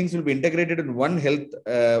of these things will be integrated in one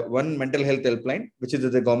mental health helpline, which is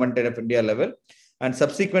at the Government of India level. And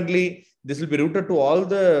subsequently, this will be routed to all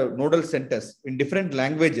the nodal centers in different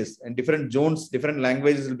languages, and different zones, different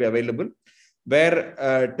languages will be available, where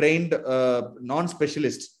trained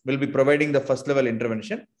non-specialists will be providing the first level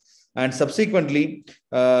intervention. And subsequently,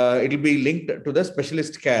 it will be linked to the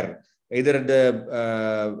specialist care, either at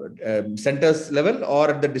the centers level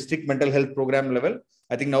or at the district mental health program level.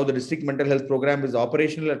 I think now the district mental health program is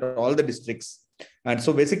operational at all the districts. And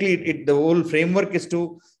so basically, the whole framework is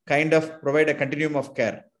to kind of provide a continuum of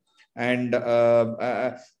care. And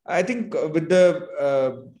I think with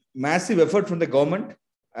the massive effort from the government,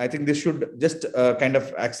 I think this should just kind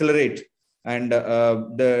of accelerate. And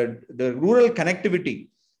the rural connectivity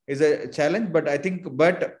is a challenge, but I think,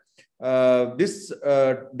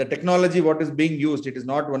 the technology what is being used, it is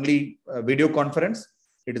not only video conference,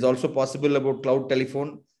 it is also possible about cloud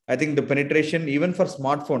telephone. I think the penetration even for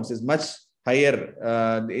smartphones is much higher.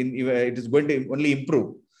 It is going to only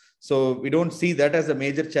improve. So we don't see that as a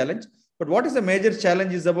major challenge. But what is a major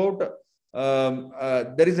challenge is about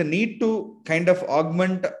there is a need to kind of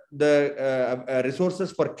augment the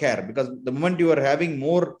resources for care, because the moment you are having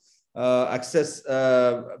more access,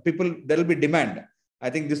 people, there will be demand. I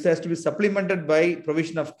think this has to be supplemented by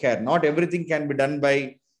provision of care. Not everything can be done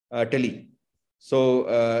by tele. So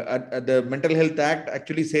the Mental Health Act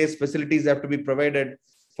actually says facilities have to be provided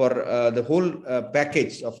for the whole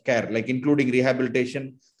package of care, like including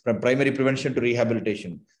rehabilitation, from primary prevention to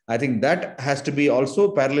rehabilitation. I think that has to be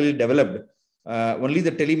also parallelly developed. Only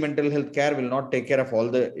the telemental health care will not take care of all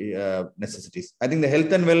the necessities. I think the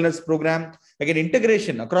health and wellness program, again,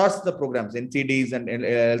 integration across the programs, NCDs and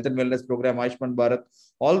health and wellness program, Ayushman Bharat,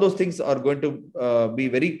 all those things are going to be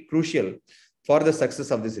very crucial for the success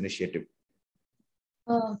of this initiative.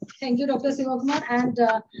 Thank you, Dr. Sivakumar. And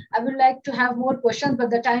I would like to have more questions, but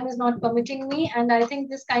the time is not permitting me. And I think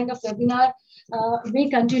this kind of webinar may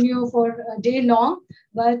continue for a day long,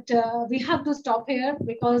 but we have to stop here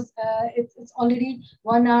because it's already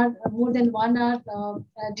 1 hour, more than 1 hour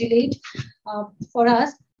delayed for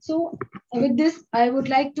us. So with this, I would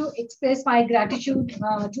like to express my gratitude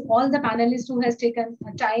to all the panelists who has taken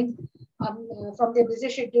time from their busy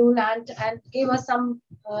schedule and gave us some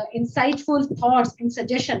insightful thoughts and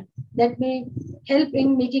suggestions that may help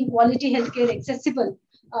in making quality healthcare accessible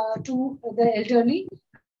to the elderly.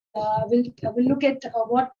 We'll look at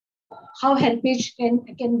how HelpAge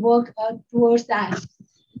can work towards that.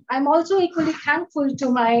 I'm also equally thankful to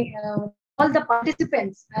my all the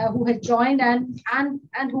participants who have joined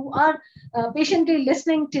and who are patiently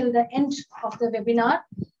listening till the end of the webinar.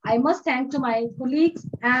 I must thank to my colleagues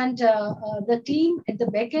and the team at the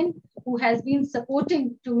back end who has been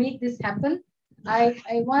supporting to make this happen. I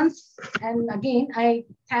once and again, I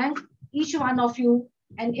thank each one of you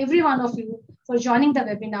and every one of you for joining the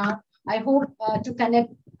webinar. I hope to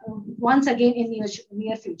connect once again in the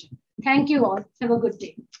near future. Thank you all. Have a good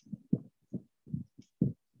day.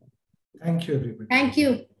 Thank you, everybody. Thank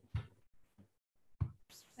you.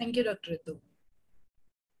 Thank you, Dr. Ritu.